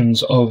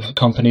conditions of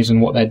companies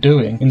and what they're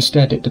doing.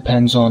 Instead, it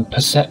depends on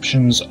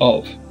perceptions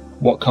of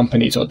what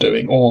companies are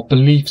doing, or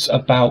beliefs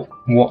about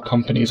what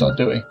companies are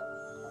doing.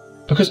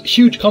 Because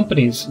huge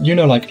companies,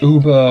 like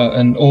Uber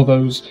and all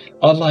those,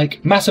 are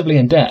like massively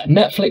in debt.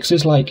 Netflix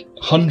is like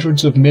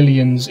hundreds of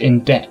millions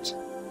in debt.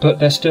 But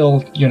they're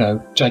still,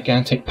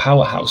 gigantic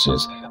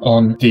powerhouses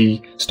on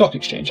the stock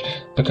exchange,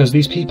 because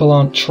these people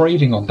aren't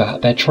trading on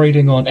that. They're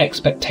trading on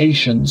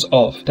expectations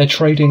of. They're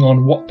trading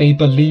on what they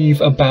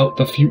believe about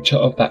the future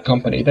of that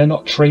company. They're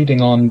not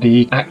trading on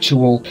the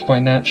actual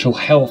financial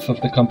health of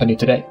the company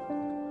today.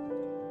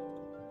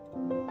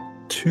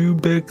 Too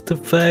big to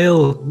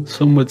fail,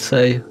 some would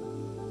say.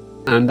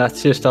 And that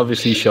just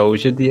obviously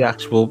shows you the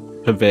actual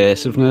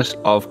perversiveness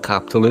of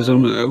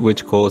capitalism,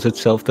 which calls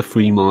itself the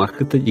free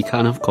market, that you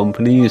can have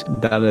companies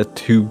that are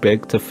too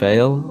big to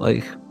fail.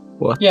 Like,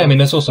 what? Yeah, I mean,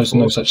 there's also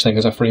no such thing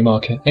as a free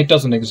market. It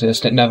doesn't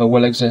exist. It never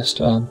will exist.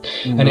 And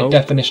it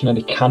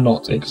definitionally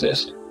cannot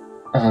exist.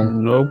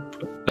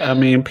 Nope. I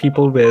mean,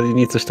 people really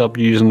need to stop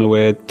using the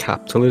word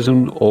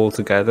capitalism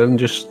altogether and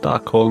just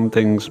start calling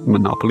things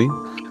monopoly.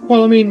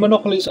 Well, I mean,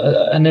 monopoly is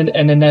an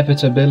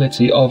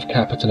inevitability of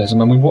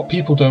capitalism. I mean, what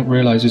people don't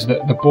realise is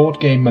that the board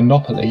game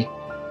Monopoly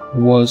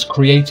was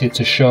created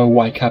to show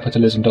why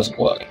capitalism doesn't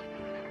work.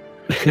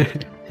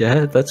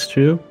 Yeah, that's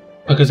true.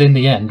 Because in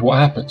the end, what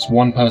happens?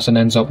 One person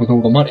ends up with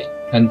all the money,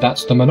 and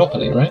that's the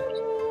monopoly, right?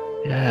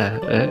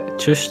 Yeah,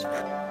 just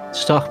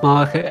stock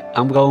market.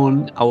 I'm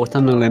going out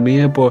on a limb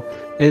here, but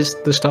is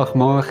the stock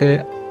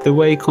market the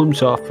way it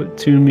comes off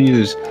to me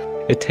is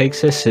it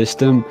takes a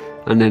system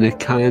and then it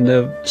kind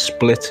of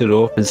splits it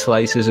up and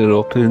slices it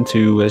up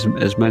into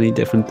as many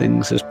different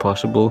things as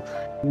possible.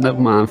 Never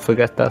mind,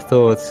 forget that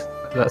thought.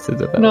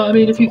 No, I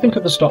mean, if you think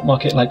of the stock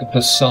market like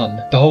the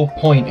sun, the whole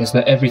point is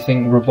that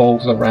everything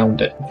revolves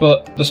around it.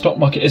 But the stock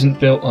market isn't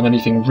built on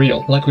anything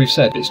real. Like we've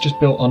said, it's just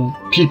built on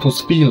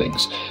people's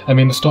feelings. I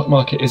mean, the stock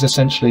market is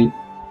essentially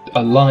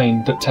a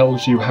line that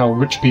tells you how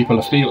rich people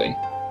are feeling.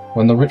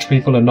 When the rich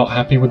people are not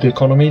happy with the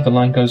economy, the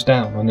line goes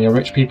down. When the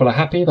rich people are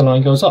happy, the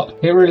line goes up.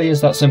 It really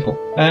is that simple.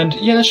 And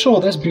yeah, sure,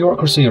 there's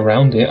bureaucracy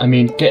around it. I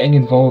mean, getting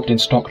involved in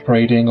stock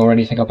trading or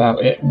anything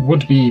about it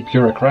would be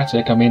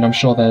bureaucratic. I mean, I'm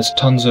sure there's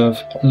tons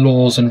of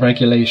laws and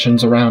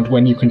regulations around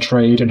when you can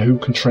trade and who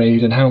can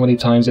trade and how many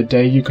times a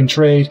day you can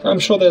trade. I'm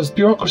sure there's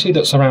bureaucracy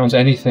that surrounds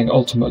anything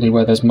ultimately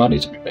where there's money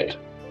to be made.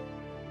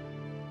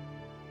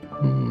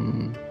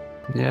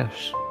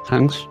 Yes,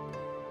 thanks.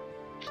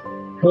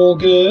 All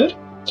good.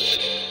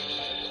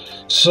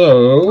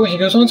 So, he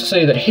goes on to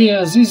say that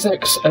here,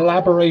 Zizek's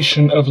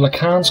elaboration of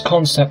Lacan's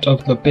concept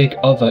of the big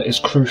other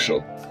is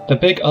crucial. The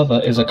big other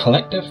is a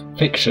collective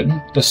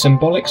fiction, the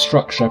symbolic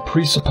structure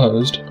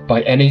presupposed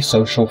by any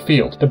social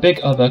field. The big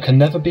other can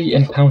never be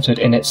encountered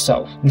in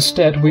itself.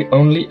 Instead, we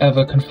only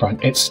ever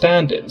confront its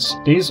stand-ins.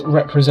 These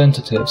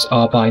representatives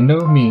are by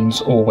no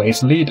means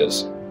always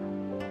leaders.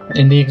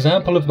 In the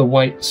example of the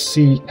White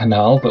Sea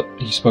Canal that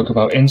he spoke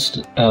about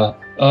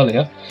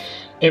earlier,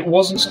 it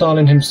wasn't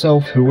Stalin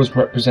himself who was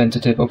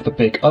representative of the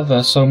big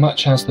other so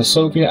much as the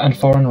Soviet and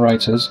foreign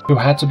writers who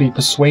had to be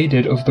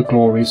persuaded of the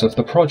glories of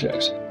the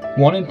project.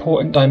 One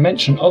important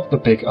dimension of the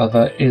big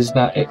other is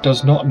that it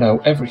does not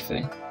know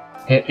everything.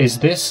 It is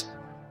this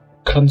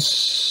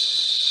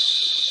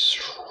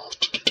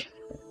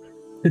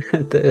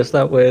There's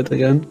that word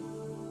again.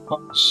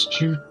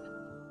 Constitutive.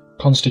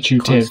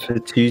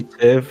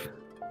 Constitutive.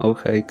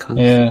 Okay,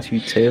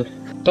 constitutive. Yeah.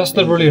 That's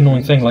the really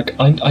annoying thing. Like,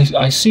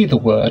 I see the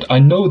word, I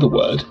know the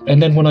word,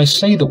 and then when I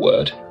say the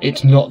word,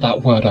 it's not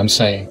that word I'm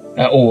saying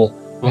at all.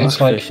 Well, it's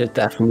like should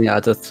definitely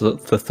add a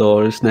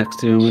thesaurus next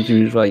to him when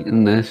he was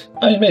writing this.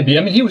 Maybe.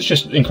 I mean, he was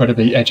just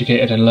incredibly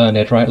educated and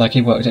learned, right? Like,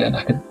 he worked at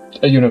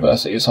a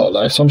university his whole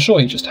life, so I'm sure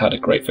he just had a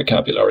great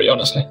vocabulary,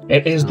 honestly.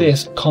 It is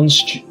this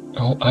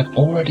Oh, I've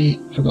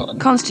already forgotten.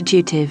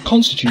 Constitutive.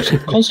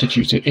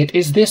 Constitutive. It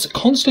is this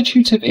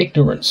constitutive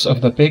ignorance of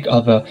the big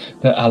other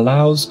that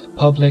allows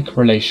public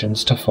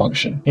relations to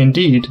function.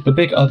 Indeed, the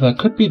big other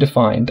could be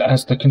defined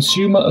as the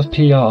consumer of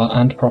PR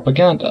and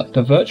propaganda,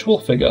 the virtual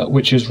figure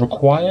which is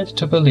required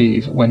to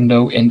believe when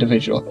no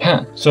individual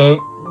can. So,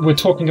 we're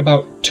talking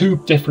about two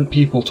different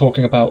people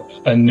talking about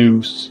a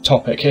new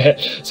topic here.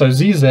 So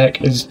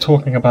Zizek is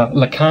talking about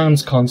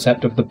Lacan's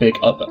concept of the big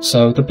other.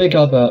 So the big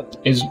other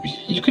is,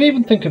 you can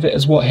even think of it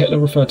as what Hitler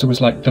referred to as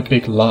like the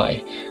big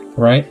lie,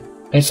 right?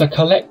 It's a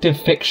collective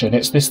fiction.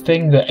 It's this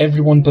thing that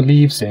everyone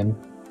believes in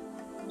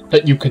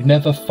that you could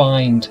never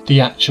find the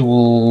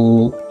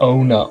actual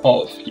owner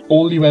of.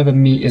 All you ever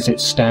meet is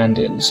its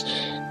stand-ins.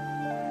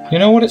 You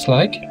know what it's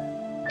like?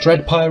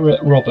 Dread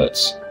Pirate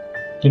Roberts.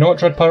 You know what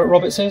Dread Pirate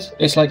Roberts is?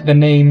 It's like the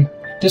name...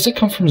 Does it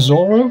come from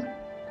Zorro?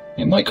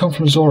 It might come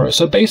from Zorro.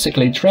 So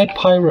basically, Dread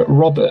Pirate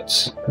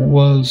Roberts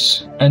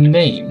was a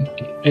name.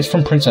 It's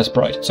from Princess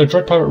Bride. So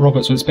Dread Pirate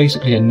Roberts was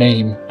basically a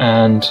name,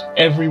 and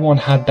everyone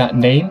had that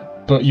name,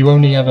 but you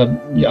only ever...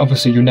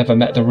 Obviously, you never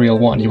met the real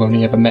one. You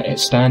only ever met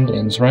its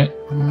stand-ins, right?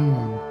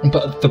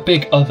 But the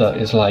big other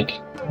is like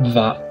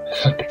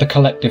that... The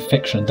collective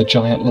fiction, the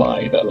giant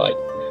lie that, like,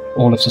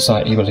 all of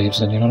society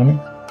believes in, you know what I mean?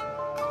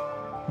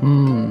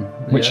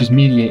 Which is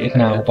mediated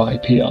now by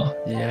PR.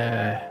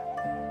 Yeah.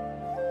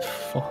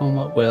 Fucking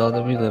what world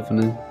are we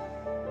living in?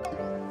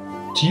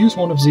 To use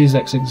one of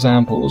Zizek's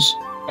examples,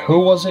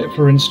 who was it,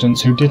 for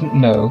instance, who didn't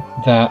know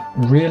that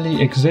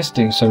really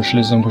existing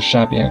socialism was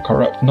shabby and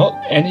corrupt?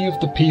 Not any of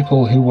the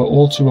people who were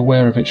all too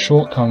aware of its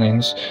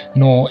shortcomings,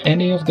 nor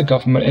any of the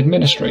government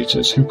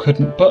administrators who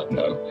couldn't but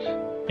know.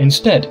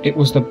 Instead, it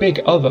was the big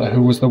other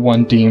who was the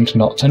one deemed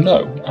not to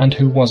know, and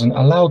who wasn't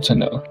allowed to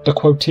know. The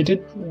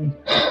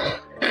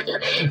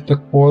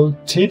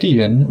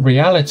quotidian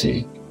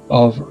reality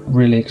of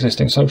really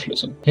existing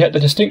socialism. Yet the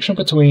distinction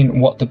between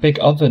what the big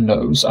other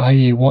knows,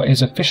 i.e. what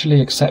is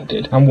officially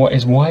accepted, and what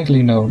is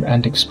widely known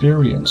and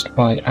experienced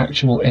by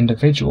actual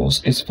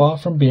individuals is far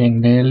from being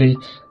merely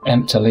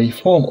emptily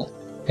formal.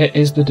 It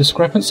is the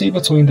discrepancy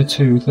between the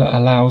two that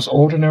allows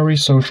ordinary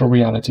social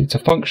reality to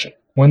function.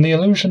 When the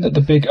illusion that the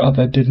big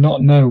other did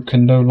not know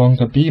can no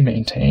longer be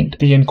maintained,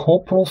 the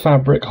incorporeal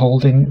fabric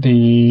holding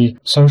the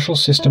social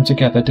system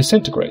together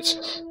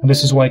disintegrates. And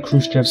this is why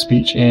Khrushchev's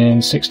speech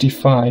in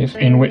 '65,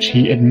 in which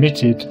he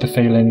admitted the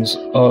failings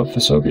of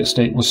the Soviet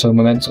state, was so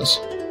momentous.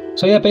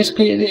 So yeah,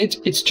 basically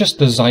it's just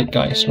the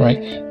zeitgeist,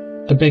 right?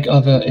 The big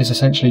other is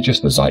essentially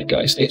just the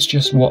zeitgeist. It's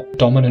just what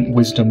dominant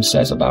wisdom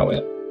says about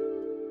it.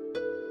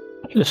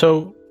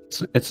 So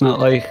it's not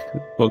like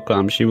what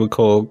Gramsci would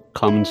call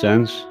common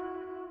sense?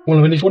 Well,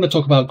 I mean, if you want to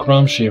talk about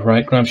Gramsci,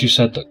 right, Gramsci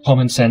said that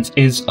common sense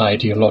is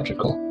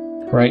ideological,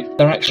 right?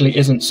 There actually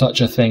isn't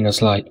such a thing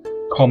as, like,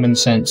 common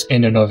sense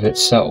in and of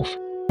itself.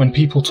 When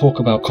people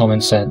talk about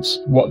common sense,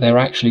 what they're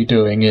actually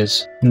doing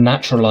is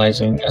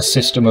naturalizing a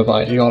system of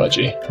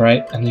ideology,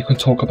 right? And you can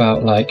talk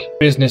about like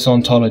business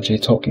ontology,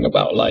 talking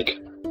about like,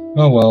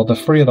 oh well, the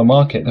freer the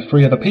market, the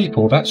freer the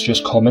people, that's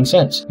just common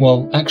sense.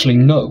 Well, actually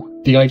no.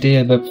 The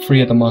idea that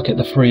freer the market,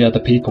 the freer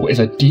the people is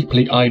a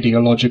deeply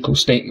ideological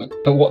statement.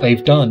 But what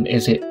they've done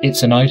is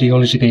it's an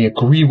ideology they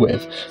agree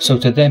with, so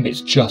to them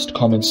it's just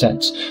common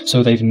sense.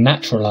 So they've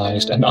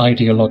naturalized an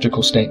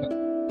ideological statement.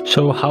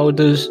 So how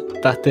does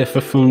that differ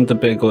from the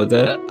big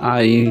other,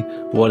 i.e.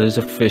 what is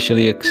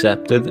officially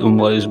accepted and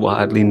what is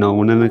widely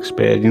known and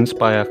experienced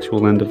by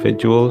actual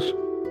individuals?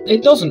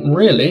 It doesn't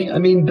really. I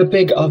mean, the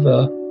big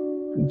other,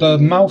 the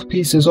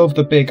mouthpieces of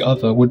the big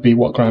other would be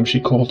what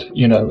Gramsci called,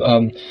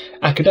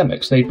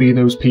 academics. They'd be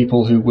those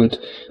people who would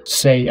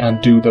say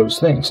and do those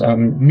things,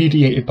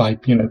 mediated by,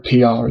 PR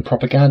and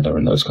propaganda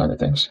and those kind of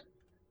things.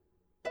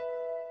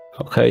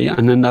 Okay,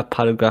 and then that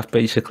paragraph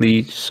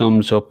basically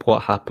sums up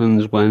what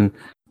happens when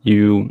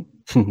you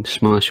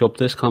smash up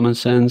this common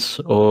sense,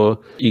 or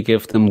you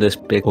give them this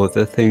big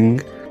other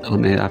thing,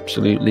 and it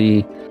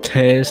absolutely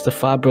tears the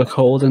fabric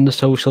holding the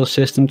social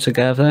system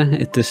together.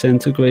 It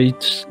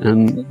disintegrates,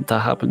 and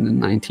that happened in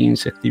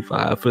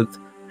 1965 with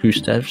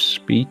Khrushchev's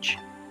speech.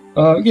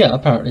 Yeah,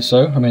 apparently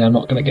so. I mean, I'm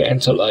not going to get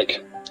into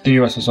like the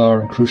USSR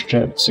and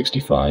Khrushchev at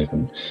 65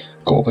 and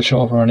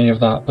Gorbachev or any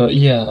of that, but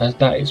yeah,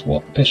 that is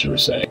what Fisher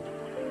is saying.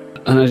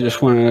 And I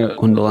just want to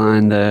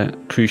underline the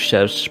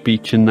Khrushchev's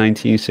speech in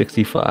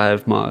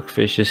 1965, Mark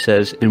Fisher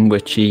says, in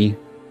which he,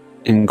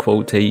 in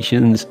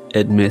quotations,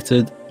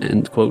 admitted,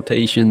 end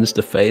quotations,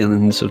 the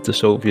failings of the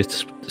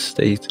Soviet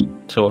state.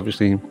 So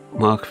obviously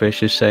Mark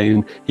Fisher's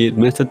saying he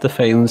admitted the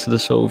failings of the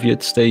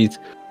Soviet state,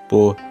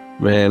 but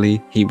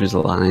really he was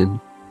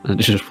lying. I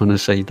just want to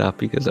say that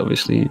because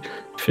obviously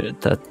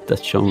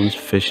that shows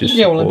Fisher's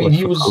support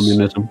for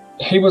communism.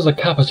 He was a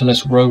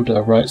capitalist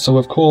roader, right? So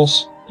of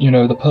course,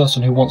 the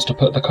person who wants to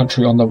put the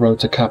country on the road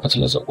to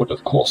capitalism would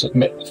of course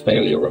admit the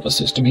failure of a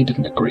system he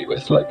didn't agree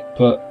with,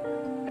 but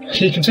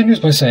he continues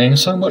by saying,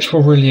 so much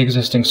for really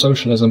existing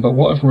socialism, but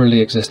what of really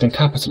existing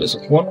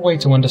capitalism? One way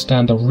to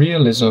understand the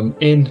realism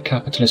in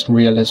capitalist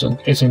realism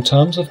is in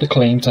terms of the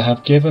claim to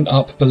have given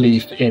up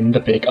belief in the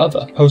big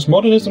other.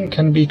 Postmodernism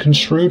can be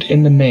construed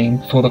in the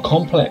name for the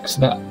complex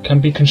that can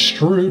be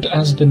construed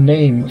as the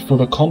name for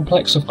the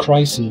complex of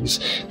crises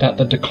that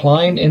the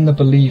decline in the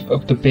belief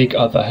of the big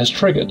other has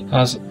triggered.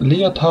 As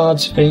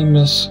Lyotard's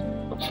famous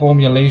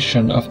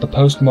formulation of the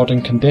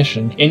postmodern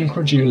condition,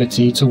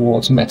 incredulity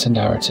towards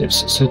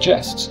meta-narratives,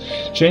 suggests.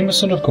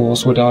 Jameson, of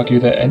course, would argue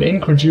that an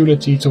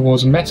incredulity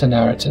towards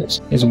meta-narratives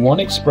is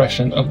one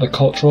expression of the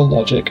cultural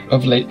logic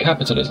of late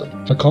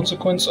capitalism, the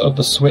consequence of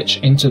the switch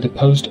into the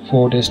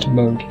post-Fordist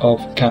mode of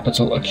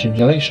capital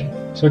accumulation.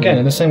 So again,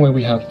 in the same way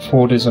we have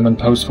Fordism and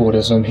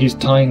post-Fordism, he's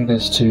tying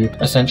this to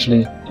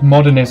essentially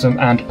modernism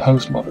and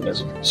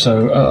postmodernism.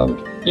 So,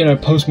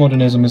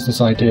 postmodernism is this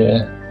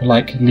idea,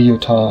 like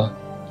Lyotard.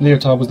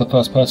 Lyotard was the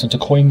first person to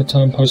coin the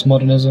term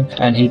postmodernism,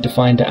 and he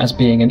defined it as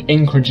being an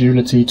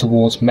incredulity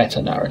towards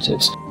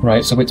meta-narratives,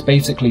 right? So it's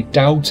basically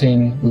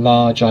doubting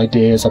large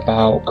ideas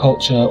about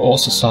culture or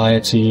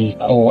society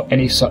or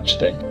any such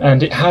thing.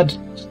 And it had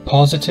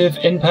positive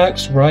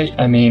impacts, right?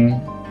 I mean,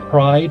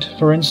 Pride,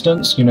 for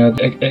instance,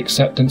 the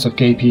acceptance of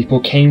gay people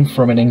came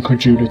from an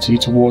incredulity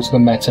towards the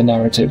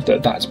meta-narrative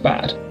that that's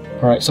bad.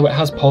 Right, so it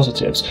has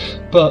positives,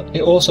 but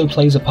it also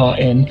plays a part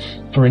in,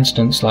 for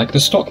instance, like the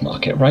stock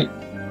market, right?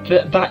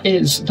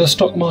 The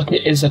stock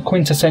market is a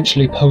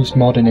quintessentially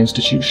postmodern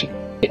institution.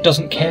 It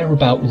doesn't care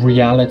about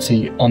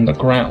reality on the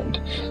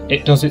ground.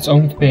 It does its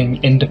own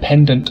thing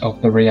independent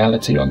of the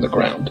reality on the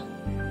ground.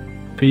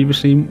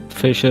 Previously,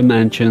 Fisher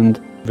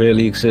mentioned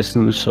really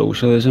existing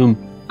socialism.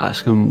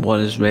 Ask him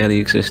what is really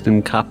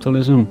existing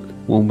capitalism.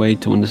 One way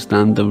to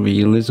understand the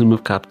realism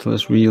of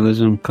capitalist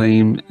realism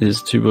claim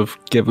is to have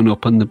given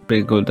up on the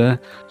big other.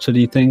 So do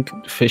you think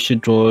Fisher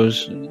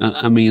draws,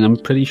 I'm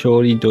pretty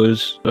sure he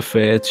does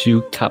refer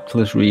to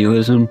capitalist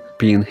realism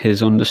being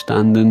his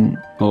understanding,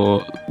 or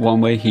one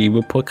way he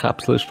would put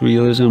capitalist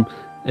realism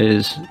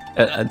is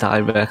a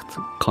direct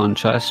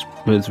contrast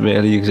with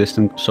really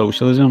existing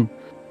socialism.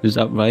 Is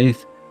that right?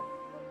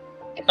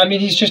 I mean,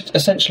 he's just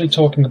essentially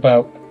talking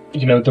about,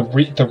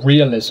 the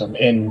realism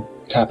in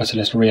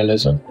capitalist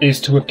realism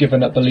is to have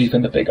given up belief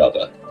in the big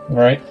other,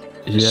 right?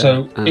 Yeah,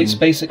 so it's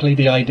basically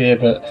the idea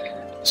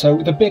that, so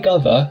the big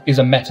other is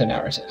a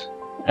meta-narrative,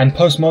 and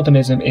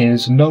postmodernism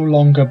is no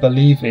longer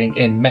believing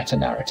in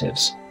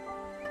meta-narratives.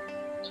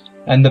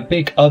 And the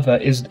big other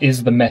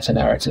is the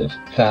meta-narrative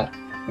that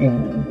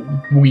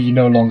we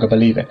no longer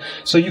believe in.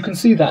 So you can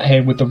see that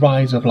here with the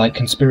rise of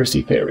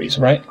conspiracy theories,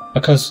 right?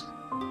 Because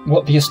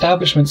what the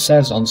establishment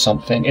says on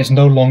something is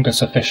no longer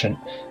sufficient,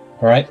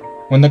 right?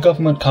 When the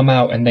government come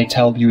out and they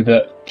tell you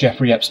that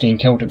Jeffrey Epstein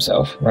killed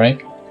himself,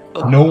 right?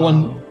 No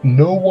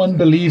one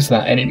believes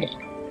that anymore,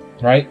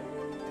 right?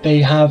 They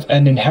have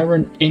an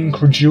inherent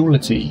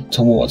incredulity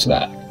towards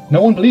that.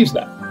 No one believes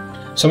that.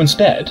 So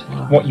instead,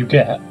 what you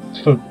get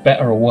for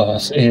better or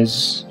worse,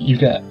 is you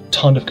get a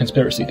ton of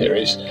conspiracy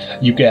theories.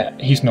 You get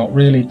he's not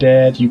really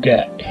dead, you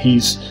get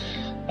he's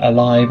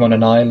alive on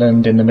an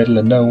island in the middle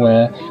of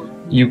nowhere,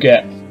 you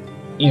get,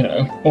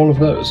 all of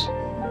those.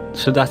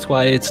 So that's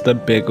why it's the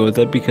big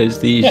other, because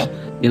these,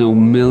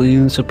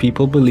 millions of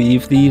people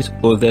believe these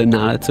other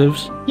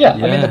narratives. Yeah,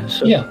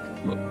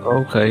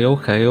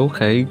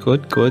 Okay,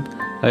 good.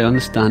 I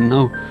understand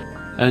now.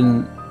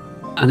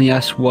 And he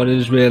asked, what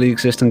is really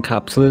existing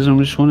capitalism?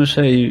 I just want to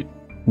say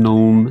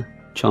Noam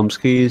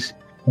Chomsky's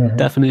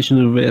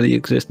definition of really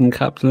existing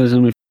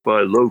capitalism.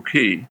 By Low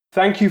Key.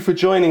 Thank you for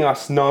joining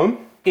us, Noam.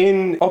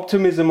 In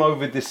Optimism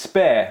Over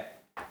Despair,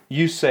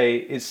 you say,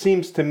 it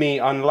seems to me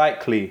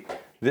unlikely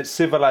that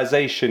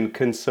civilization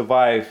can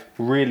survive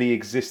really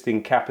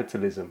existing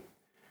capitalism.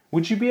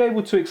 Would you be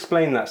able to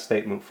explain that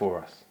statement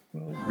for us?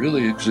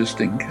 Really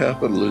existing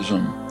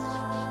capitalism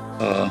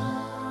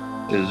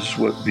is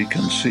what we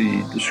can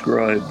see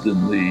described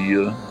in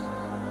the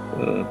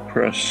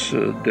press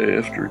day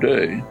after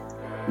day.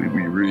 We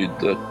read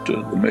that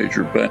the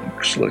major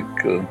banks like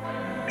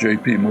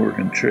JP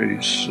Morgan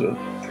Chase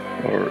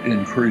are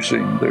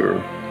increasing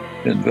their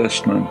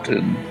investment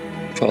in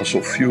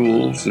fossil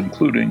fuels,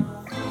 including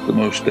the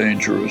most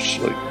dangerous,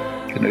 like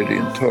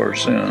Canadian tar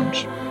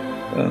sands.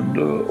 And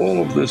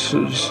all of this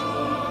is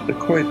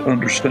quite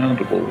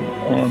understandable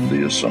on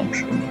the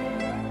assumption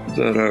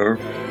that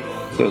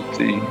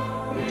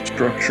the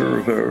structure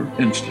of our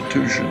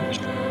institutions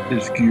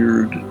is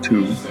geared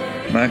to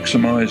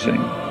maximizing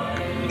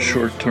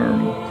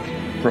short-term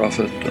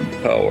profit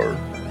and power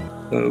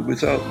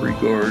without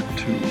regard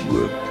to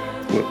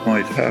what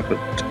might happen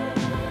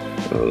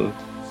to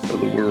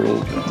the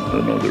world in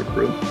another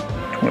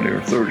 20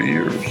 or 30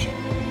 years.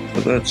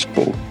 That's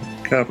called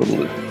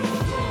capitalism.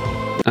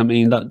 I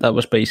mean, that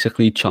was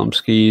basically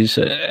Chomsky's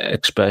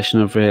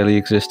expression of really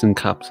existing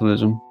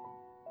capitalism.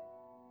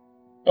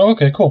 Oh,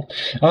 okay, cool.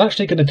 I'm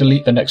actually going to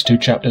delete the next two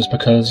chapters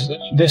because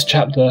this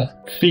chapter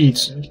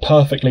feeds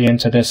perfectly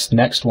into this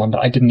next one that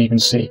I didn't even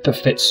see, that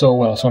fits so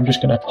well. So I'm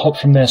just going to hop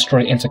from there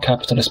straight into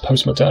capitalist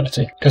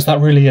postmodernity, because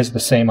that really is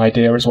the same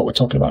idea as what we're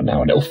talking about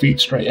now, and it'll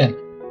feed straight in.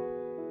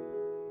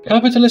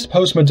 Capitalist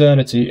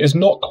postmodernity is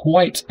not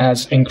quite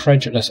as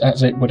incredulous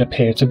as it would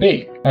appear to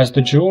be, as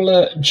the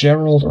jeweller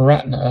Gerald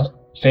Ratner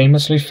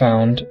famously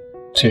found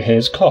to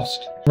his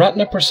cost.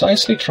 Ratner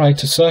precisely tried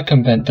to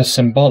circumvent the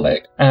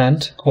symbolic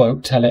and,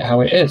 quote, tell it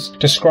how it is,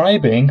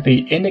 describing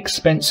the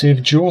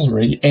inexpensive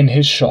jewellery in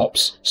his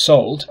shops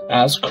sold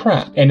as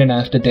crap in an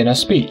after-dinner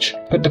speech.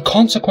 But the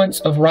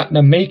consequence of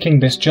Ratner making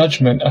this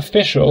judgment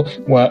official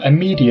were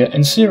immediate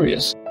and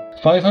serious.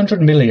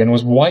 500 million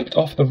was wiped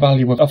off the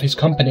value of his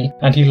company,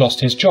 and he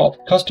lost his job.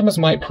 Customers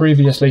might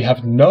previously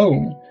have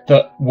known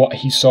that what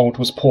he sold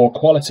was poor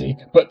quality,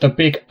 but the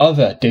big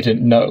other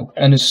didn't know.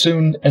 And as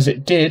soon as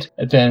it did,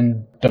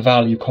 then the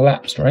value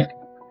collapsed, right?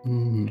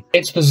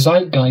 It's the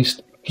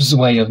zeitgeist's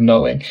way of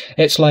knowing.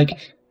 It's like,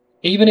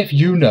 even if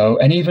you know,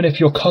 and even if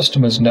your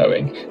customer's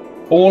knowing,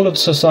 all of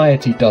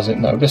society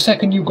doesn't know. The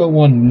second you go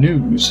on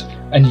news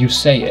and you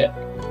say it,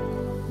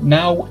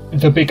 now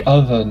the big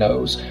other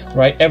knows,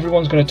 right?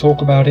 Everyone's going to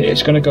talk about it.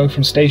 It's going to go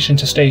from station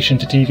to station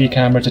to TV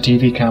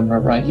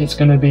camera, right? It's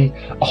going to be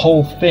a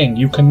whole thing.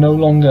 You can no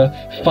longer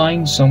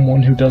find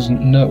someone who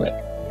doesn't know it.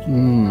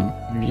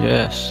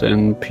 Yes,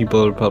 and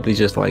people are probably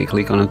just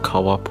likely going to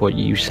co-op what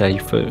you say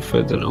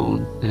for their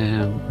own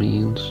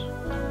means.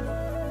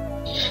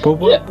 But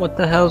what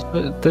the hell's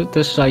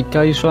the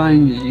zeitgeist,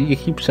 Ryan? You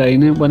keep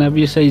saying it. Whenever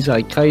you say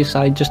zeitgeist,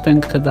 I just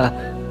think of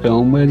that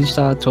film where you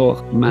start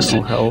talking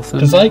mental health.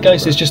 The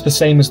zeitgeist is just the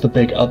same as the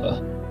big other.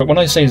 But when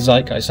I say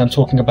zeitgeist, I'm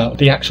talking about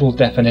the actual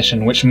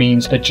definition, which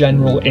means the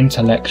general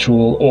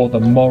intellectual or the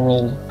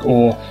moral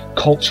or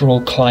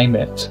cultural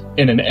climate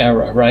in an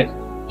era, right?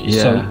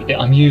 Yeah. So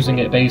I'm using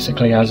it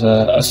basically as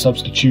a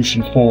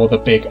substitution for the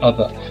big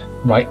other,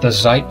 right? The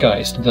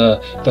zeitgeist, the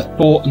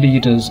thought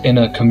leaders in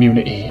a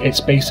community.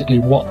 It's basically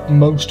what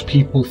most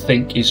people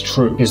think is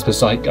true, is the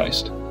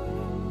zeitgeist.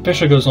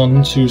 Fisher goes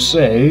on to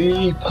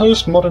say,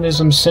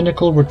 postmodernism's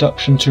cynical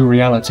reduction to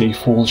reality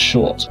falls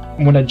short.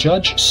 When a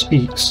judge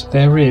speaks,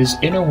 there is,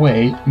 in a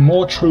way,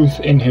 more truth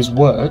in his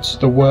words,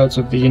 the words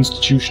of the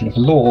institution of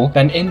law,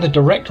 than in the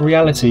direct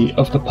reality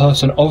of the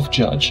person of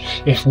judge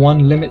if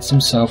one limits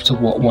himself to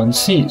what one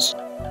sees.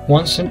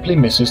 One simply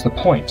misses the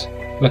point.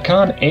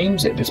 Lacan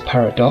aims at this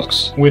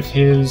paradox with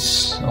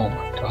his,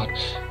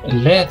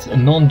 les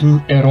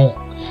non-du-errant.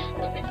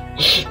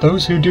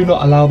 Those who do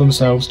not allow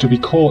themselves to be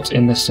caught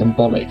in the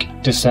symbolic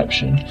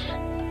deception,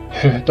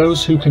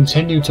 those who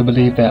continue to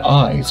believe their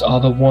eyes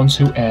are the ones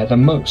who err the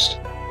most.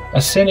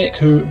 A cynic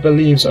who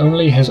believes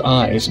only his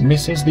eyes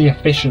misses the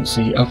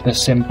efficiency of the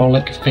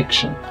symbolic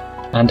fiction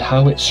and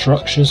how it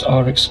structures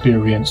our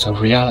experience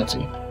of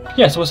reality.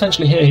 Yeah, so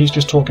essentially here he's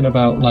just talking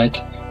about like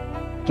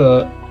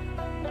the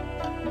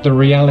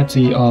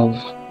reality of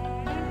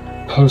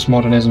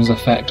postmodernism's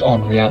effect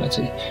on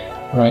reality,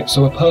 right?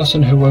 So a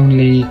person who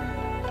only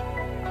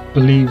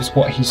believes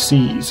what he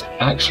sees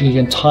actually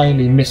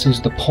entirely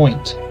misses the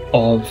point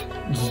of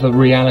the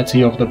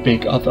reality of the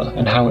big other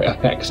and how it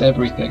affects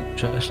everything.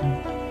 Interesting.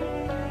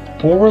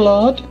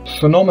 Baudrillard,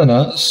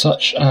 phenomena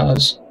such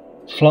as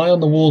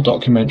fly-on-the-wall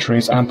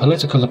documentaries and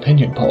political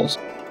opinion polls,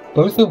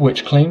 both of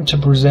which claim to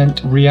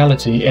present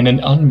reality in an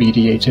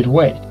unmediated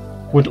way,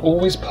 would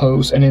always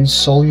pose an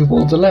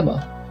insoluble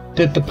dilemma.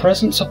 Did the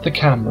presence of the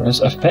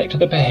cameras affect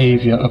the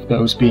behavior of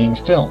those being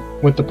filmed?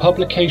 Would the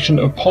publication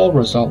of poll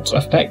results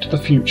affect the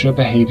future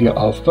behavior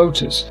of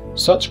voters?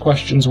 Such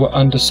questions were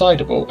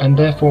undecidable, and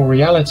therefore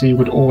reality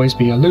would always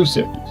be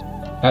elusive.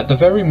 At the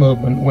very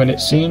moment when it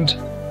seemed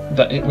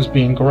that it was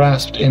being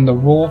grasped in the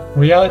raw,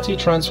 reality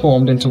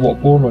transformed into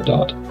what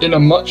Baudrillard, in a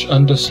much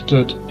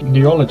understood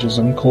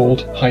neologism,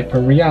 called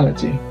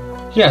hyperreality.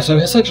 Yeah, so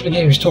essentially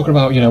here he's talking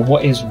about,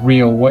 what is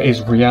real, what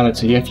is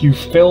reality. If you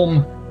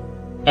film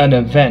an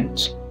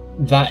event,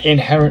 that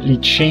inherently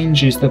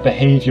changes the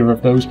behavior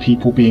of those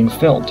people being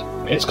filmed.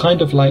 It's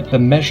kind of like the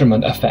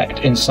measurement effect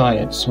in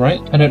science, right?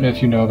 I don't know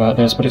if you know about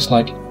this, but it's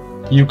like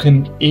you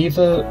can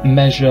either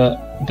measure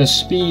the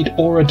speed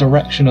or a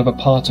direction of a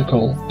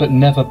particle, but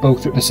never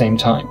both at the same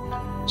time.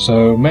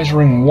 So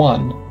measuring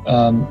one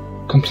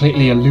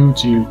completely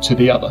eludes you to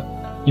the other.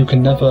 You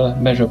can never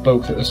measure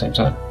both at the same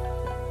time.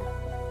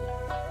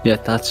 Yeah,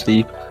 that's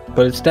deep.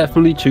 But it's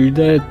definitely true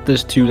that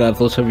there's two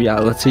levels of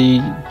reality: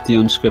 the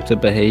unscripted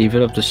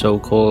behaviour of the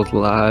so-called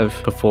live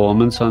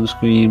performance on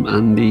screen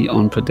and the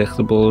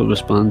unpredictable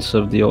response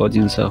of the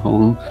audience at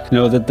home.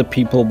 That the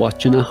people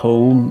watching at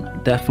home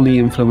definitely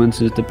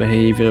influences the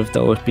behaviour of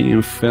those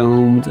being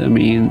filmed. I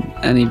mean,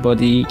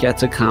 anybody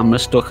gets a camera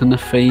stuck in the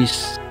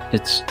face,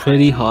 it's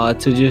pretty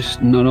hard to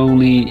just not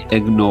only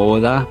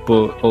ignore that,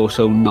 but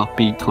also not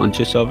be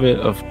conscious of it.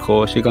 Of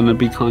course, you're going to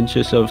be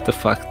conscious of the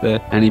fact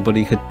that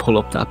anybody could pull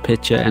up that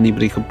picture,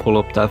 anybody could pull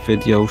up that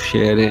video,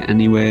 share it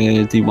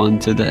anywhere they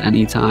wanted at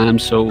any time.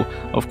 So,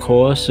 of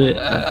course,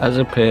 as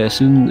a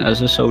person,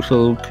 as a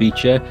social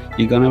creature,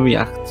 you're going to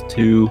react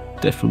to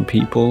different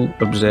people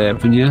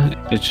observing you.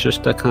 It's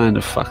just a kind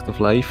of fact of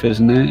life,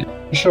 isn't it?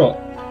 Sure.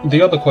 The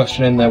other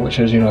question in there, which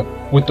is,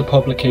 would the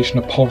publication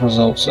of poll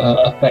results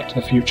affect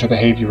the future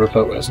behaviour of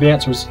voters? The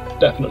answer is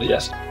definitely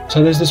yes.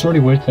 So there's this really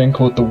weird thing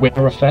called the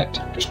winner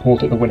effect. Just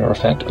called it the winner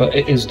effect, but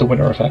it is the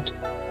winner effect.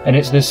 And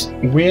it's this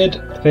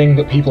weird thing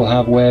that people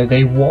have where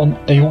they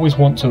always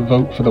want to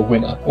vote for the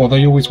winner, or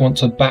they always want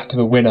to back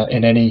the winner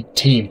in any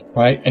team,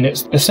 right? And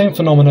it's the same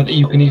phenomenon that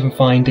you can even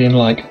find in,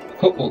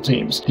 football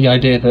teams. The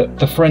idea that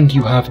the friend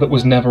you have that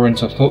was never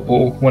into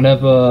football,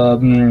 whenever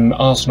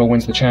Arsenal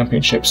wins the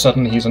championship,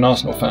 suddenly he's an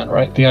Arsenal fan,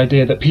 right? The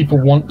idea that people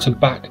want to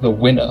back the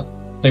winner.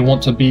 They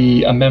want to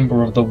be a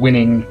member of the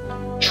winning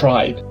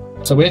tribe.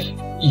 So if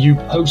you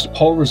post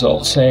poll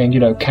results saying,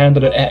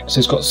 candidate X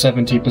has got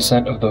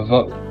 70% of the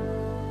vote,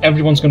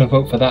 everyone's going to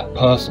vote for that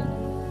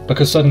person.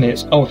 Because suddenly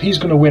it's, if he's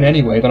going to win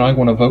anyway, then I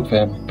want to vote for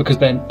him, because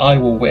then I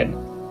will win.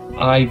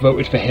 I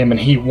voted for him and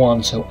he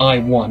won, so I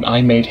won.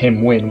 I made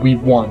him win. We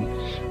won,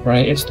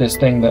 right? It's this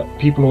thing that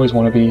people always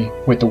want to be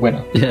with the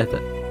winner. Yeah,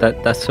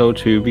 that's so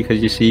true,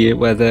 because you see it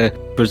whether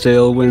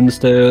Brazil wins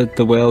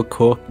the World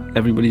Cup,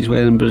 everybody's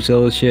wearing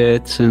Brazil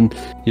shirts, and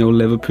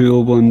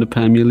Liverpool won the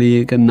Premier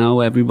League, and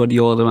now everybody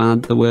all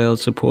around the world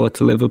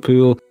supports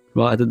Liverpool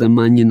rather than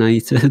Man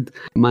United.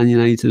 Man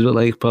United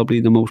are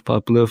probably the most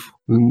popular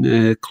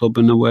club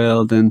in the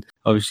world, and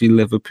obviously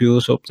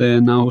Liverpool's up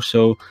there now.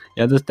 So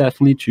yeah, that's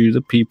definitely true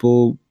that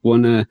people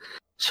want to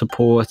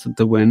support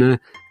the winner,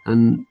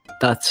 and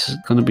that's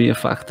going to be a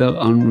factor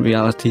on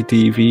reality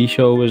TV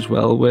show as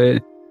well, where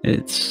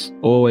it's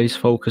always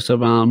focused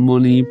around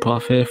money,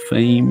 profit,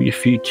 fame, your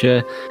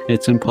future.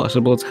 It's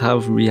impossible to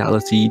have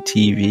reality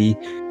TV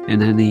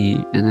in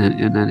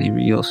any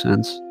real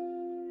sense.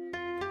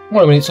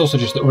 Well, it's also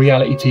just that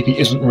reality TV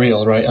isn't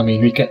real, right?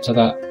 We get to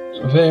that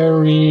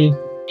very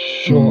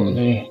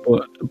shortly.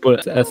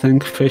 But I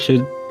think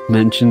Fisher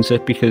mentions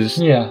it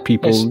because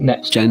people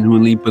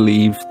genuinely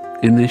believe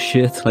in this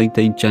shit.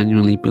 They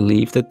genuinely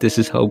believe that this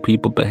is how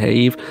people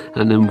behave.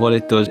 And then what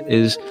it does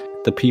is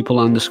the people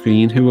on the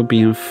screen who are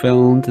being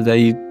filmed,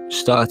 they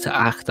start to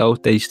act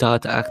out, they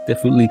start to act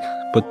differently.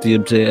 But the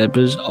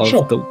observers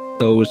of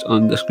those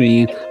on the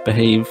screen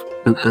behave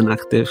and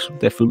act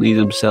differently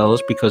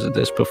themselves because of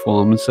this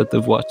performance that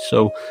they've watched.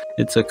 So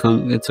it's a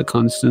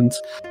constant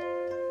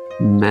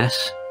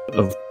mess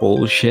of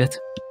bullshit.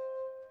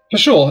 For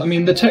sure.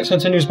 The text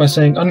continues by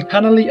saying,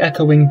 uncannily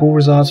echoing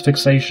Baudrillard's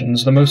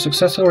fixations, the most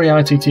successful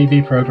reality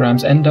TV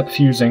programs end up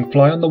fusing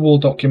fly-on-the-wall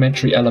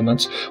documentary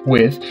elements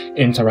with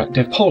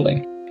interactive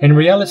polling. In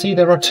reality,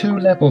 there are two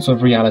levels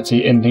of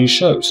reality in these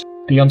shows: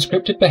 the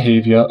unscripted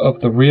behaviour of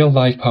the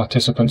real-life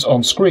participants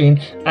on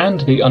screen and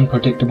the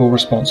unpredictable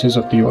responses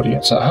of the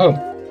audience at home,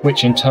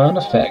 which in turn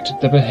affect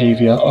the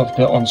behaviour of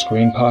the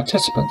on-screen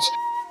participants.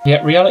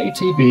 Yet reality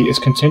TV is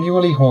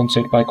continually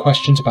haunted by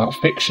questions about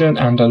fiction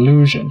and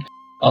illusion.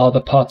 Are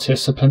the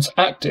participants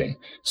acting,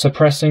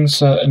 suppressing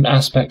certain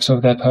aspects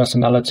of their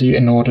personality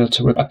in order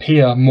to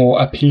appear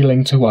more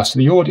appealing to us,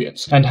 the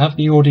audience? And have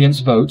the audience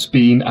votes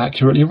been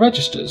accurately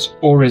registered,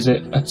 or is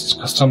it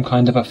some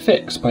kind of a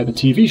fix by the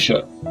TV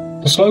show?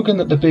 The slogan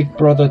that the Big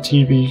Brother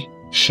TV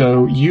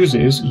show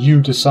uses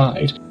You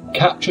Decide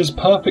captures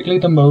perfectly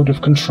the mode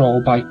of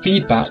control by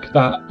feedback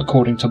that,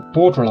 according to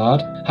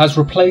Baudrillard, has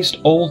replaced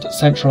old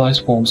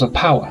centralized forms of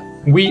power.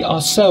 We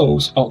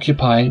ourselves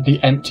occupy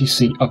the empty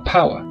seat of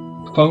power,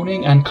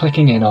 phoning and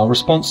clicking in our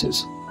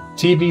responses.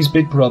 TV's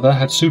Big Brother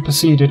had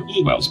superseded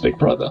Orwell's Big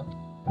Brother.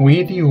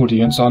 We, the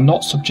audience, are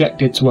not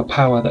subjected to a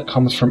power that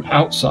comes from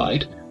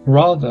outside.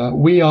 Rather,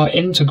 we are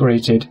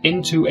integrated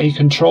into a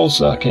control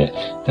circuit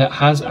that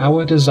has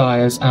our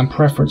desires and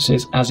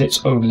preferences as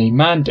its only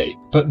mandate.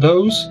 But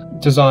those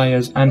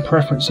desires and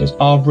preferences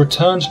are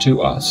returned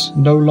to us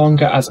no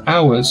longer as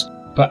ours,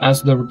 but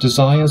as the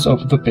desires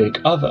of the big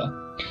other.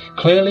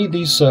 Clearly,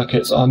 these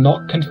circuits are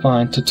not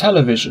confined to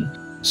television.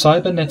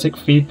 Cybernetic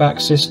feedback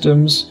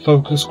systems,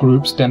 focus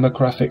groups,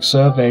 demographic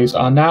surveys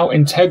are now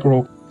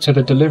integral to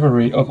the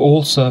delivery of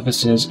all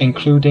services,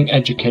 including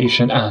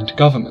education and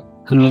government.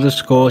 Another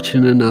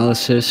scorching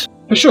analysis.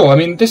 For sure, I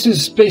mean, this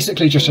is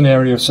basically just an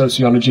area of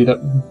sociology that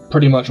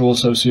pretty much all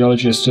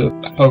sociologists are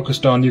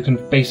focused on. You can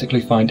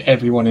basically find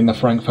everyone in the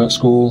Frankfurt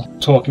School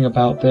talking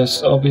about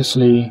this.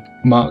 Obviously,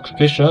 Mark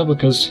Fisher,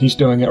 because he's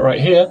doing it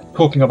right here,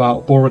 talking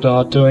about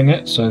Baudrillard doing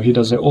it, so he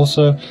does it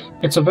also.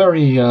 It's a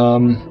very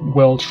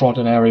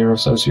well-trodden area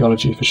of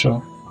sociology, for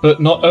sure. But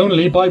not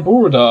only by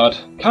Baudrillard.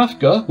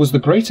 Kafka was the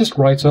greatest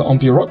writer on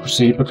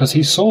bureaucracy because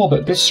he saw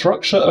that this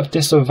structure of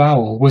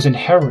disavowal was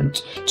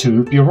inherent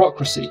to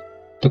bureaucracy.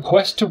 The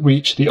quest to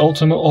reach the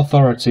ultimate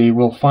authority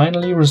will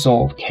finally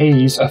resolve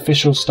K's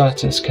official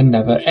status can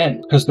never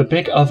end, because the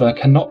big other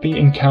cannot be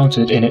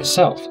encountered in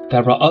itself.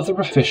 There are other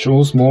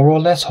officials, more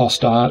or less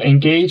hostile,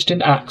 engaged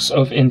in acts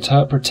of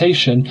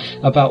interpretation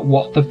about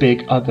what the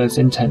big other's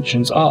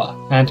intentions are.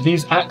 And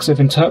these acts of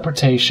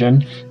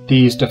interpretation,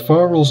 these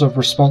deferrals of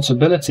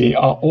responsibility,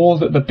 are all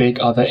that the big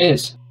other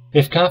is.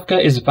 If Kafka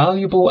is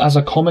valuable as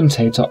a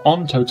commentator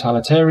on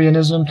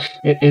totalitarianism,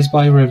 it is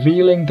by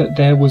revealing that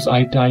there was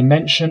a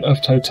dimension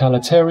of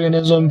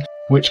totalitarianism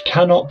which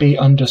cannot be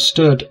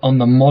understood on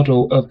the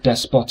model of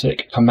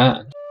despotic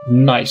command.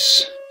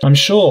 Nice. I'm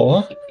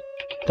sure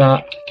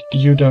that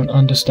you don't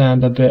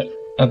understand a bit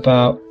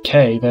about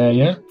K there,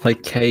 yeah?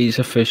 Like K's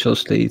official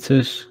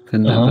status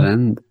can never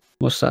end.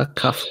 What's that,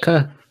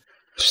 Kafka?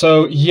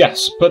 So,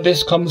 yes, but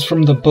this comes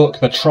from the book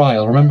The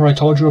Trial. Remember I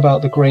told you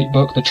about the great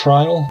book The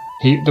Trial?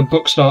 The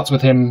book starts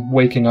with him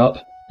waking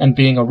up and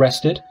being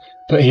arrested,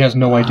 but he has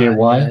no idea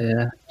why.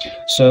 Yeah.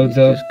 So he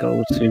just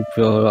goes to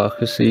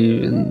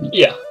bureaucracy and...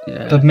 Yeah.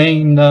 The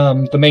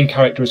main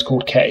character is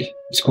called K.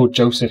 It's called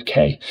Joseph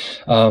K.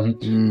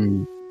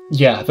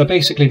 Yeah,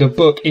 basically the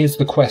book is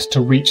the quest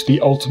to reach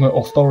the ultimate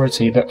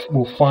authority that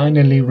will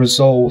finally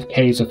resolve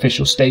K's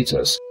official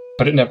status.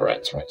 But it never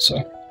ends, right? So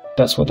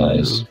that's what that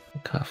is.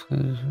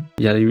 Kafka.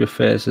 Yeah, he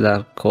refers to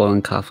that,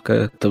 calling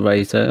Kafka the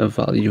writer,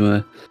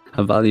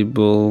 a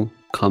valuable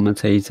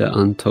commentator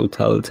on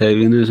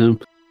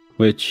totalitarianism,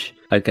 which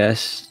I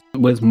guess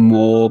with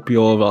more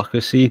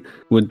bureaucracy,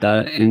 would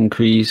that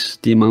increase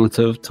the amount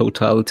of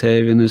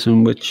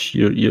totalitarianism which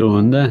you're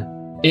under?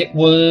 It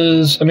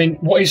was, I mean,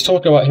 what he's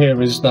talking about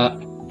here is that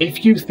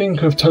if you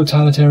think of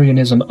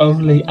totalitarianism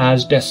only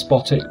as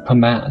despotic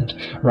command,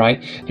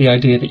 right? The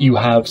idea that you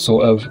have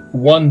sort of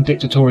one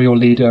dictatorial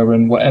leader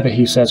and whatever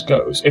he says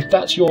goes. If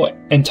that's your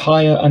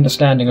entire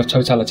understanding of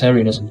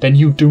totalitarianism, then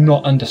you do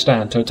not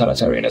understand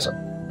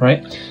totalitarianism,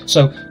 right?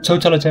 So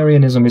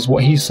totalitarianism is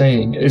what he's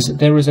saying is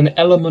there is an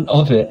element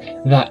of it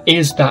that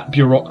is that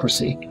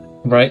bureaucracy,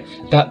 right?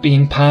 That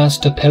being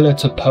passed to pillar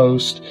to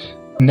post,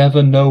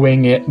 never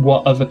knowing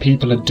what other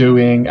people are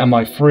doing. Am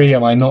I free?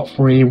 Am I not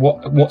free?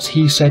 What's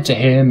he said to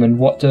him? And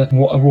what are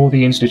all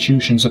the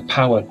institutions of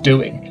power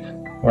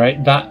doing?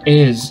 Right? That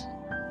is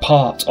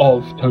part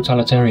of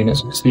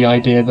totalitarianism. It's the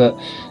idea that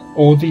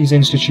all these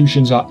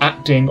institutions are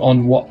acting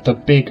on what the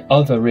big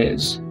other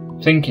is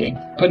thinking,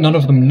 but none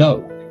of them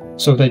know.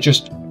 So they're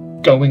just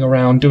going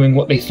around doing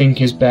what they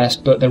think is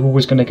best, but they're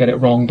always going to get it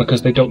wrong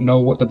because they don't know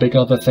what the big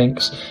other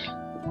thinks.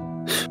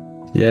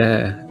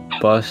 Yeah,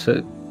 boss.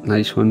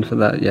 Nice one for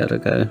that yet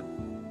ago.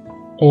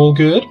 All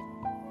good?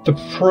 The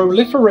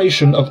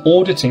proliferation of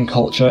auditing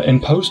culture in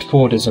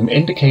post-Fordism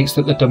indicates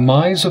that the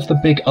demise of the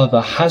big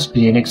other has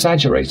been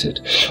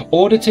exaggerated.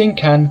 Auditing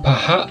can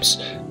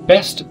perhaps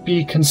best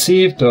be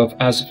conceived of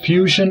as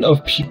fusion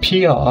of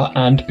PR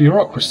and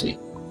bureaucracy,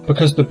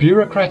 because the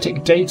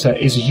bureaucratic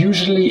data is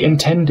usually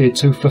intended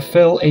to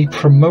fulfill a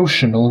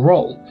promotional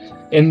role.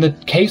 In the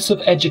case of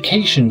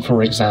education,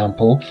 for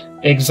example,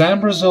 exam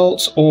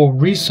results or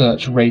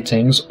research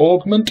ratings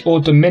augment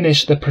or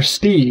diminish the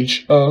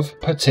prestige of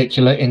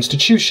particular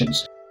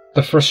institutions.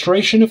 The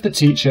frustration of the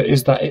teacher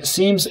is that it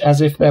seems as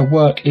if their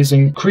work is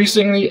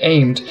increasingly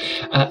aimed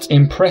at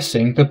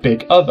impressing the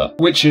big other,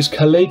 which is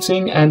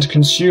collating and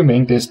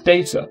consuming this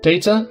data.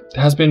 Data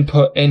has been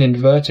put in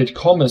inverted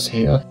commas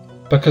here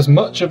because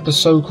much of the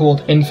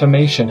so-called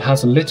information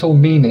has little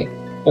meaning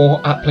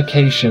or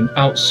application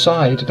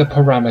outside the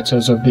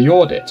parameters of the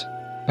audit.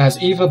 As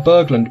Eva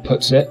Berglund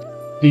puts it,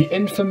 the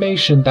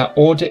information that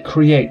audit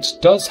creates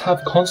does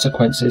have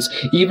consequences,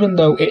 even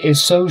though it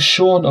is so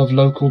shorn of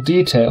local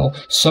detail,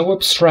 so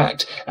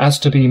abstract as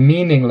to be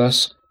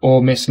meaningless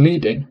or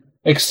misleading,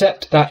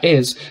 except that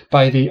is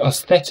by the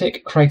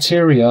aesthetic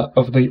criteria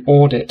of the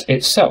audit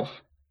itself.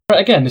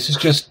 Again, this is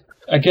just,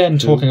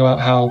 talking about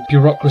how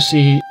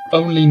bureaucracy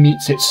only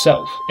meets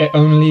itself. It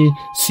only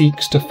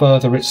seeks to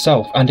further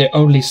itself, and it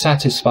only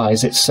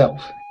satisfies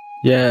itself.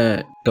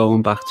 Yeah,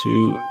 going back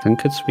to,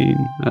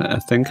 I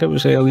think it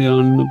was earlier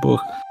on in the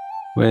book,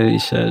 where he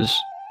says,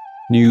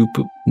 new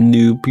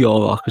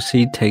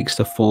bureaucracy takes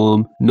the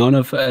form not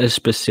of a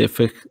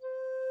specific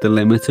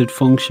delimited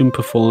function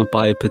performed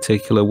by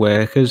particular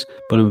workers,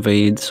 but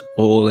invades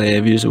all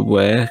areas of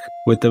work,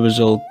 with the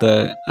result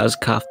that, as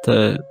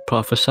Kafka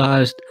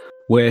prophesied,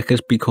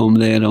 workers become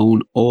their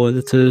own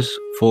auditors,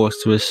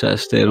 forced to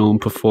assess their own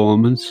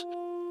performance.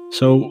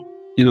 So,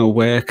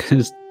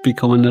 workers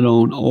becoming their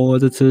own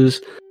auditors,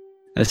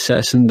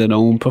 assessing their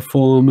own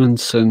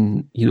performance,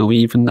 and,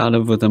 even that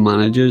of other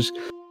managers.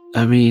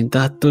 I mean,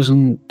 that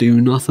doesn't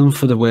do nothing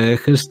for the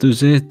workers,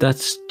 does it?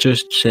 That's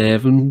just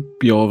serving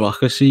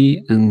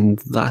bureaucracy, and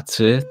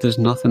that's it. There's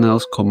nothing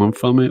else coming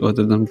from it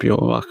other than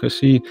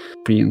bureaucracy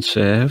being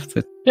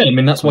served. Yeah, I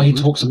mean, that's why he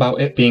talks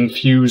about it being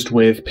fused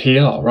with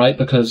PR, right?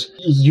 Because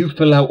you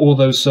fill out all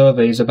those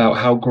surveys about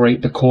how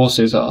great the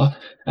courses are,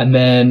 and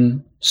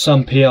then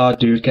some PR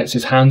dude gets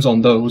his hands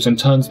on those and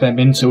turns them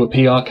into a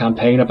PR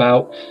campaign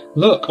about,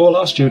 look, all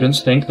our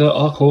students think that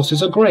our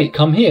courses are great,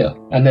 come here.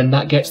 And then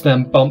that gets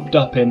them bumped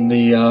up in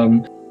the,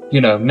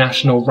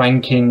 national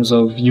rankings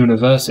of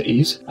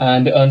universities,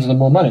 and it earns them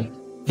more money.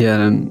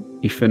 Yeah, and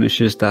he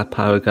finishes that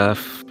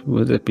paragraph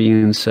with it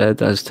being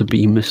said as to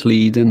be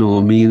misleading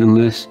or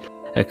meaningless,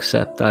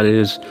 except that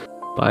is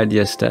by the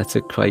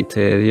aesthetic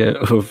criteria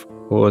of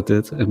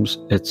audit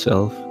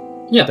itself.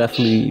 Yeah.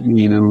 Definitely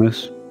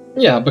meaningless.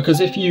 Yeah,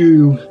 because if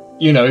you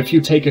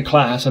take a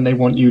class and they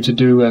want you to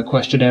do a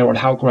questionnaire on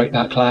how great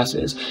that class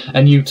is,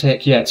 and you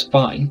tick, yeah, it's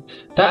fine,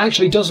 that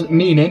actually doesn't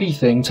mean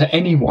anything to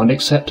anyone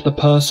except the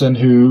person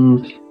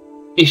who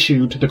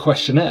issued the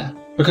questionnaire.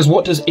 Because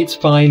what does it's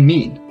fine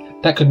mean?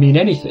 That could mean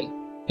anything.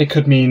 It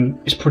could mean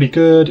it's pretty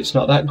good, it's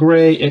not that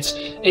great,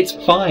 it's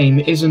fine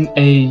isn't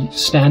a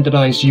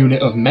standardized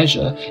unit of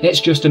measure,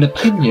 it's just an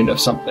opinion of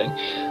something,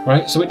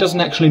 right? So it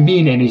doesn't actually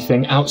mean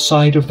anything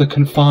outside of the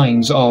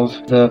confines of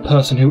the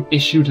person who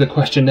issued the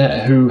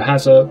questionnaire, who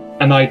has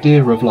an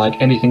idea of like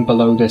anything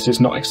below this is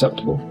not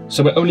acceptable.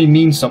 So it only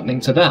means something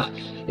to that.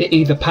 It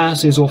either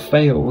passes or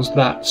fails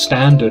that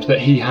standard that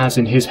he has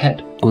in his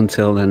head.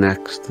 Until the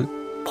next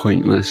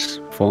pointless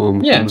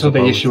form. Yeah, until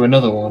they issue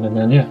another one, and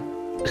then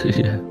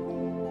yeah.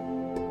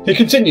 He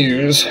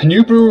continues,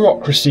 new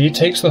bureaucracy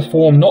takes the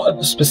form not of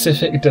a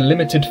specific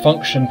delimited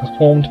function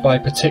performed by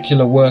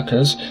particular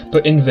workers,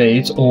 but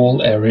invades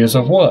all areas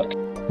of work,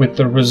 with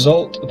the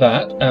result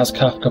that, as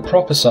Kafka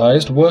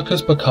prophesied,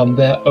 workers become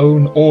their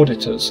own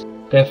auditors.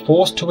 They're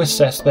forced to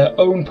assess their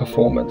own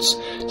performance.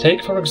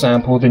 Take, for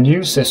example, the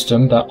new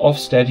system that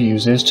Ofsted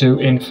uses to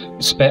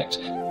inspect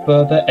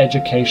further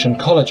education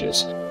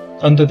colleges.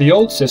 Under the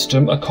old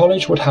system, a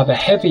college would have a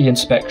heavy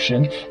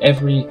inspection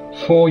every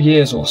 4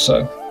 years or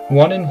so,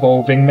 one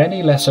involving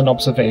many lesson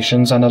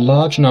observations and a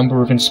large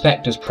number of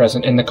inspectors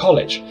present in the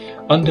college.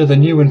 Under the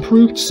new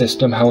improved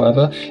system,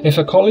 however, if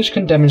a college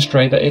can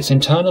demonstrate that its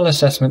internal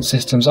assessment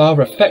systems are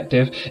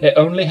effective, it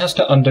only has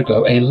to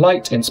undergo a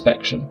light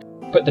inspection.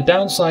 But the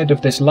downside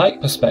of this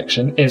light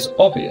inspection is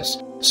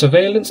obvious.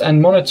 Surveillance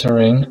and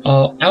monitoring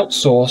are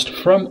outsourced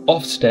from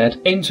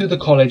Ofsted into the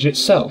college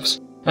itself,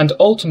 and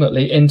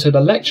ultimately into the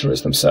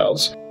lecturers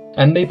themselves,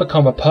 and they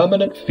become a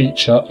permanent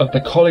feature of the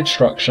college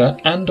structure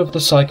and of the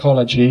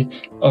psychology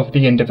of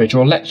the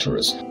individual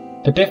lecturers.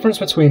 The difference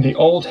between the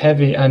old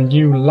heavy and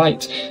new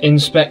light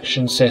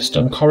inspection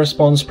system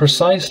corresponds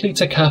precisely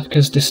to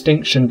Kafka's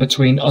distinction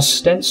between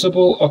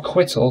ostensible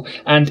acquittal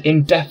and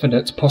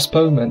indefinite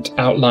postponement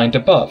outlined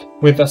above.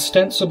 With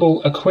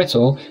ostensible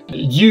acquittal,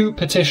 you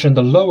petition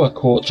the lower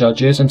court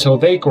judges until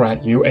they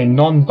grant you a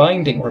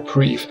non-binding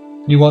reprieve.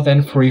 You are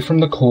then free from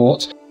the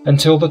court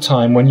until the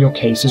time when your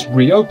case is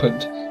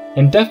reopened.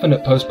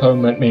 Indefinite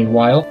postponement,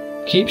 meanwhile,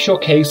 keeps your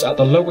case at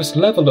the lowest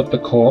level of the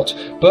court,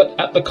 but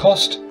at the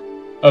cost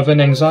of an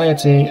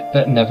anxiety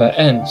that never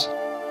ends.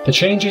 The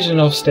changes in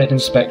Ofsted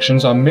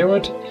inspections are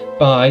mirrored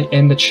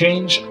in the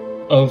change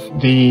of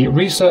the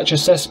research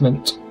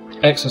assessment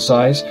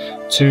exercise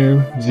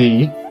to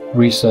the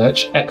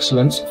research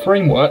excellence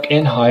framework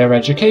in higher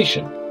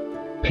education.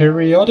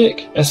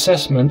 Periodic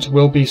assessment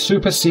will be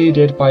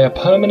superseded by a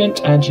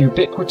permanent and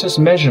ubiquitous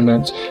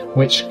measurement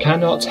which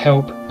cannot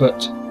help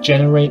but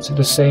generate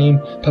the same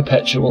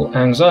perpetual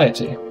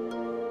anxiety.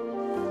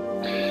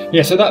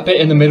 Yeah, so that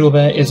bit in the middle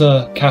there is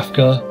a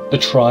Kafka, the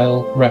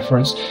trial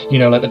reference,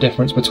 like the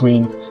difference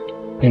between,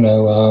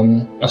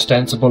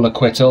 ostensible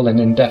acquittal and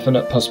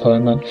indefinite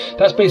postponement.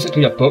 That's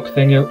basically a book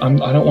thing.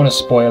 I don't want to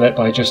spoil it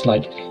by just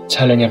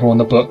telling everyone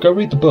the book. Go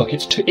read the book.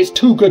 It's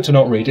too good to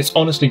not read. It's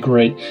honestly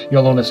great.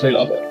 You'll honestly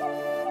love it.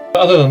 But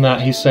other than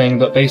that, he's saying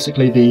that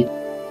basically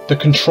the the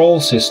control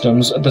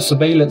systems, the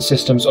surveillance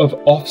systems of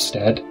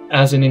Ofsted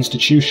as an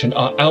institution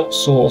are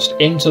outsourced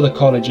into the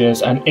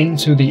colleges and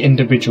into the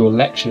individual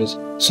lectures.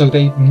 So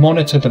they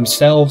monitor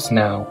themselves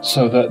now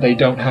so that they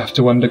don't have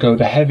to undergo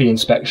the heavy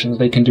inspections,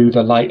 they can do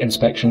the light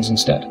inspections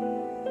instead.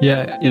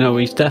 Yeah,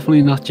 he's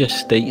definitely not just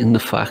stating the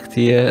fact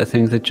here. I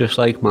think that just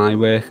like my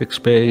work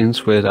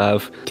experience where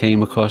I've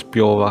came across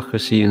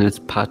bureaucracy and its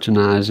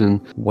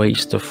patronising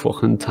waste of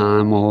fucking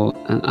time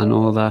and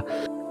all that,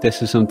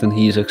 this is something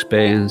he's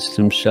experienced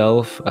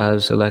himself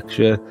as a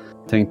lecturer.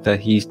 I think that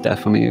he's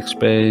definitely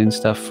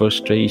experienced that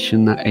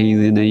frustration, that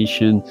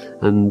alienation,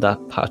 and that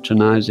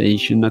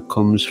patronisation that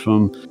comes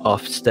from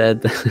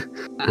Ofsted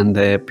and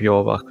their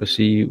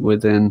bureaucracy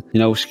within,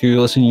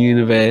 schools and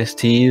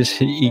universities.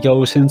 He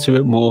goes into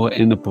it more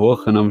in the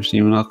book, and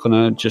obviously we're not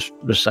going to just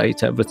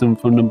recite everything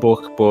from the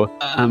book, but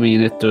I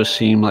mean, it does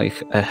seem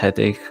like a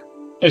headache.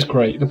 It's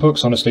great. The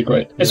book's honestly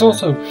great. It's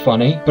also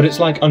funny, but it's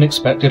like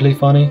unexpectedly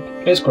funny.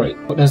 It's great.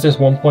 But there's this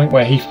one point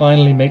where he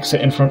finally makes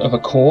it in front of a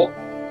court.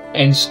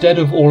 Instead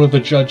of all of the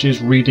judges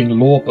reading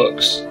law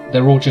books,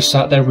 they're all just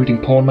sat there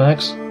reading porn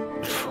mags.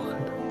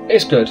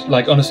 It's good.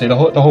 Like, honestly, the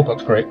whole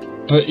book's great.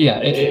 But yeah,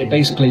 it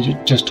basically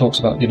just talks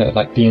about,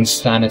 like the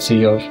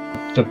insanity of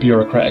the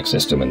bureaucratic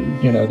system, and,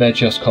 they're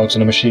just cogs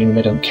in a machine and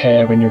they don't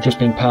care, and you're just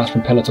being passed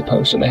from pillar to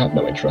post and they have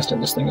no interest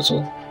in this thing at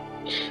all.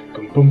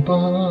 Boom, boom,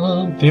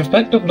 boom. The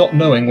effect of not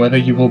knowing whether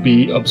you will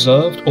be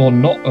observed or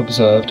not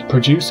observed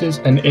produces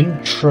an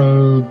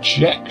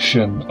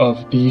introjection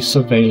of the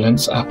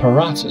surveillance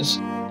apparatus.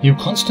 You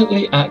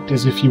constantly act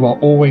as if you are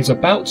always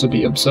about to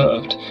be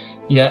observed,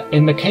 yet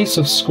in the case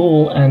of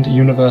school and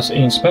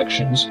university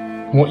inspections,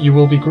 what you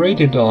will be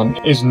graded on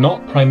is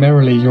not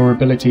primarily your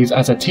abilities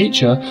as a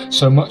teacher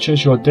so much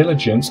as your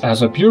diligence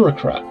as a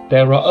bureaucrat.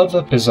 There are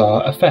other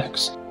bizarre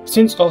effects.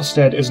 Since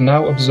Ofsted is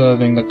now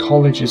observing the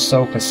college's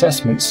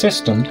self-assessment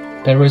system,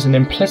 there is an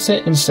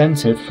implicit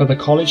incentive for the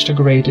college to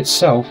grade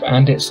itself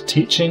and its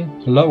teaching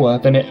lower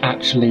than it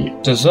actually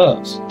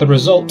deserves. The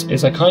result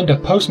is a kind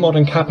of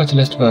postmodern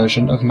capitalist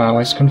version of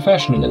Maoist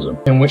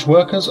confessionalism, in which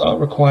workers are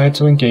required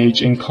to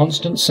engage in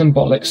constant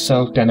symbolic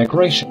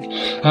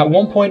self-denigration. At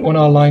one point, when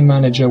our line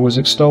manager was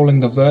extolling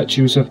the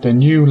virtues of the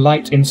new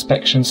light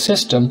inspection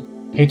system,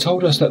 he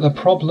told us that the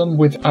problem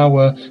with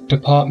our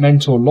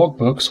departmental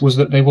logbooks was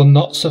that they were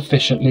not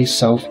sufficiently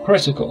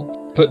self-critical.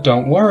 But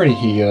don't worry,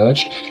 he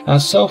urged,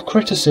 as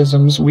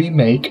self-criticisms we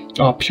make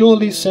are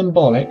purely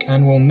symbolic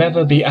and will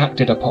never be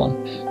acted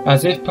upon,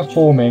 as if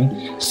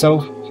performing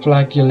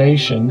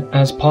self-flagellation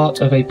as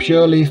part of a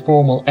purely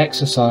formal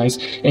exercise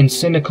in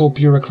cynical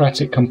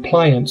bureaucratic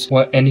compliance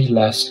were any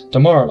less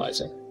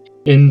demoralizing.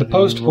 In the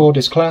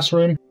post-Fordist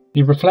classroom,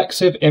 the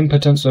reflexive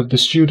impotence of the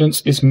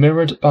students is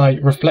mirrored by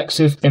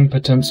reflexive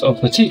impotence of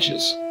the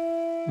teachers.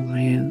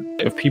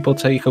 If people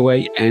take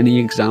away any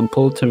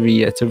example to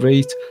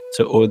reiterate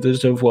to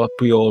others of what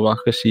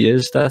bureaucracy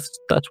is, that's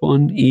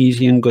one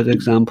easy and good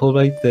example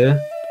right there.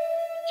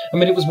 I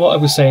mean, it was what I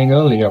was saying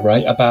earlier,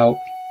 right, about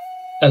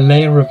a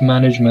layer of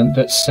management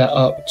that's set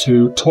up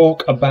to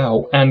talk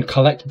about and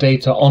collect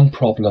data on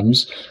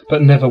problems,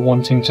 but never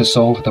wanting to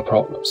solve the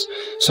problems.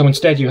 So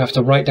instead you have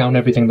to write down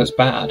everything that's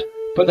bad,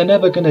 but they're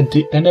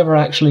never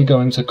actually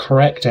going to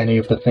correct any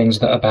of the things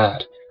that are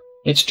bad.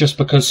 It's just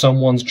because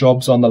someone's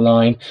job's on the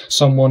line,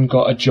 someone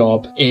got a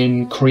job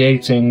in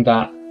creating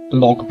that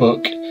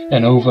logbook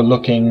and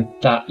overlooking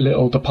that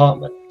little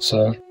department.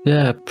 So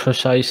yeah,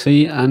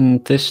 precisely.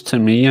 And this, to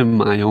me, and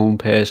my own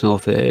personal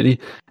theory,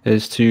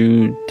 is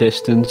to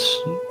distance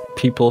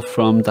people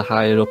from the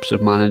higher ups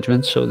of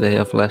management, so they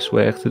have less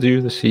work to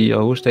do. The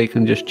CEOs, they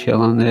can just chill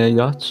on their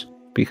yachts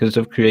because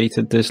they've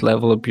created this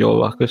level of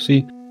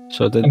bureaucracy.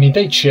 So that, I mean,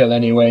 they chill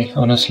anyway,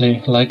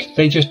 honestly. Like,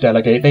 they just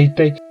delegate.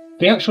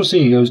 The actual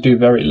CEOs do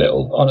very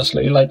little,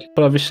 honestly. Like,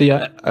 but obviously,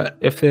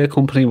 if their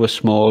company was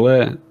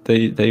smaller,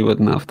 they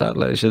wouldn't have that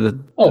leisure. They'd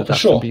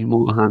have to be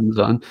more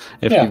hands-on.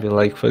 If you were,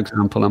 like, for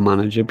example, a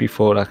manager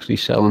before actually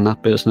selling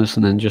that business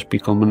and then just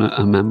becoming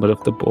a member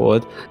of the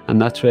board.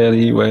 And that's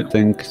really where I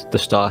think the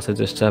start of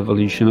this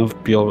evolution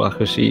of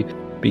bureaucracy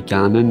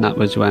began, and that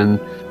was when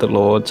the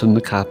lords and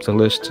the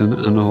capitalists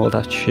and all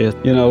that shit,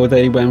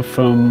 they went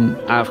from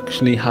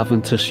actually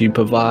having to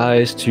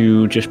supervise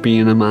to just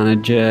being a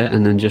manager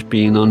and then just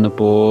being on the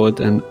board,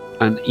 and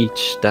each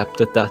step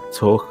that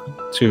took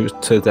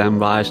to them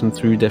rising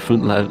through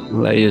different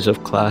layers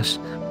of class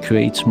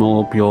creates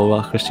more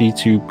bureaucracy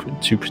to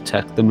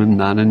protect them in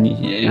that. And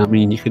I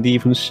mean, you could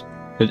even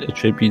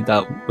attribute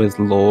that with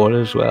law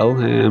as well.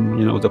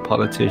 The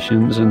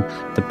politicians and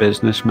the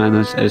businessmen,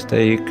 as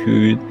they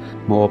accrued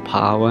more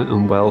power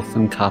and wealth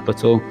and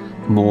capital,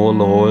 more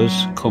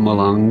laws come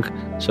along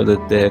so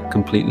that they're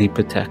completely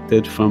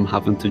protected from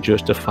having to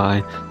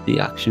justify the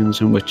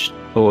actions in which,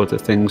 or the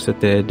things that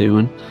they're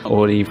doing,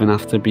 or even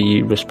have to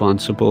be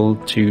responsible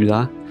to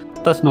that.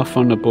 That's not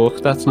from the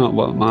book. That's not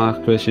what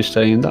Marcus is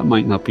saying. That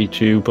might not be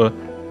true, but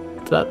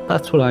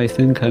that's what I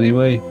think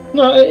anyway.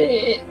 No,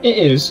 it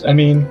is. I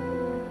mean,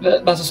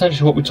 that's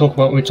essentially what we talk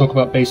about when we talk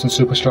about base and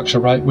superstructure,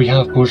 right? We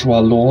have bourgeois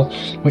law,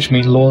 which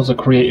means laws are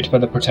created for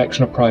the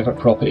protection of private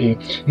property.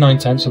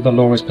 9/10 of the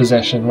law is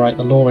possession, right?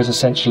 The law is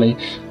essentially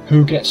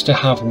who gets to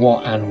have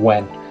what and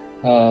when.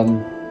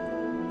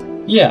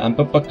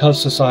 But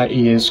because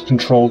society is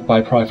controlled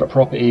by private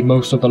property,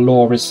 most of the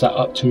law is set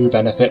up to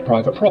benefit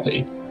private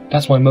property.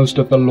 That's why most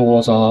of the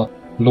laws are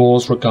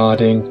laws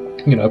regarding,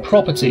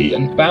 property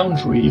and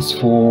boundaries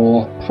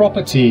for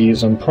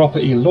properties and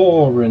property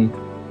law and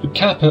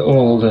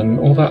capital and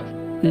all that.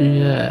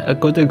 Yeah, a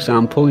good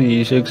example,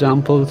 easy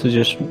example to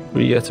just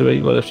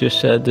reiterate what I've just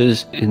said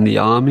is in the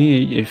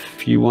army,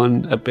 if you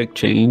want a big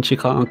change, you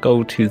can't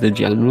go to the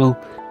general.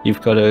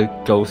 You've got to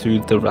go through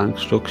the rank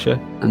structure,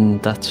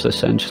 and that's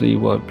essentially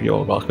what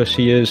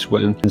bureaucracy is.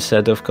 When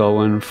instead of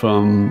going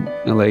from,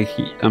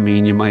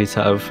 you might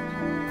have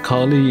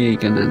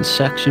colleague and then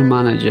section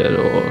manager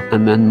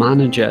and then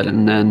manager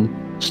and then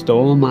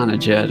store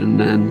manager and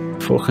then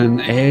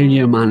fucking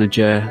area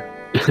manager.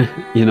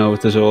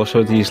 There's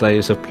also these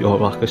layers of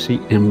bureaucracy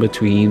in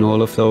between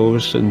all of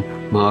those, and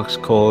Marx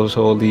calls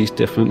all these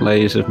different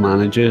layers of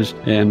managers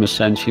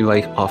essentially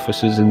like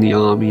officers in the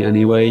army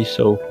anyway.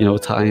 So,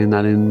 tying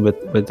that in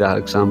with that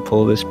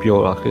example, this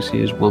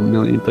bureaucracy is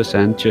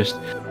 1,000,000% just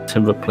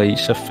to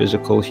replace a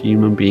physical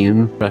human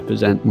being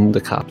representing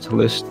the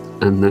capitalist,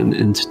 and then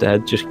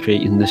instead just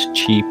creating this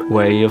cheap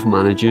way of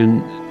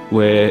managing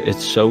where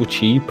it's so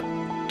cheap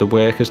the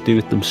workers do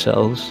it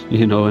themselves,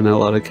 in a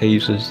lot of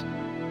cases.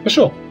 For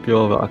sure.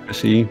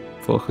 Bureaucracy,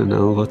 fucking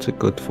hell, what's it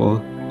good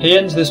for? He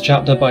ends this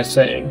chapter by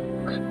saying,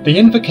 "The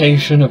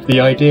invocation of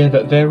the idea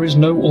that there is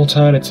no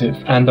alternative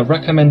and the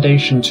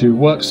recommendation to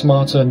work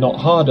smarter, not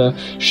harder,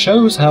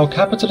 shows how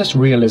capitalist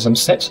realism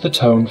sets the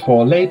tone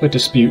for labour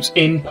disputes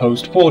in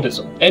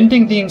post-Fordism.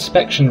 Ending the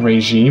inspection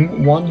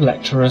regime," one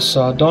lecturer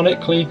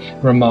sardonically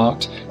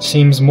remarked,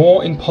 "seems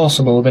more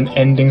impossible than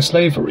ending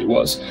slavery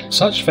was.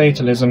 Such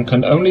fatalism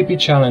can only be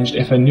challenged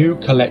if a new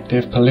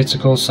collective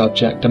political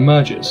subject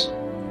emerges."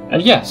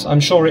 And yes, I'm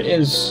sure it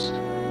is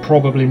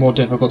probably more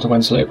difficult to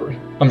end slavery.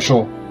 I'm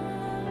sure.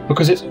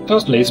 Because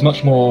firstly, it's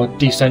much more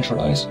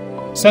decentralized.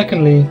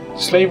 Secondly,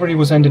 slavery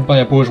was ended by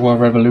a bourgeois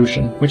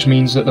revolution, which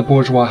means that the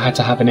bourgeois had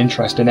to have an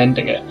interest in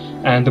ending it.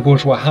 And the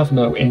bourgeois have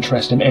no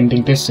interest in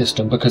ending this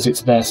system because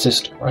it's their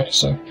system, right?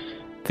 So,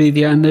 they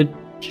ended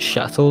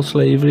chattel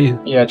slavery.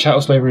 Yeah,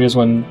 chattel slavery is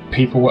when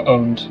people were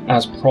owned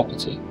as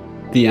property.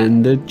 They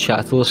ended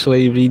chattel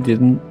slavery,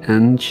 didn't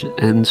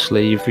end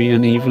slavery,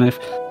 and even if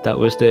that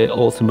was their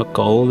ultimate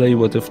goal, they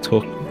would have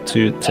took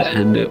to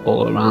end it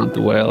all around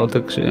the world.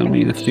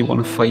 If they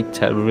want to fight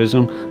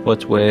terrorism,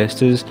 what's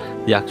worse is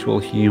the actual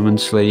human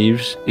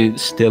slaves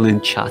still in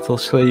chattel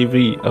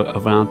slavery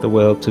around the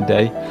world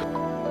today.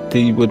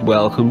 They would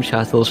welcome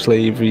chattel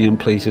slavery in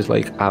places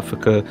like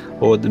Africa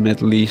or the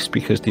Middle East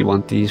because they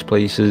want these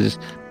places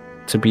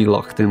to be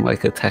locked in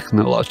like a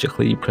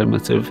technologically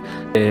primitive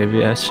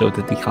area so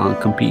that they can't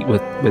compete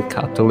with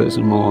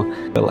capitalism or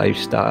the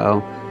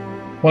lifestyle.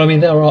 Well,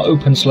 there are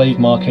open slave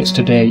markets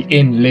today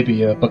in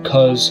Libya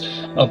because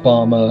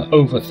Obama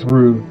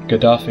overthrew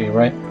Gaddafi,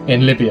 right?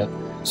 In Libya.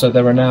 So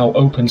there are now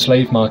open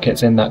slave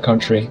markets in that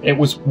country. It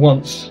was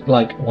once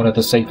like one of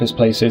the safest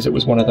places. It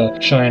was one of the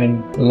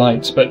shining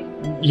lights. But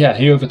yeah,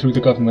 he overthrew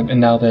the government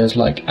and now there's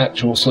like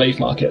actual slave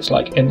markets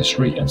like in the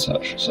street and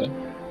such. So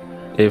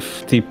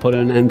if they put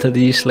an end to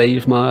these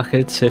slave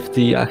markets, if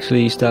they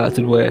actually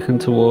started working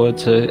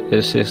towards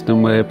a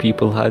system where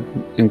people had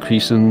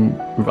increasing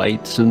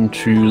rights and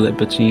true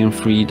liberty and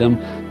freedom,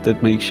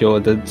 that make sure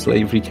that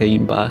slavery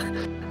came back,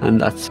 and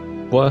that's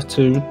what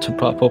to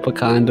prop up a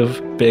kind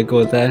of big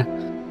other.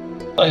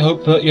 I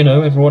hope that,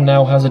 everyone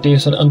now has a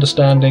decent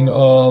understanding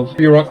of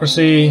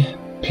bureaucracy,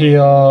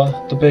 PR,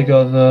 the big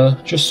other,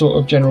 just sort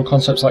of general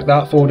concepts like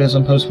that,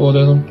 Fordism,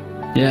 post-Fordism.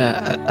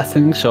 Yeah, I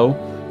think so.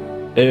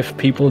 If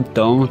people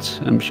don't,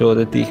 I'm sure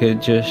that they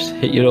could just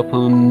hit you up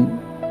on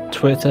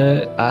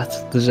Twitter at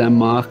the Zen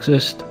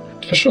Marxist.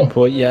 For sure.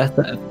 But yeah,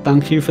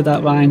 thank you for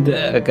that, Ryan.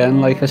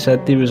 Again, like I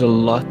said, there was a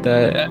lot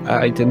that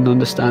I didn't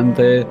understand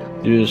there.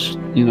 There was,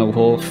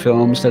 whole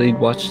films that he'd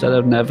watched that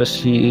I've never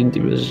seen.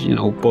 There was,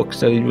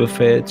 books that he'd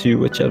referred to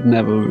which I've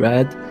never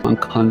read, and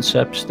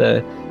concepts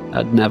that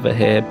I'd never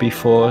heard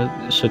before,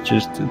 such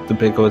as the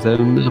big other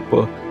and that.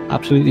 But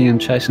absolutely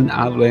interesting.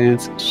 I've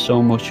learned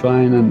so much,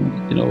 Ryan,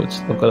 and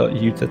I've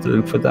got you to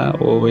thank for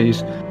that.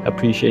 Always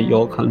appreciate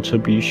your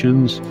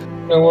contributions.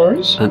 No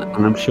worries. And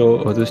I'm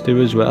sure others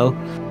do as well.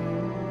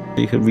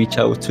 You can reach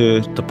out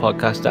to the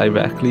podcast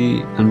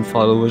directly and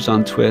follow us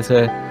on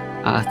Twitter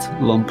at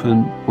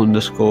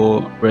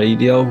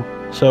lumpen_radio.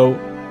 So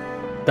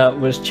that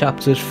was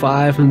chapters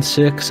 5 and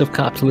 6 of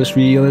Capitalist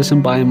Realism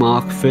by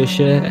Mark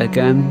Fisher.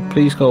 Again,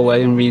 please go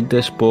away and read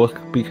this book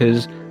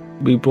because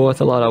we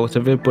brought a lot out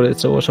of it, but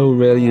it's also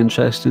really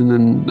interesting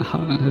and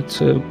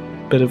it's a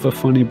bit of a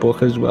funny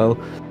book as well,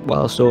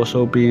 whilst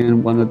also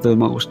being one of the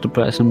most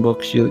depressing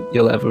books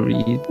you'll ever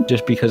read,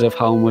 just because of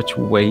how much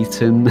weight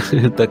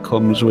that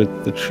comes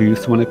with the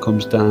truth when it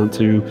comes down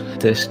to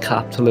this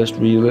capitalist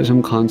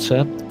realism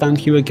concept.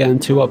 Thank you again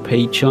to our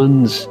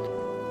patrons.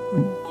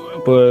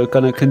 we're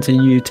going to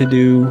continue to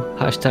do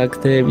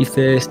 #Theory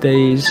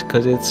Thursdays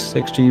because it's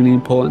extremely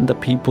important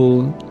that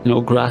people,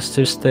 grasp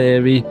this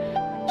theory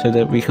so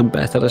that we can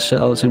better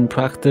ourselves in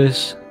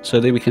practice, so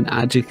that we can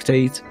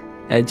agitate,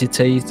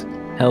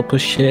 help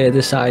us share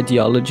this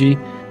ideology.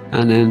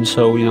 And then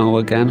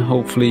again,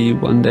 hopefully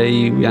one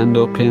day we end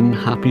up in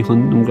happy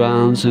hunting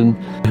grounds and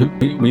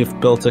we've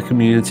built a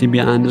community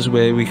behind us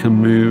where we can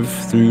move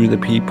through the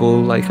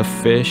people like a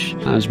fish,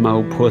 as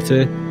Mao put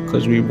it,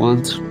 because we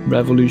want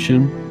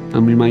revolution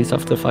and we might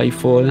have to fight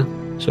for it.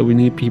 So we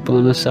need people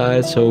on our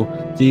side. So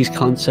these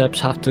concepts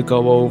have to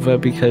go over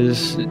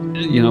because,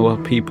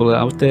 people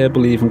out there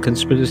believe in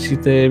conspiracy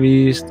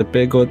theories, the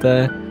big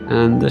other,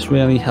 and this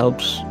really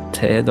helps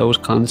tear those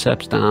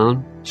concepts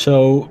down.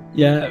 So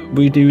yeah,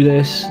 we do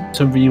this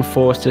to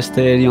reinforce this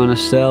theory on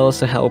ourselves,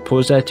 to help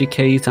us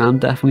educate. I'm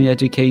definitely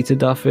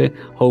educated off it.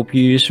 Hope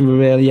you were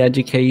really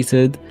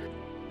educated.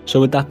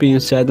 So with that being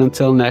said,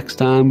 until next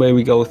time, where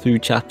we go through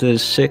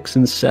chapters 6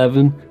 and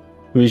 7,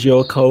 with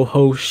your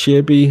co-host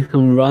Shibby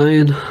and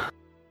Ryan.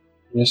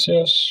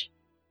 Yes.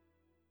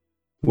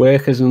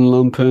 Workers and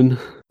lumpen,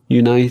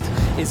 unite.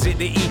 Is it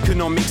the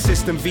economic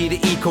system via the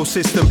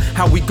ecosystem?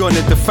 How we gonna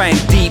define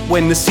deep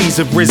when the seas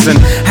have risen?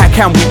 How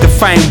can we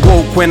define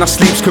woke when our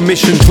sleep's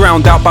commission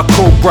drowned out by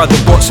cold brother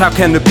bots? How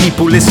can the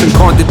people listen?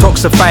 Can't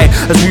detoxify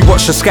as we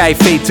watch the sky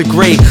fade to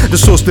grey. The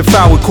source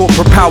devoured,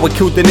 corporate power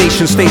killed the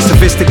nation state.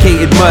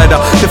 Sophisticated murder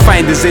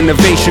defined as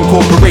innovation.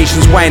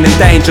 Corporations wine and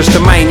dine just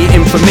to mine your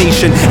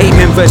information. 8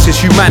 men versus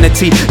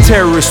humanity.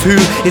 Terrorists who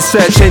in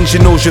search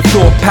engine knows your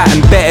thought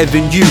pattern better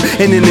than you.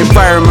 In an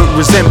environment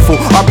resentful,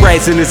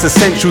 uprising is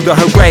essential. The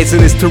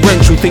horizon is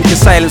torrential, thinking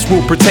silence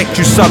will protect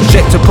you,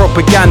 subject to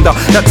propaganda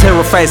that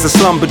terrifies the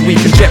slumbered. We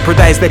can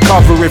jeopardize their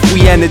cover if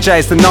we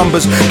energize the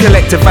numbers.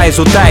 Collectivize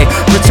or die,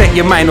 protect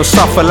your mind or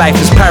suffer. Life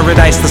is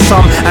paradise to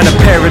some and a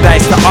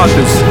paradise to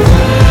others.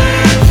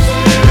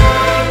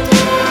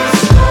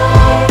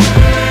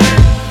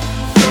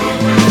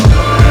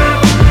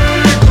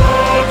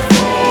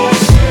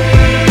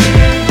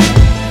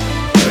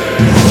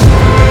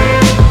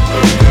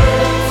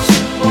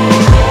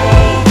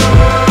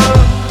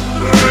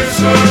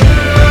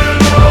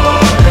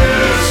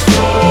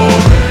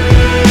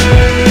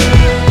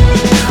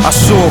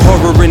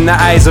 Horror in the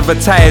eyes of a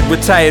tired,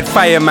 retired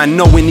fireman,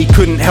 knowing he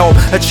couldn't help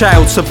a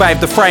child survive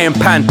the frying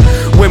pan.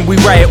 When we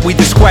riot, we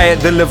disquiet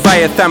the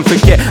Leviathan.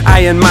 Forget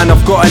Iron Man,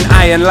 I've got an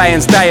Iron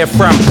Lion's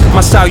diaphragm.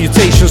 My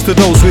salutations to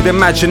those with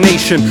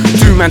imagination.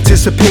 Doom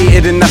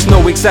anticipated, and that's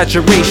no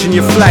exaggeration.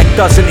 Your flag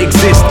doesn't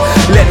exist.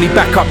 Let me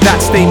back up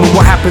that statement.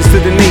 What happens to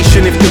the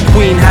nation if the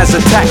Queen has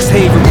a tax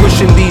haven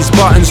pushing these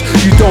buttons?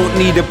 You don't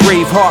need a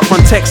brave heart.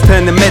 Frontex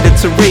turn the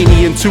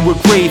Mediterranean to a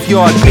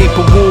graveyard.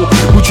 Paper wall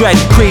will drive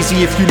you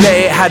crazy if you let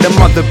it. Had a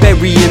mother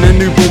burying a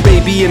newborn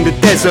baby in the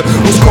desert.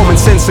 Was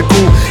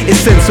commonsensical, it's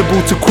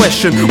sensible to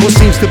question. What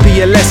seems to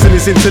be a lesson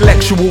is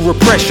intellectual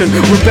repression.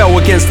 Rebel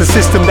against the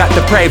system that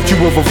deprived you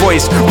of a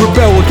voice.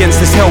 Rebel against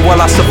this hell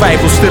while our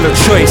survival's still a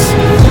choice.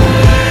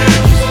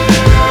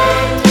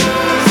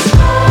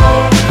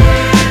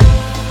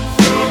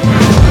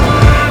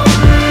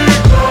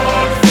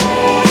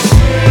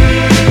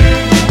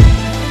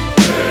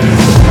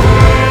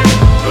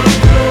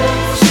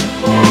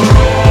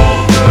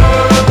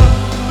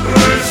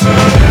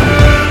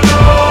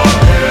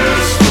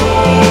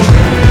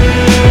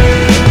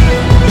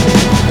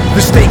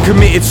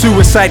 Committed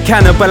suicide,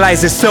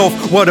 cannibalize itself,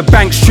 while the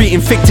bank's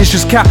treating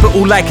fictitious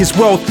capital like it's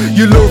wealth.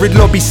 Your lurid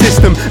lobby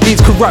system means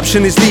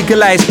corruption is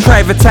legalized.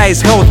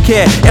 Privatized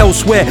healthcare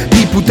elsewhere,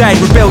 people die.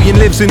 Rebellion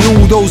lives in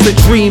all those that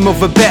dream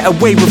of a better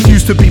way.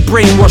 Refuse to be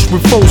brainwashed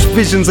with false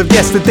visions of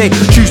yesterday.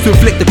 Choose to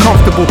inflict the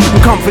comfortable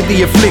and comfort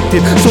the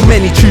afflicted. So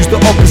many choose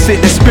the opposite,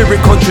 their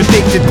spirit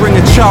contradicted.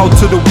 Bring a child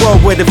to the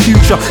world where the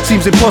future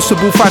seems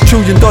impossible. $5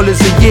 trillion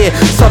a year,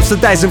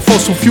 subsidizing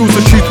fossil fuels.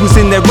 The truth was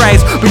in their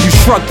eyes, but you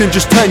shrugged and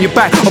just turned your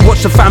back. I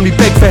watched the family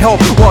beg for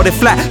help while they're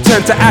flat,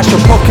 turn to ash.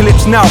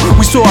 Apocalypse now.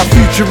 We saw our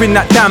future in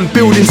that damn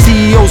building.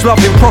 CEOs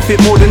loving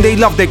profit more than they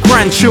love their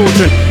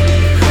grandchildren.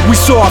 We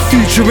saw our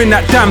future in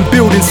that damn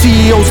building.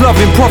 CEOs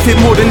loving profit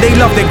more than they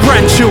love their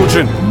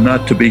grandchildren.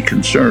 Not to be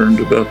concerned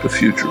about the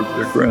future of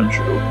their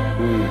grandchildren.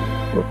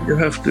 Well, you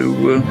have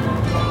to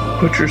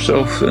put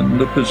yourself in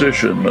the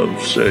position of,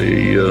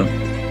 say,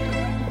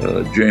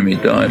 Jamie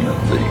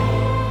Dimon,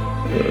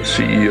 the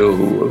CEO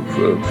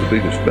of the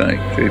biggest bank,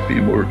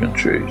 JP Morgan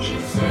Chase.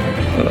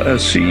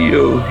 As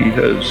CEO, he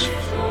has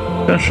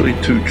essentially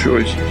 2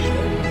 choices.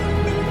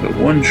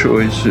 One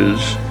choice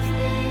is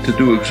to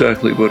do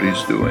exactly what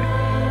he's doing.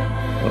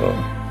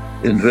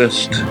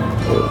 Invest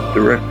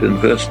direct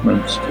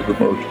investments to the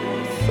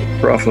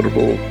most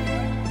profitable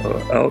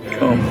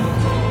outcome.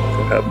 If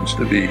it happens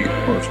to be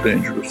the most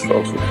dangerous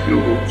fossil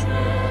fuels,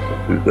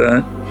 do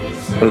that.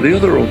 The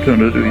other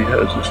alternative he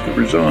has is to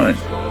resign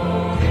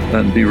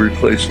and be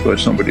replaced by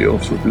somebody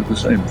else who will do the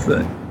same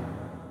thing.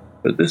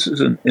 But this is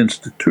an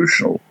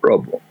institutional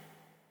problem,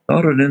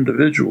 not an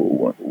individual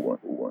one.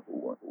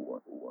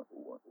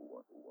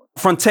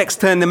 Frontex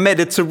turned the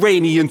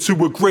Mediterranean to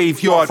a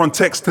graveyard.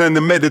 Frontex turned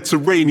the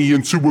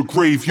Mediterranean to a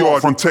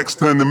graveyard. Frontex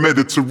turned the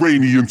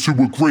Mediterranean to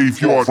a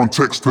graveyard.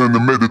 Frontex turned the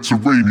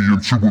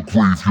Mediterranean to a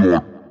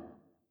graveyard.